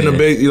 You're here in the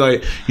big.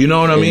 Like, you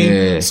know what I mean?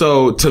 Yeah.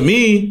 So to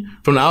me,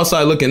 from the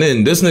outside looking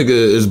in, this nigga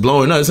is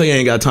blowing up. This nigga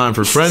ain't got time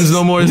for friends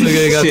no more. This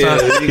nigga ain't got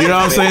time. You know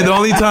what I'm saying? The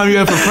only time you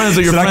have for friends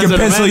are your So I friends. can that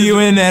are pencil managers. you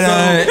in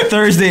at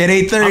Thursday at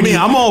 8:30. I mean,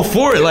 I'm all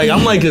for it. Like,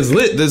 I'm like, it's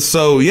lit.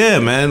 So yeah,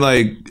 man.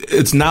 Like,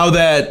 it's now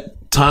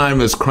that time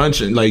is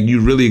crunching. Like,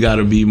 you really got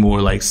to be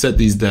more like, set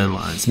these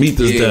deadlines, meet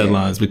these Yeah.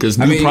 deadlines, because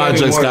new I mean, you gotta be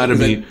projects more- got to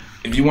be. like,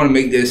 if you want to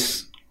make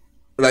this,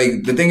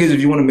 like, the thing is,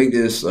 if you want to make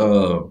this,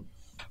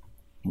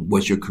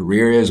 what your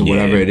career is or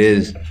whatever it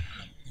is,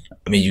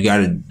 I mean, you got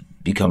to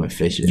become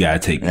efficient. You gotta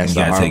take That's you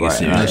the gotta hard take it part,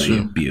 seriously.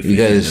 right? Be efficient.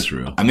 Because That's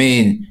real. I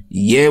mean,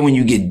 yeah, when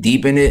you get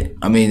deep in it,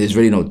 I mean, there's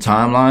really no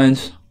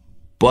timelines,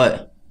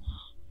 but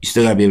you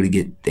still gotta be able to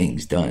get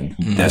things done.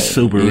 That's Like,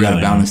 super you real.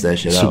 gotta balance that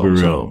shit out. Super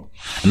real. So,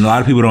 And a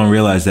lot of people don't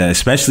realize that,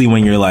 especially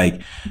when you're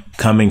like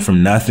coming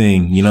from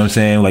nothing, you know what I'm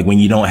saying? Like when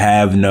you don't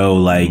have no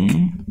like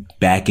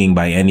backing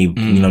by any, you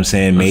know what I'm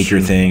saying, major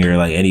thing or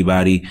like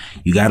anybody,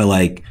 you gotta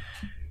like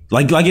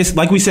it's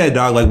like we said,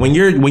 dog, like when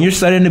you're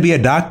studying to be a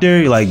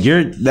doctor, like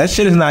that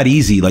shit is not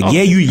easy. Like,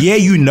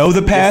 you know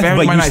the path,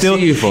 family but might you not still,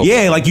 see you for-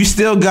 like you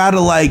still gotta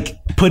like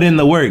put in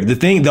the work.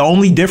 The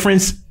only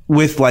difference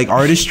with like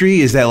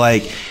artistry is that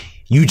like,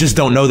 you just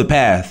don't know the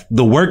path.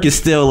 The work is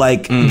still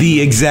like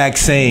the exact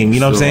same. You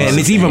know what I'm saying? And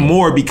it's even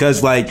more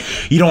because like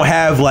you don't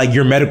have like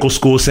your medical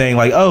school saying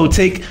like, oh,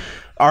 take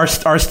our you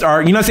know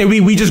what I'm saying?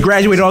 We just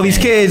graduated all these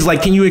kids.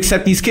 Like, can you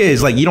accept these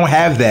kids? Like, you don't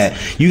have that.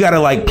 You got to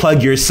like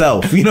plug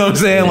yourself. You know what I'm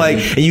saying? Like,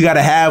 and you got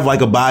to have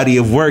like a body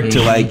of work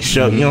to like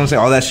show. You know what I'm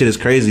saying? All that shit is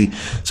crazy.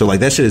 So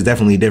like that shit is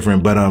definitely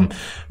different. But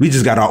we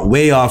just got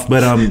way off.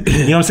 But you know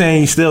what I'm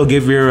saying? You still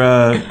give your.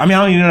 I mean,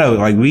 I don't even know.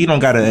 Like, we don't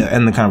got to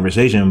end the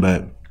conversation,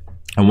 but.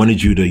 I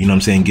wanted you to, you know what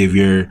I'm saying, give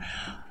your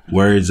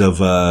words of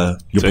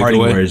your party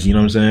words, you know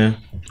what I'm saying?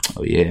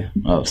 oh yeah,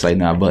 it's like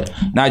now, but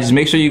now just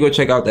make sure you go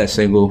check out that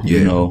single. Yeah.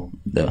 You know,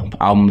 the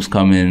album's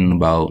coming in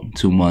about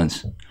 2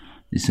 months.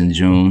 It's in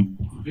June.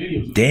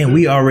 Damn,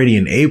 we already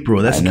in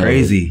April. That's I know.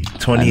 crazy. I know,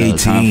 2018.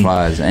 time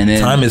flies, and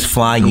then Time is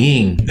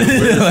flying.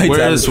 Like, Where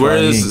time is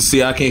flying.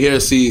 see, I can hear,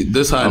 see,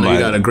 this how I know you right.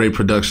 got a great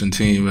production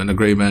team and a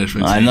great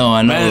management team. I know.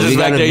 Managers We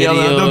got back a there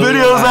yelling, video. the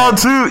video's out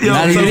too. Yo,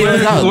 Now the so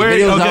video's out. The where,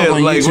 video's okay, out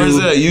on like, where's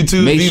YouTube. that?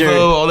 YouTube, Make Vivo, sure-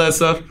 all that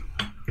stuff?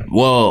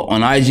 Well,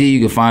 on IG you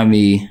can find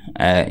me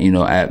at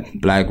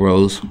Black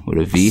Rose with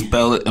a V.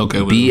 Spell it.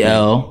 Okay. with a V.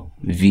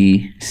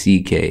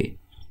 BLVCK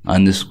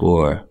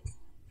 _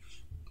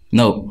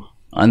 no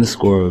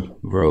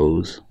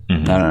 _Rose.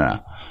 No.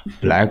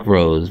 Black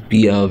Rose.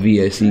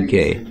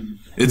 BLVSEK.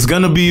 It's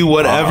gonna be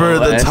whatever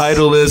the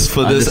title is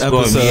for this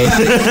episode.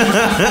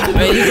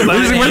 We're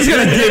just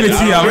gonna give it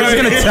to y'all. We're just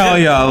gonna tell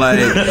y'all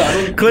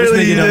like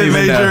clearly you didn't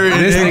major in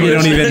This nigga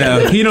don't even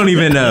know. He don't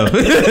even know.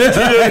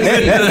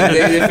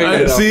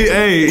 See,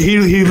 hey,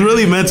 he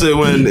really meant it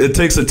when it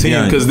takes a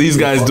team because these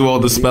guys do all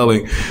the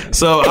spelling.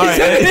 So all right,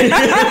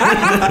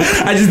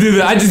 I just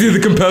do the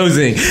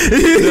composing.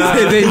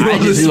 I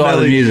just do all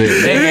the music.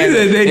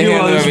 They do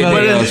all the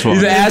spelling.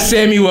 He's ask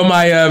Sammy what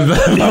my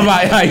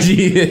IG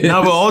is.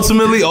 No, but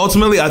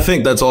ultimately, I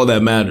think that's all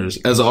that matters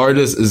as an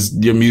artist is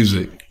your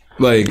music.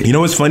 Like, you know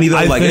what's funny though?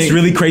 Like, it's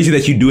really crazy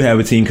that you do have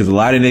a team because a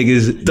lot of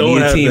niggas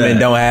need a team and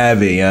don't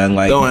have it, young.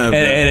 Like, and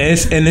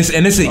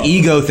it's an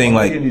ego thing.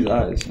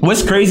 Like,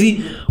 what's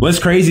crazy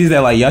is that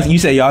like you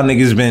say y'all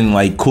niggas been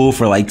like cool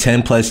for like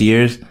 10 plus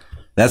years.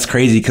 That's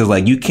crazy because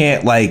like you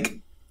can't like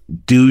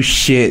do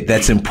shit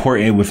that's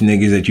important with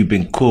niggas that you've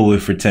been cool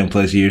with for 10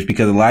 plus years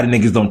because a lot of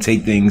niggas don't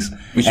take things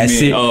as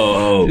serious.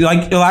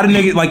 Like a lot of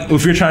niggas, like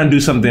if you're trying to do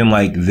something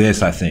like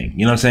this, I think,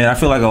 you know what I'm saying? I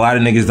feel like a lot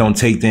of niggas don't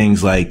take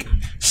things like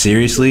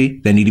seriously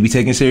that need to be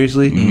taken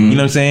seriously. You know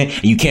what I'm saying?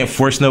 And you can't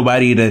force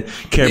nobody to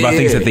care about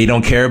things that they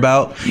don't care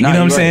about. You know what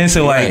I'm saying?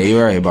 So like,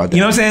 you're right about that.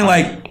 You know what I'm saying?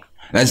 Like,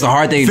 that's the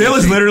hard thing. Phil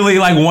is literally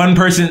like one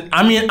person.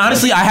 I mean,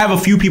 honestly, I have a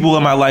few people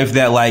in my life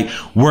that like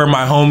were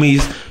my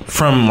homies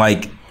from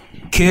like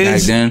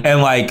kids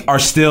and like are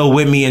still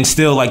with me and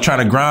still like trying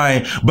to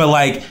grind, but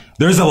like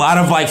there's a lot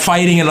of like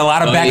fighting and a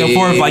lot of back and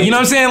forth, like, you know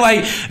what I'm saying?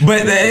 Like,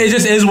 but it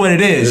just is what it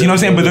is, you know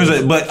what I'm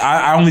saying? But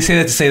I only say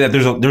that to say that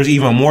there's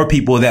even more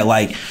people that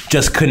like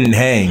just couldn't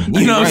hang,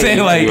 you know what I'm saying?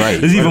 Like,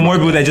 there's even more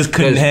people that just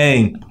couldn't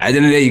hang. At the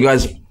end of the day, you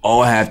guys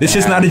all have to. It's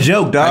just not a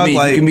joke, dog. I mean,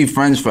 like, you can be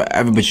friends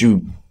forever, but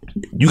you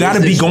gotta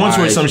be going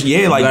towards some shit.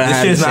 Yeah, like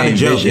this shit is not a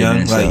joke,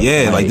 young. Like,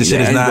 yeah, like this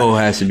shit is not.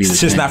 It's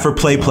just not for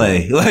play.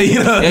 Like,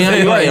 you know. Yeah,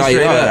 you're right. Like,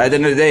 at the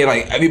end of the day,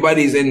 like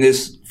everybody's in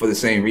this for the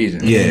same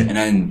reason. Yeah, and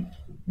then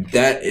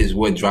that is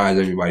what drives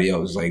everybody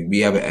else. Like, we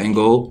have an end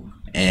goal,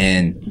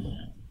 and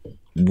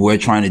we're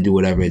trying to do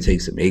whatever it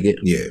takes to make it.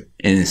 Yeah,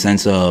 in the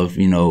sense of,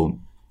 you know,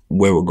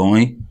 where we're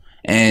going.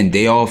 And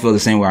they all feel the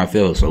same way I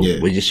feel, so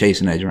we're just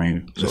chasing that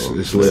dream. So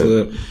it's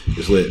lit.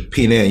 It's lit.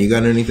 P-Nan, you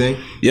got anything?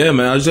 Yeah,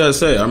 man. I just gotta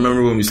say, I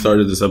remember when we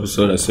started this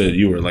episode, I said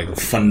you were like a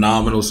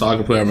phenomenal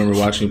soccer player. I remember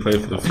watching you play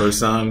for the first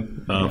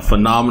time.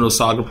 Phenomenal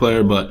soccer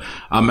player, but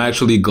I'm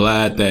actually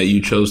glad that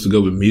you chose to go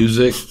with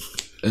music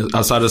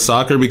outside of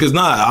soccer because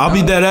I'll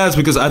be dead ass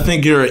because I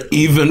think you're an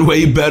even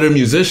way better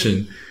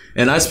musician.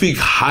 And I speak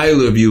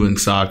highly of you in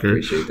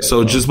soccer.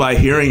 So just by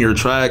hearing your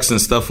tracks and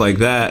stuff like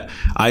that,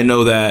 I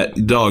know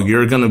that, dog,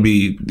 you're going to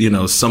be, you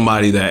know,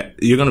 somebody that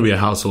you're going to be a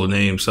household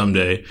name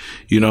someday.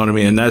 You know what I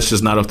mean? And that's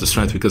just not off the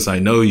strength because I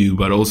know you,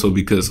 but also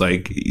because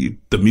like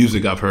the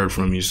music I've heard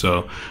from you.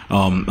 So,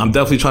 I'm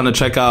definitely trying to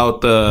check out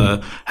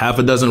the Half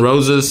a Dozen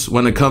Roses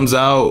when it comes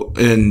out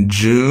in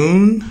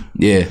June.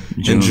 Yeah.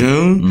 In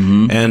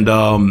June.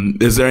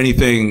 And, is there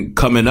anything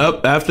coming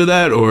up after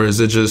that? Or is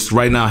it just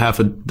right now Half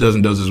a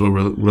Dozen Doses is what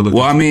we're looking?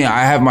 Well, I mean,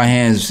 I have my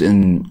hands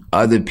in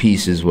other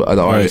pieces with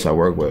other artists I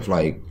work with.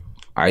 Like,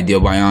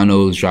 Ideal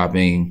Baiano's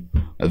dropping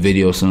a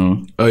video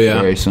soon. Oh, yeah.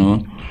 Very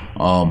soon.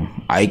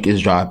 Ike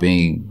is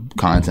dropping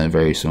content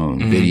very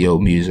soon. Video,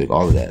 music,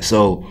 all of that.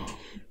 So,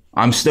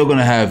 I'm still going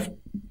to have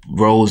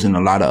roles in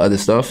a lot of other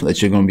stuff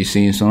that you're going to be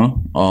seeing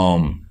soon.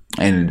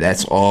 And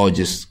that's all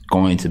just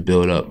going to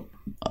build up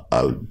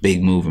a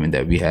big movement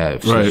that we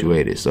have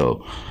situated.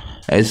 So,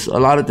 it's a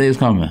lot of things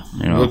coming.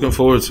 You know, looking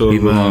forward to it.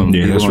 People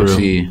gonna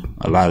see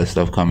a lot of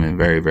stuff coming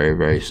very, very,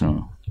 very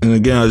soon. And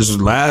again, just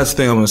last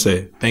thing I'm gonna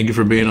say, thank you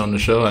for being on the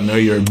show. I know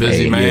you're a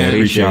busy man. Yeah,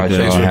 appreciate that.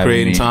 Thanks for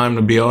creating time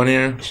to be on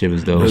here. Shit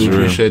was dope. Really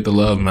appreciate the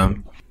love,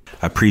 man.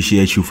 I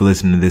appreciate you for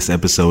listening to this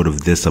episode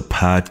of This a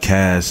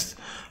Podcast.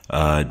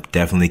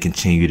 Definitely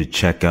continue to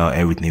check out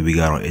everything we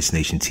got on It's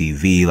Nation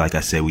TV. Like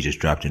I said, we just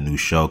dropped a new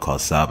show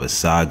called Saba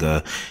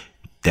Saga.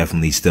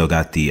 Definitely still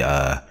got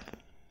the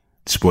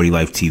Sporty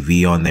Life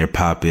TV on there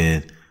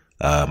popping.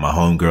 My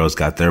homegirls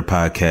got their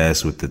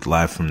podcast with the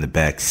Live from the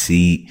Back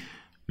Seat.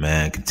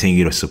 Man,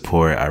 continue to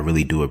support. I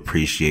really do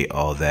appreciate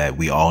all that.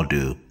 We all do.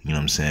 You know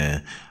what I'm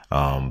saying?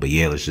 But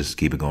yeah, let's just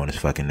keep it going this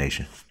fucking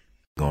nation.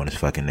 Going this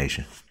fucking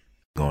nation.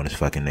 Going this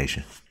fucking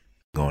nation.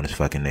 Going this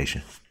fucking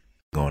nation.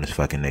 Going this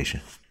fucking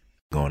nation.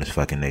 Going this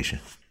fucking nation.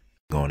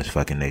 Going this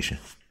fucking nation.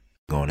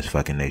 Going this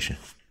fucking nation.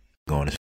 Going this